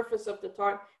cool the surface of the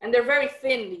target, and they're very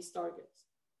thin, these targets.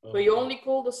 So you only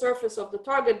cool the surface of the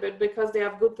target, but because they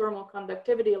have good thermal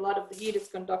conductivity, a lot of the heat is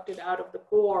conducted out of the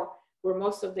core where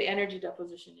most of the energy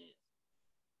deposition is.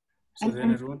 So then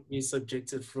it won't be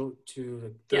subjected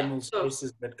to thermal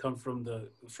spaces that come from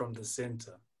the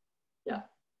center. Yeah,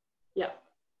 yeah.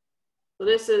 So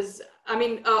this is,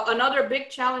 another big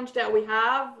challenge that we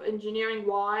have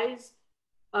engineering-wise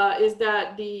is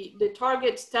that the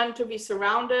targets tend to be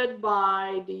surrounded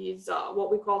by these,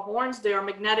 what we call horns. They are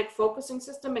magnetic focusing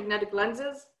system, magnetic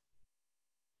lenses.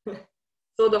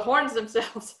 So the horns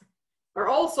themselves are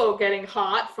also getting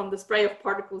hot from the spray of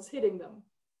particles hitting them.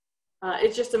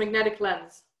 It's just a magnetic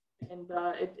lens, and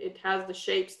it has the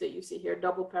shapes that you see here,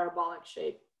 double parabolic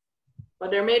shape. But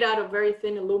they're made out of very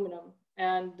thin aluminum,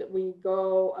 and we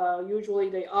go, usually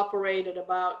they operate at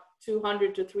about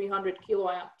 200 to 300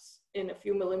 kiloamps in a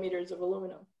few millimeters of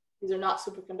aluminum. These are not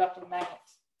superconducting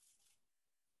magnets.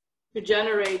 To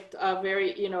generate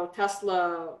very,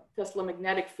 Tesla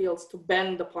magnetic fields to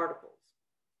bend the particles.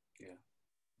 Yeah.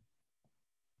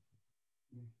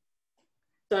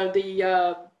 So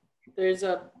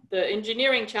the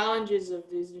engineering challenges of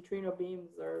these neutrino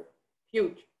beams are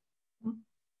huge.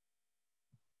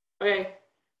 Okay,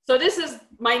 so this is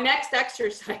my next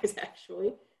exercise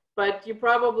actually, but you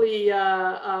probably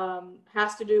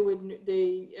has to do with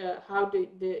how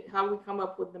we come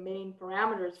up with the main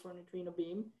parameters for a neutrino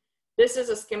beam. This is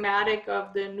a schematic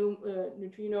of the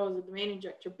neutrinos of the main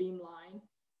injector beam line.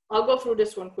 I'll go through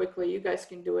this one quickly. You guys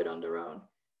can do it on their own.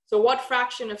 So what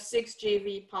fraction of 6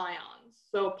 GeV pions?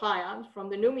 So pions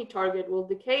from the NUMI target will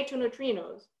decay to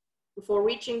neutrinos before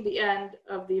reaching the end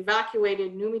of the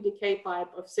evacuated NUMI decay pipe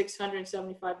of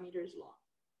 675 meters long.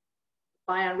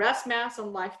 Pion rest mass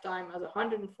on lifetime as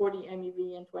 140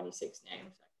 MeV and 26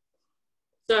 nanoseconds.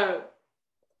 So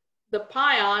the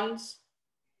pions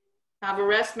have a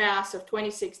rest mass of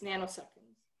 26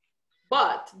 nanoseconds,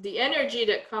 but the energy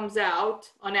that comes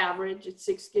out on average is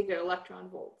 6 giga-electron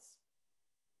volts.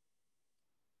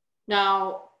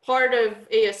 Now, part of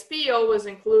ASP always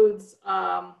includes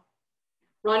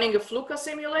running a FLUCA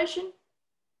simulation,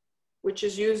 which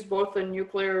is used both in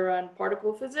nuclear and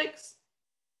particle physics.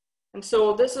 And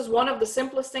so this is one of the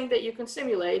simplest things that you can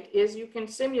simulate, is you can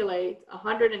simulate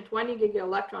 120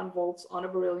 giga-electron volts on a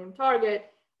beryllium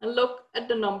target and look at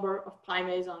the number of pi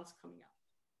mesons coming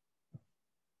out.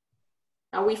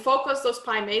 Now we focus those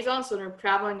pi mesons so they're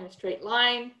traveling in a straight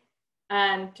line,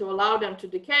 and to allow them to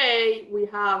decay, we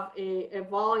have a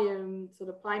volume, so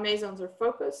the pi mesons are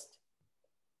focused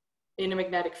in a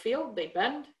magnetic field, they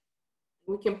bend.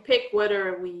 We can pick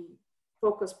whether we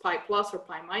focus pi plus or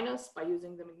pi minus by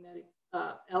using the magnetic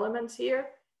elements here.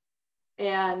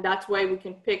 And that's why we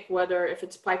can pick whether, if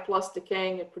it's pi plus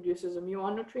decaying, it produces a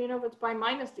muon neutrino. If it's pi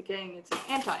minus decaying, it's an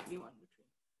anti-muon neutrino.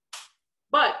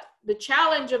 But the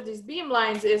challenge of these beam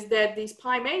lines is that these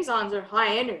pi mesons are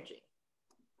high energy.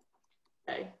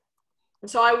 Okay.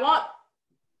 And so I want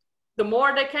the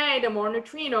more decay, the more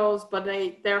neutrinos, but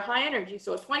they're high energy.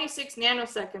 So 26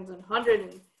 nanoseconds and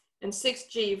 106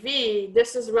 GeV,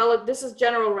 this is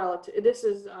general relativity. This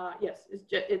is, yes,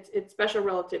 it's special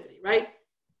relativity, right?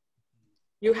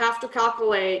 You have to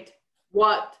calculate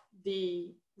what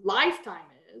the lifetime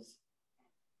is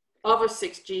of a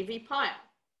 6 GeV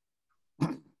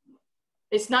pion.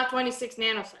 It's not 26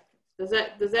 nanoseconds.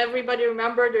 Does everybody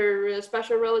remember their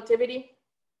special relativity?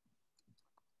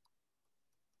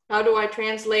 How do I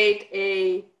translate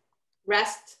a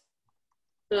rest,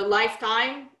 the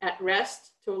lifetime at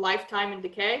rest, to a lifetime in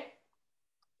decay,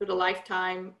 to the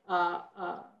lifetime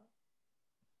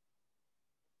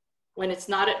when it's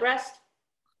not at rest?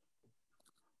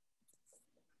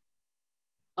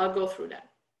 I'll go through that.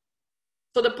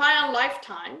 So the pion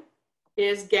lifetime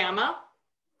is gamma.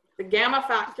 The gamma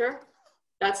factor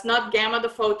That's not gamma the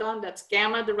photon, that's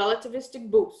gamma the relativistic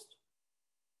boost.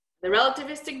 The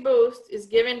relativistic boost is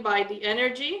given by the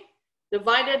energy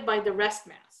divided by the rest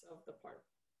mass of the particle.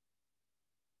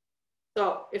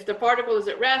 So if the particle is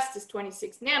at rest, is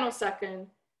 26 nanosecond,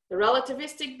 the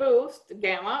relativistic boost, the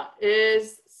gamma,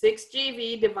 is 6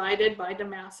 GeV divided by the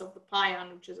mass of the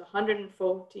pion, which is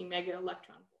 140 mega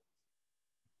electron volts.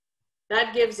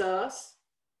 That gives us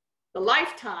the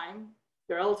lifetime,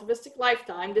 the relativistic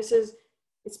lifetime. This is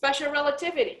special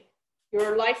relativity.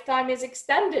 Your lifetime is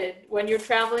extended when you're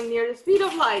traveling near the speed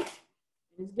of light.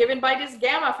 It's given by this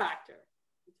gamma factor.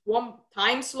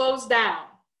 Time slows down.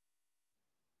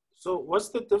 So what's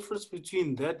the difference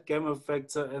between that gamma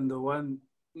factor and the one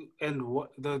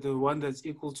the one that's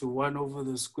equal to 1 over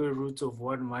the square root of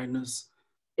 1 minus?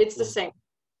 It's the same.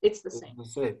 It's the same. The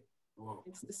same. Wow.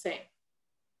 It's the same.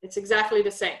 It's exactly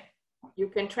the same. You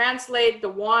can translate the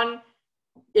one,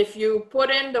 if you put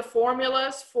in the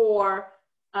formulas for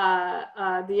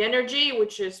the energy,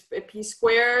 which is p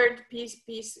squared, p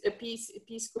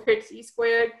squared, c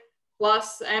squared,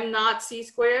 plus m naught c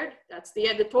squared. That's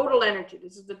the total energy.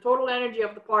 This is the total energy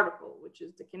of the particle, which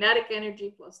is the kinetic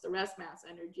energy plus the rest mass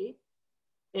energy.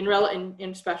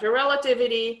 In special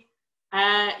relativity,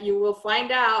 you will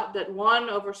find out that 1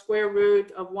 over square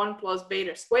root of 1 plus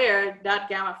beta squared, that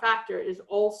gamma factor is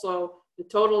also the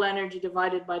total energy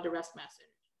divided by the rest mass energy.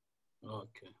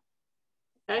 Okay.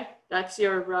 Okay, that's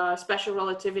your special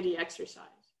relativity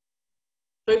exercise.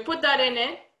 So you put that in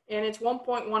it, and it's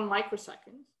 1.1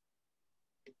 microseconds.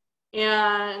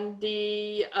 And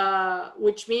the,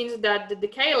 which means that the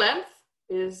decay length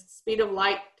is speed of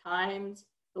light times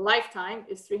the lifetime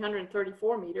is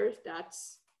 334 meters.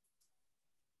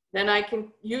 Then I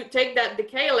can take that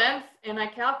decay length and I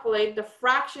calculate the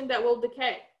fraction that will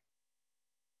decay.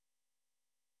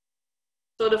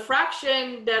 So the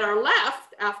fraction that are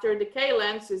left after decay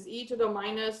lengths is e to the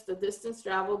minus the distance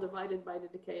traveled divided by the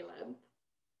decay length,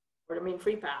 or the mean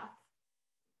free path.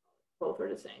 Both are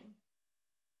the same.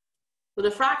 So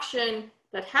the fraction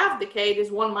that have decayed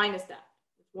is 1 minus that.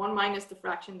 It's 1 minus the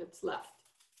fraction that's left.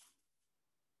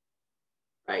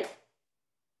 Right?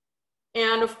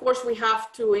 And of course, we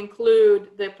have to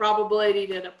include the probability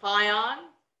that a pion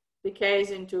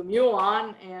decays into a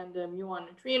muon and a muon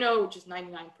neutrino, which is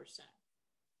 99%.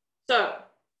 So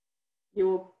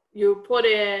you put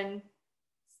in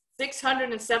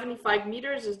 675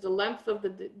 meters is the length of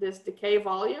this decay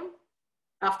volume.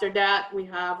 After that, we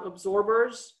have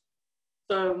absorbers,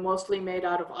 so mostly made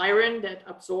out of iron that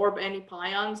absorb any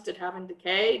pions that haven't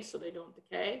decayed, so they don't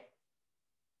decay.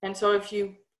 And so if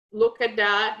you look at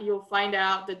that, you'll find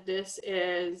out that this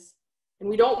is, and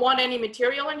we don't want any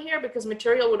material in here because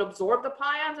material would absorb the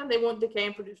pions and they won't decay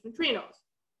and produce neutrinos.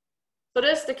 So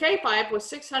this decay pipe was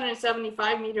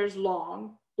 675 meters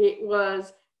long. It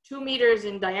was 2 meters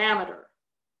in diameter,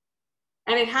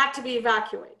 and it had to be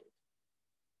evacuated.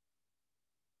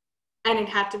 And it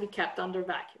had to be kept under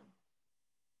vacuum.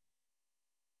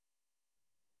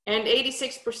 And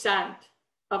 86%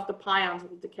 of the pions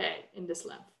will decay in this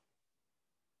length.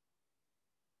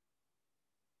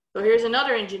 So here's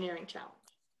another engineering challenge.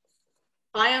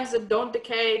 Pions that don't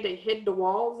decay, they hit the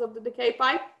walls of the decay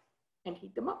pipe and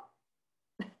heat them up.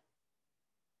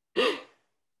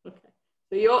 Okay.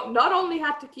 So you not only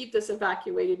have to keep this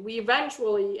evacuated, we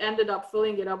eventually ended up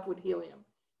filling it up with helium.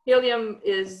 Helium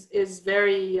is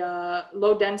very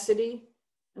low density,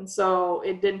 and so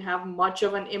it didn't have much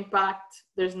of an impact.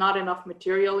 There's not enough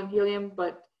material in helium,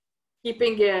 but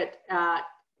keeping it at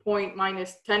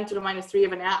 10 to the minus 3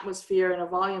 of an atmosphere in a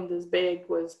volume this big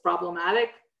was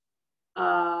problematic.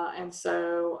 And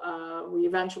so we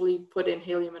eventually put in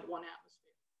helium at 1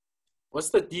 atmosphere. What's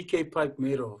the decay pipe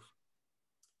made of?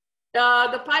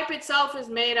 The pipe itself is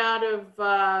made out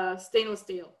of stainless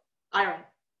steel, iron.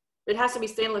 It has to be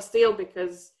stainless steel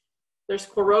because there's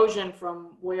corrosion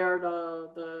from where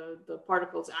the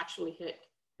particles actually hit.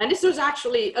 And this was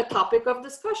actually a topic of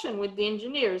discussion with the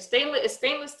engineers. A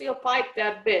stainless steel pipe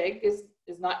that big is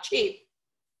not cheap.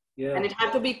 Yeah. And it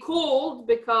had to be cooled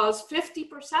because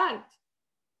 50%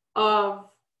 of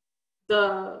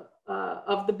the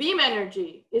beam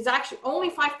energy is actually, only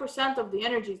 5% of the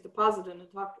energy is deposited in the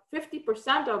top.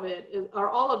 50% of it are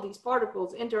all of these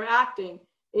particles interacting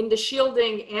in the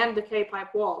shielding and decay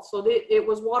pipe wall. So it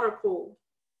was water cooled.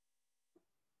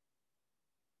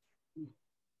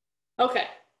 Okay.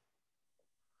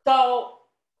 So,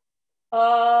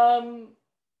 have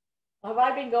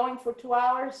I been going for 2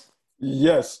 hours?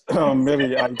 Yes,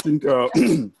 Mary, I think I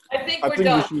think we're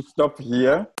done. We should stop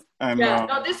here. And, yeah,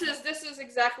 no, this is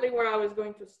exactly where I was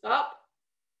going to stop.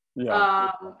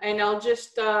 Yeah. And I'll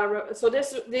just, so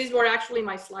these were actually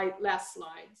my last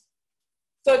slides.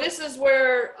 So this is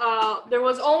where there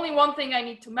was only one thing I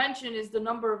need to mention is the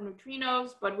number of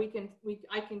neutrinos, but I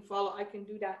can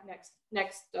do that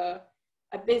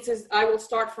I will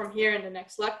start from here in the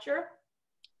next lecture.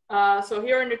 So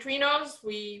here are neutrinos.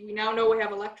 We now know we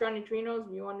have electron neutrinos,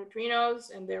 muon neutrinos,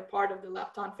 and they're part of the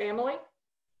lepton family.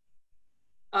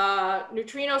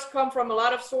 Neutrinos come from a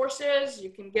lot of sources. You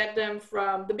can get them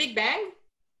from the Big Bang.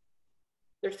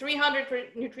 They're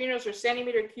 300 neutrinos per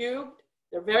centimeter cubed.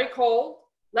 They're very cold,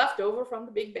 left over from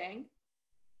the Big Bang.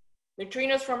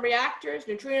 Neutrinos from reactors.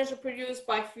 Neutrinos are produced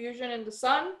by fusion in the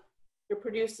sun. They're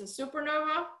produced in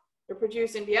supernova. They're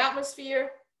produced in the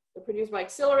atmosphere. They're produced by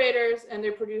accelerators, and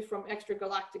they're produced from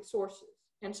extragalactic sources.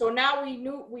 And so now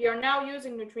we are now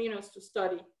using neutrinos to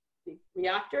study the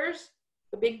reactors,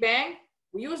 the Big Bang.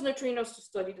 We use neutrinos to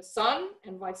study the sun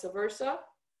and vice versa.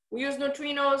 We use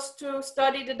neutrinos to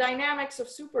study the dynamics of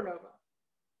supernova.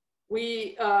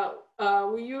 We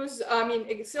use,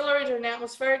 accelerator and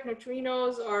atmospheric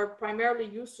neutrinos are primarily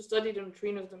used to study the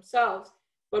neutrinos themselves,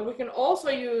 but we can also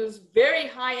use very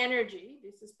high energy,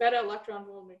 this is beta electron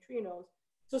volt neutrinos,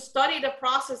 to study the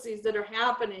processes that are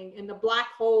happening in the black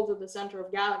holes at the center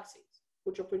of galaxies,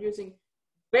 which are producing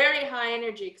very high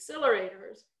energy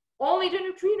accelerators. Only the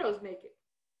neutrinos make it,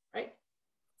 right?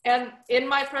 And in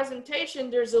my presentation,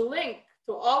 there's a link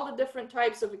to all the different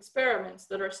types of experiments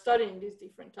that are studying these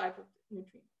different types of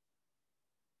neutrinos.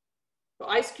 So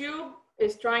IceCube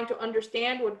is trying to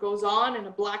understand what goes on in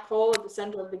a black hole at the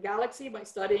center of the galaxy by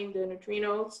studying the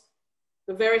neutrinos,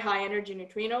 the very high energy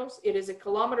neutrinos. It is a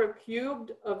kilometer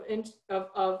cubed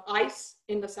of ice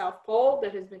in the South Pole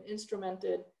that has been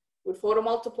instrumented with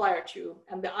photomultiplier tube,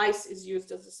 and the ice is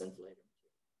used as a scintillator.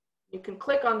 You can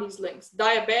click on these links.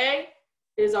 Diabase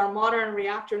is our modern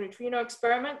reactor neutrino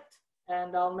experiment,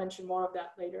 and I'll mention more of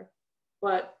that later.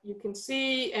 But you can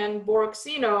see, and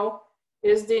Boroxino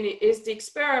is the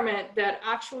experiment that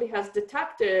actually has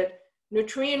detected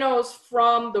neutrinos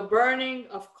from the burning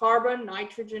of carbon,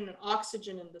 nitrogen, and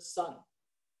oxygen in the sun.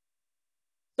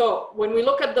 So when we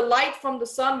look at the light from the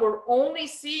sun, we're only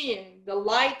seeing the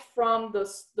light from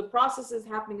the processes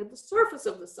happening at the surface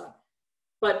of the sun.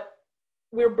 But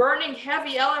we're burning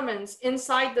heavy elements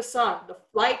inside the sun. The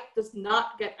light does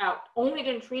not get out. Only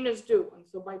the neutrinos do. And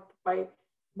so by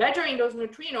measuring those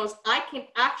neutrinos, I can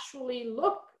actually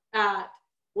look at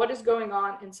what is going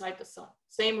on inside the sun.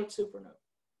 Same with supernova.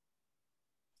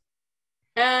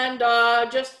 And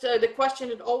the question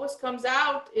that always comes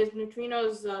out is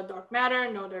neutrinos dark matter?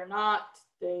 No, they're not.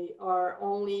 They are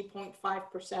only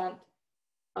 0.5%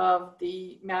 of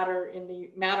the matter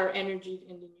energy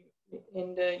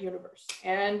in the universe.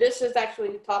 And this is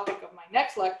actually the topic of my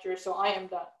next lecture, so I am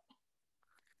done.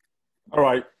 All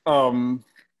right.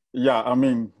 Yeah, I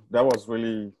mean, that was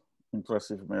really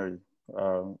impressive, Mary.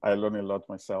 I learned a lot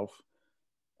myself.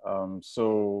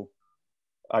 So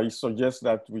I suggest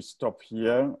that we stop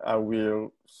here. I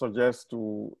will suggest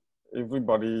to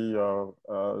everybody, you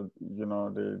know,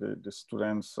 the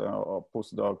students or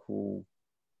postdoc who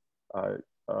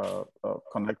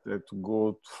connected to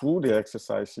go through the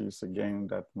exercises again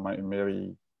that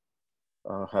Mary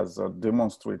has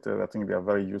demonstrated. I think they are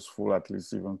very useful, at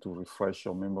least even to refresh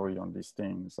your memory on these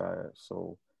things.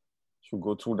 So you should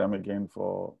go through them again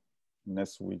for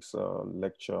next week's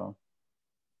lecture,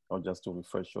 or just to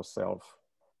refresh yourself.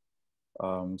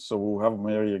 So we'll have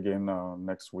Mary again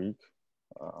next week.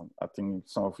 I think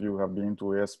some of you have been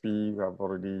to ASP, you have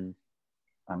already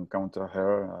encountered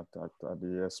her at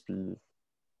the ASP.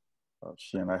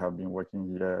 She and I have been working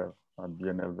here at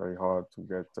BNL very hard to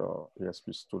get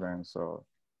ASP students to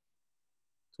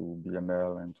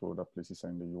BNL and to other places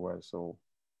in the US. So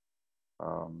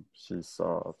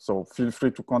so feel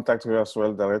free to contact her as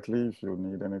well directly if you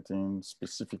need anything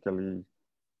specifically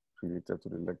related to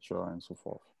the lecture and so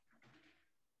forth.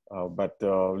 But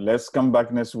let's come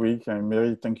back next week. And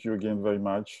Mary, thank you again very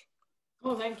much.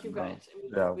 Oh, thank you guys.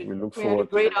 Yeah, we look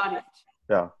forward. We had a great audience.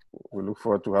 Yeah, we look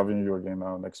forward to having you again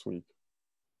next week.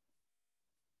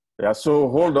 Yeah, so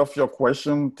hold off your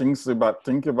question.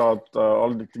 Think about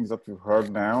all the things that you've heard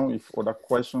now. If other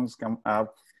questions come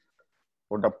up,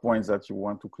 other points that you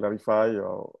want to clarify,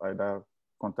 or either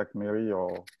contact Mary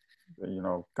or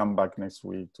come back next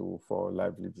week for a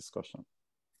lively discussion.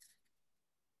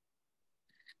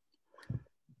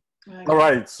 All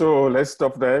right, so let's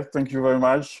stop there. Thank you very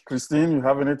much. Christine, you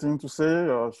have anything to say,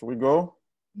 or should we go?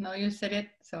 No, you said it.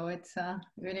 So it's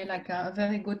really like a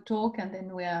very good talk. And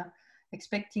then we are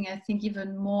expecting, I think,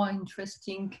 even more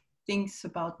interesting things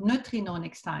about neutrino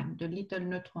next time, the little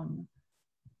neutron.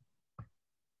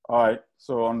 All right.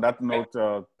 So on that note,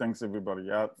 thanks everybody.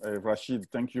 Yeah, Rashid,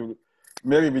 thank you.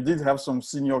 Mary, we did have some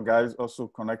senior guys also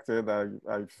connected.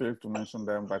 I failed to mention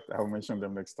them, but I'll mention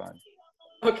them next time.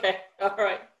 Okay. All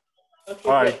right. Okay.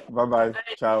 All right. Bye-bye.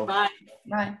 Ciao. Bye.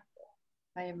 Bye.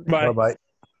 Bye, everybody. Bye. Bye-bye.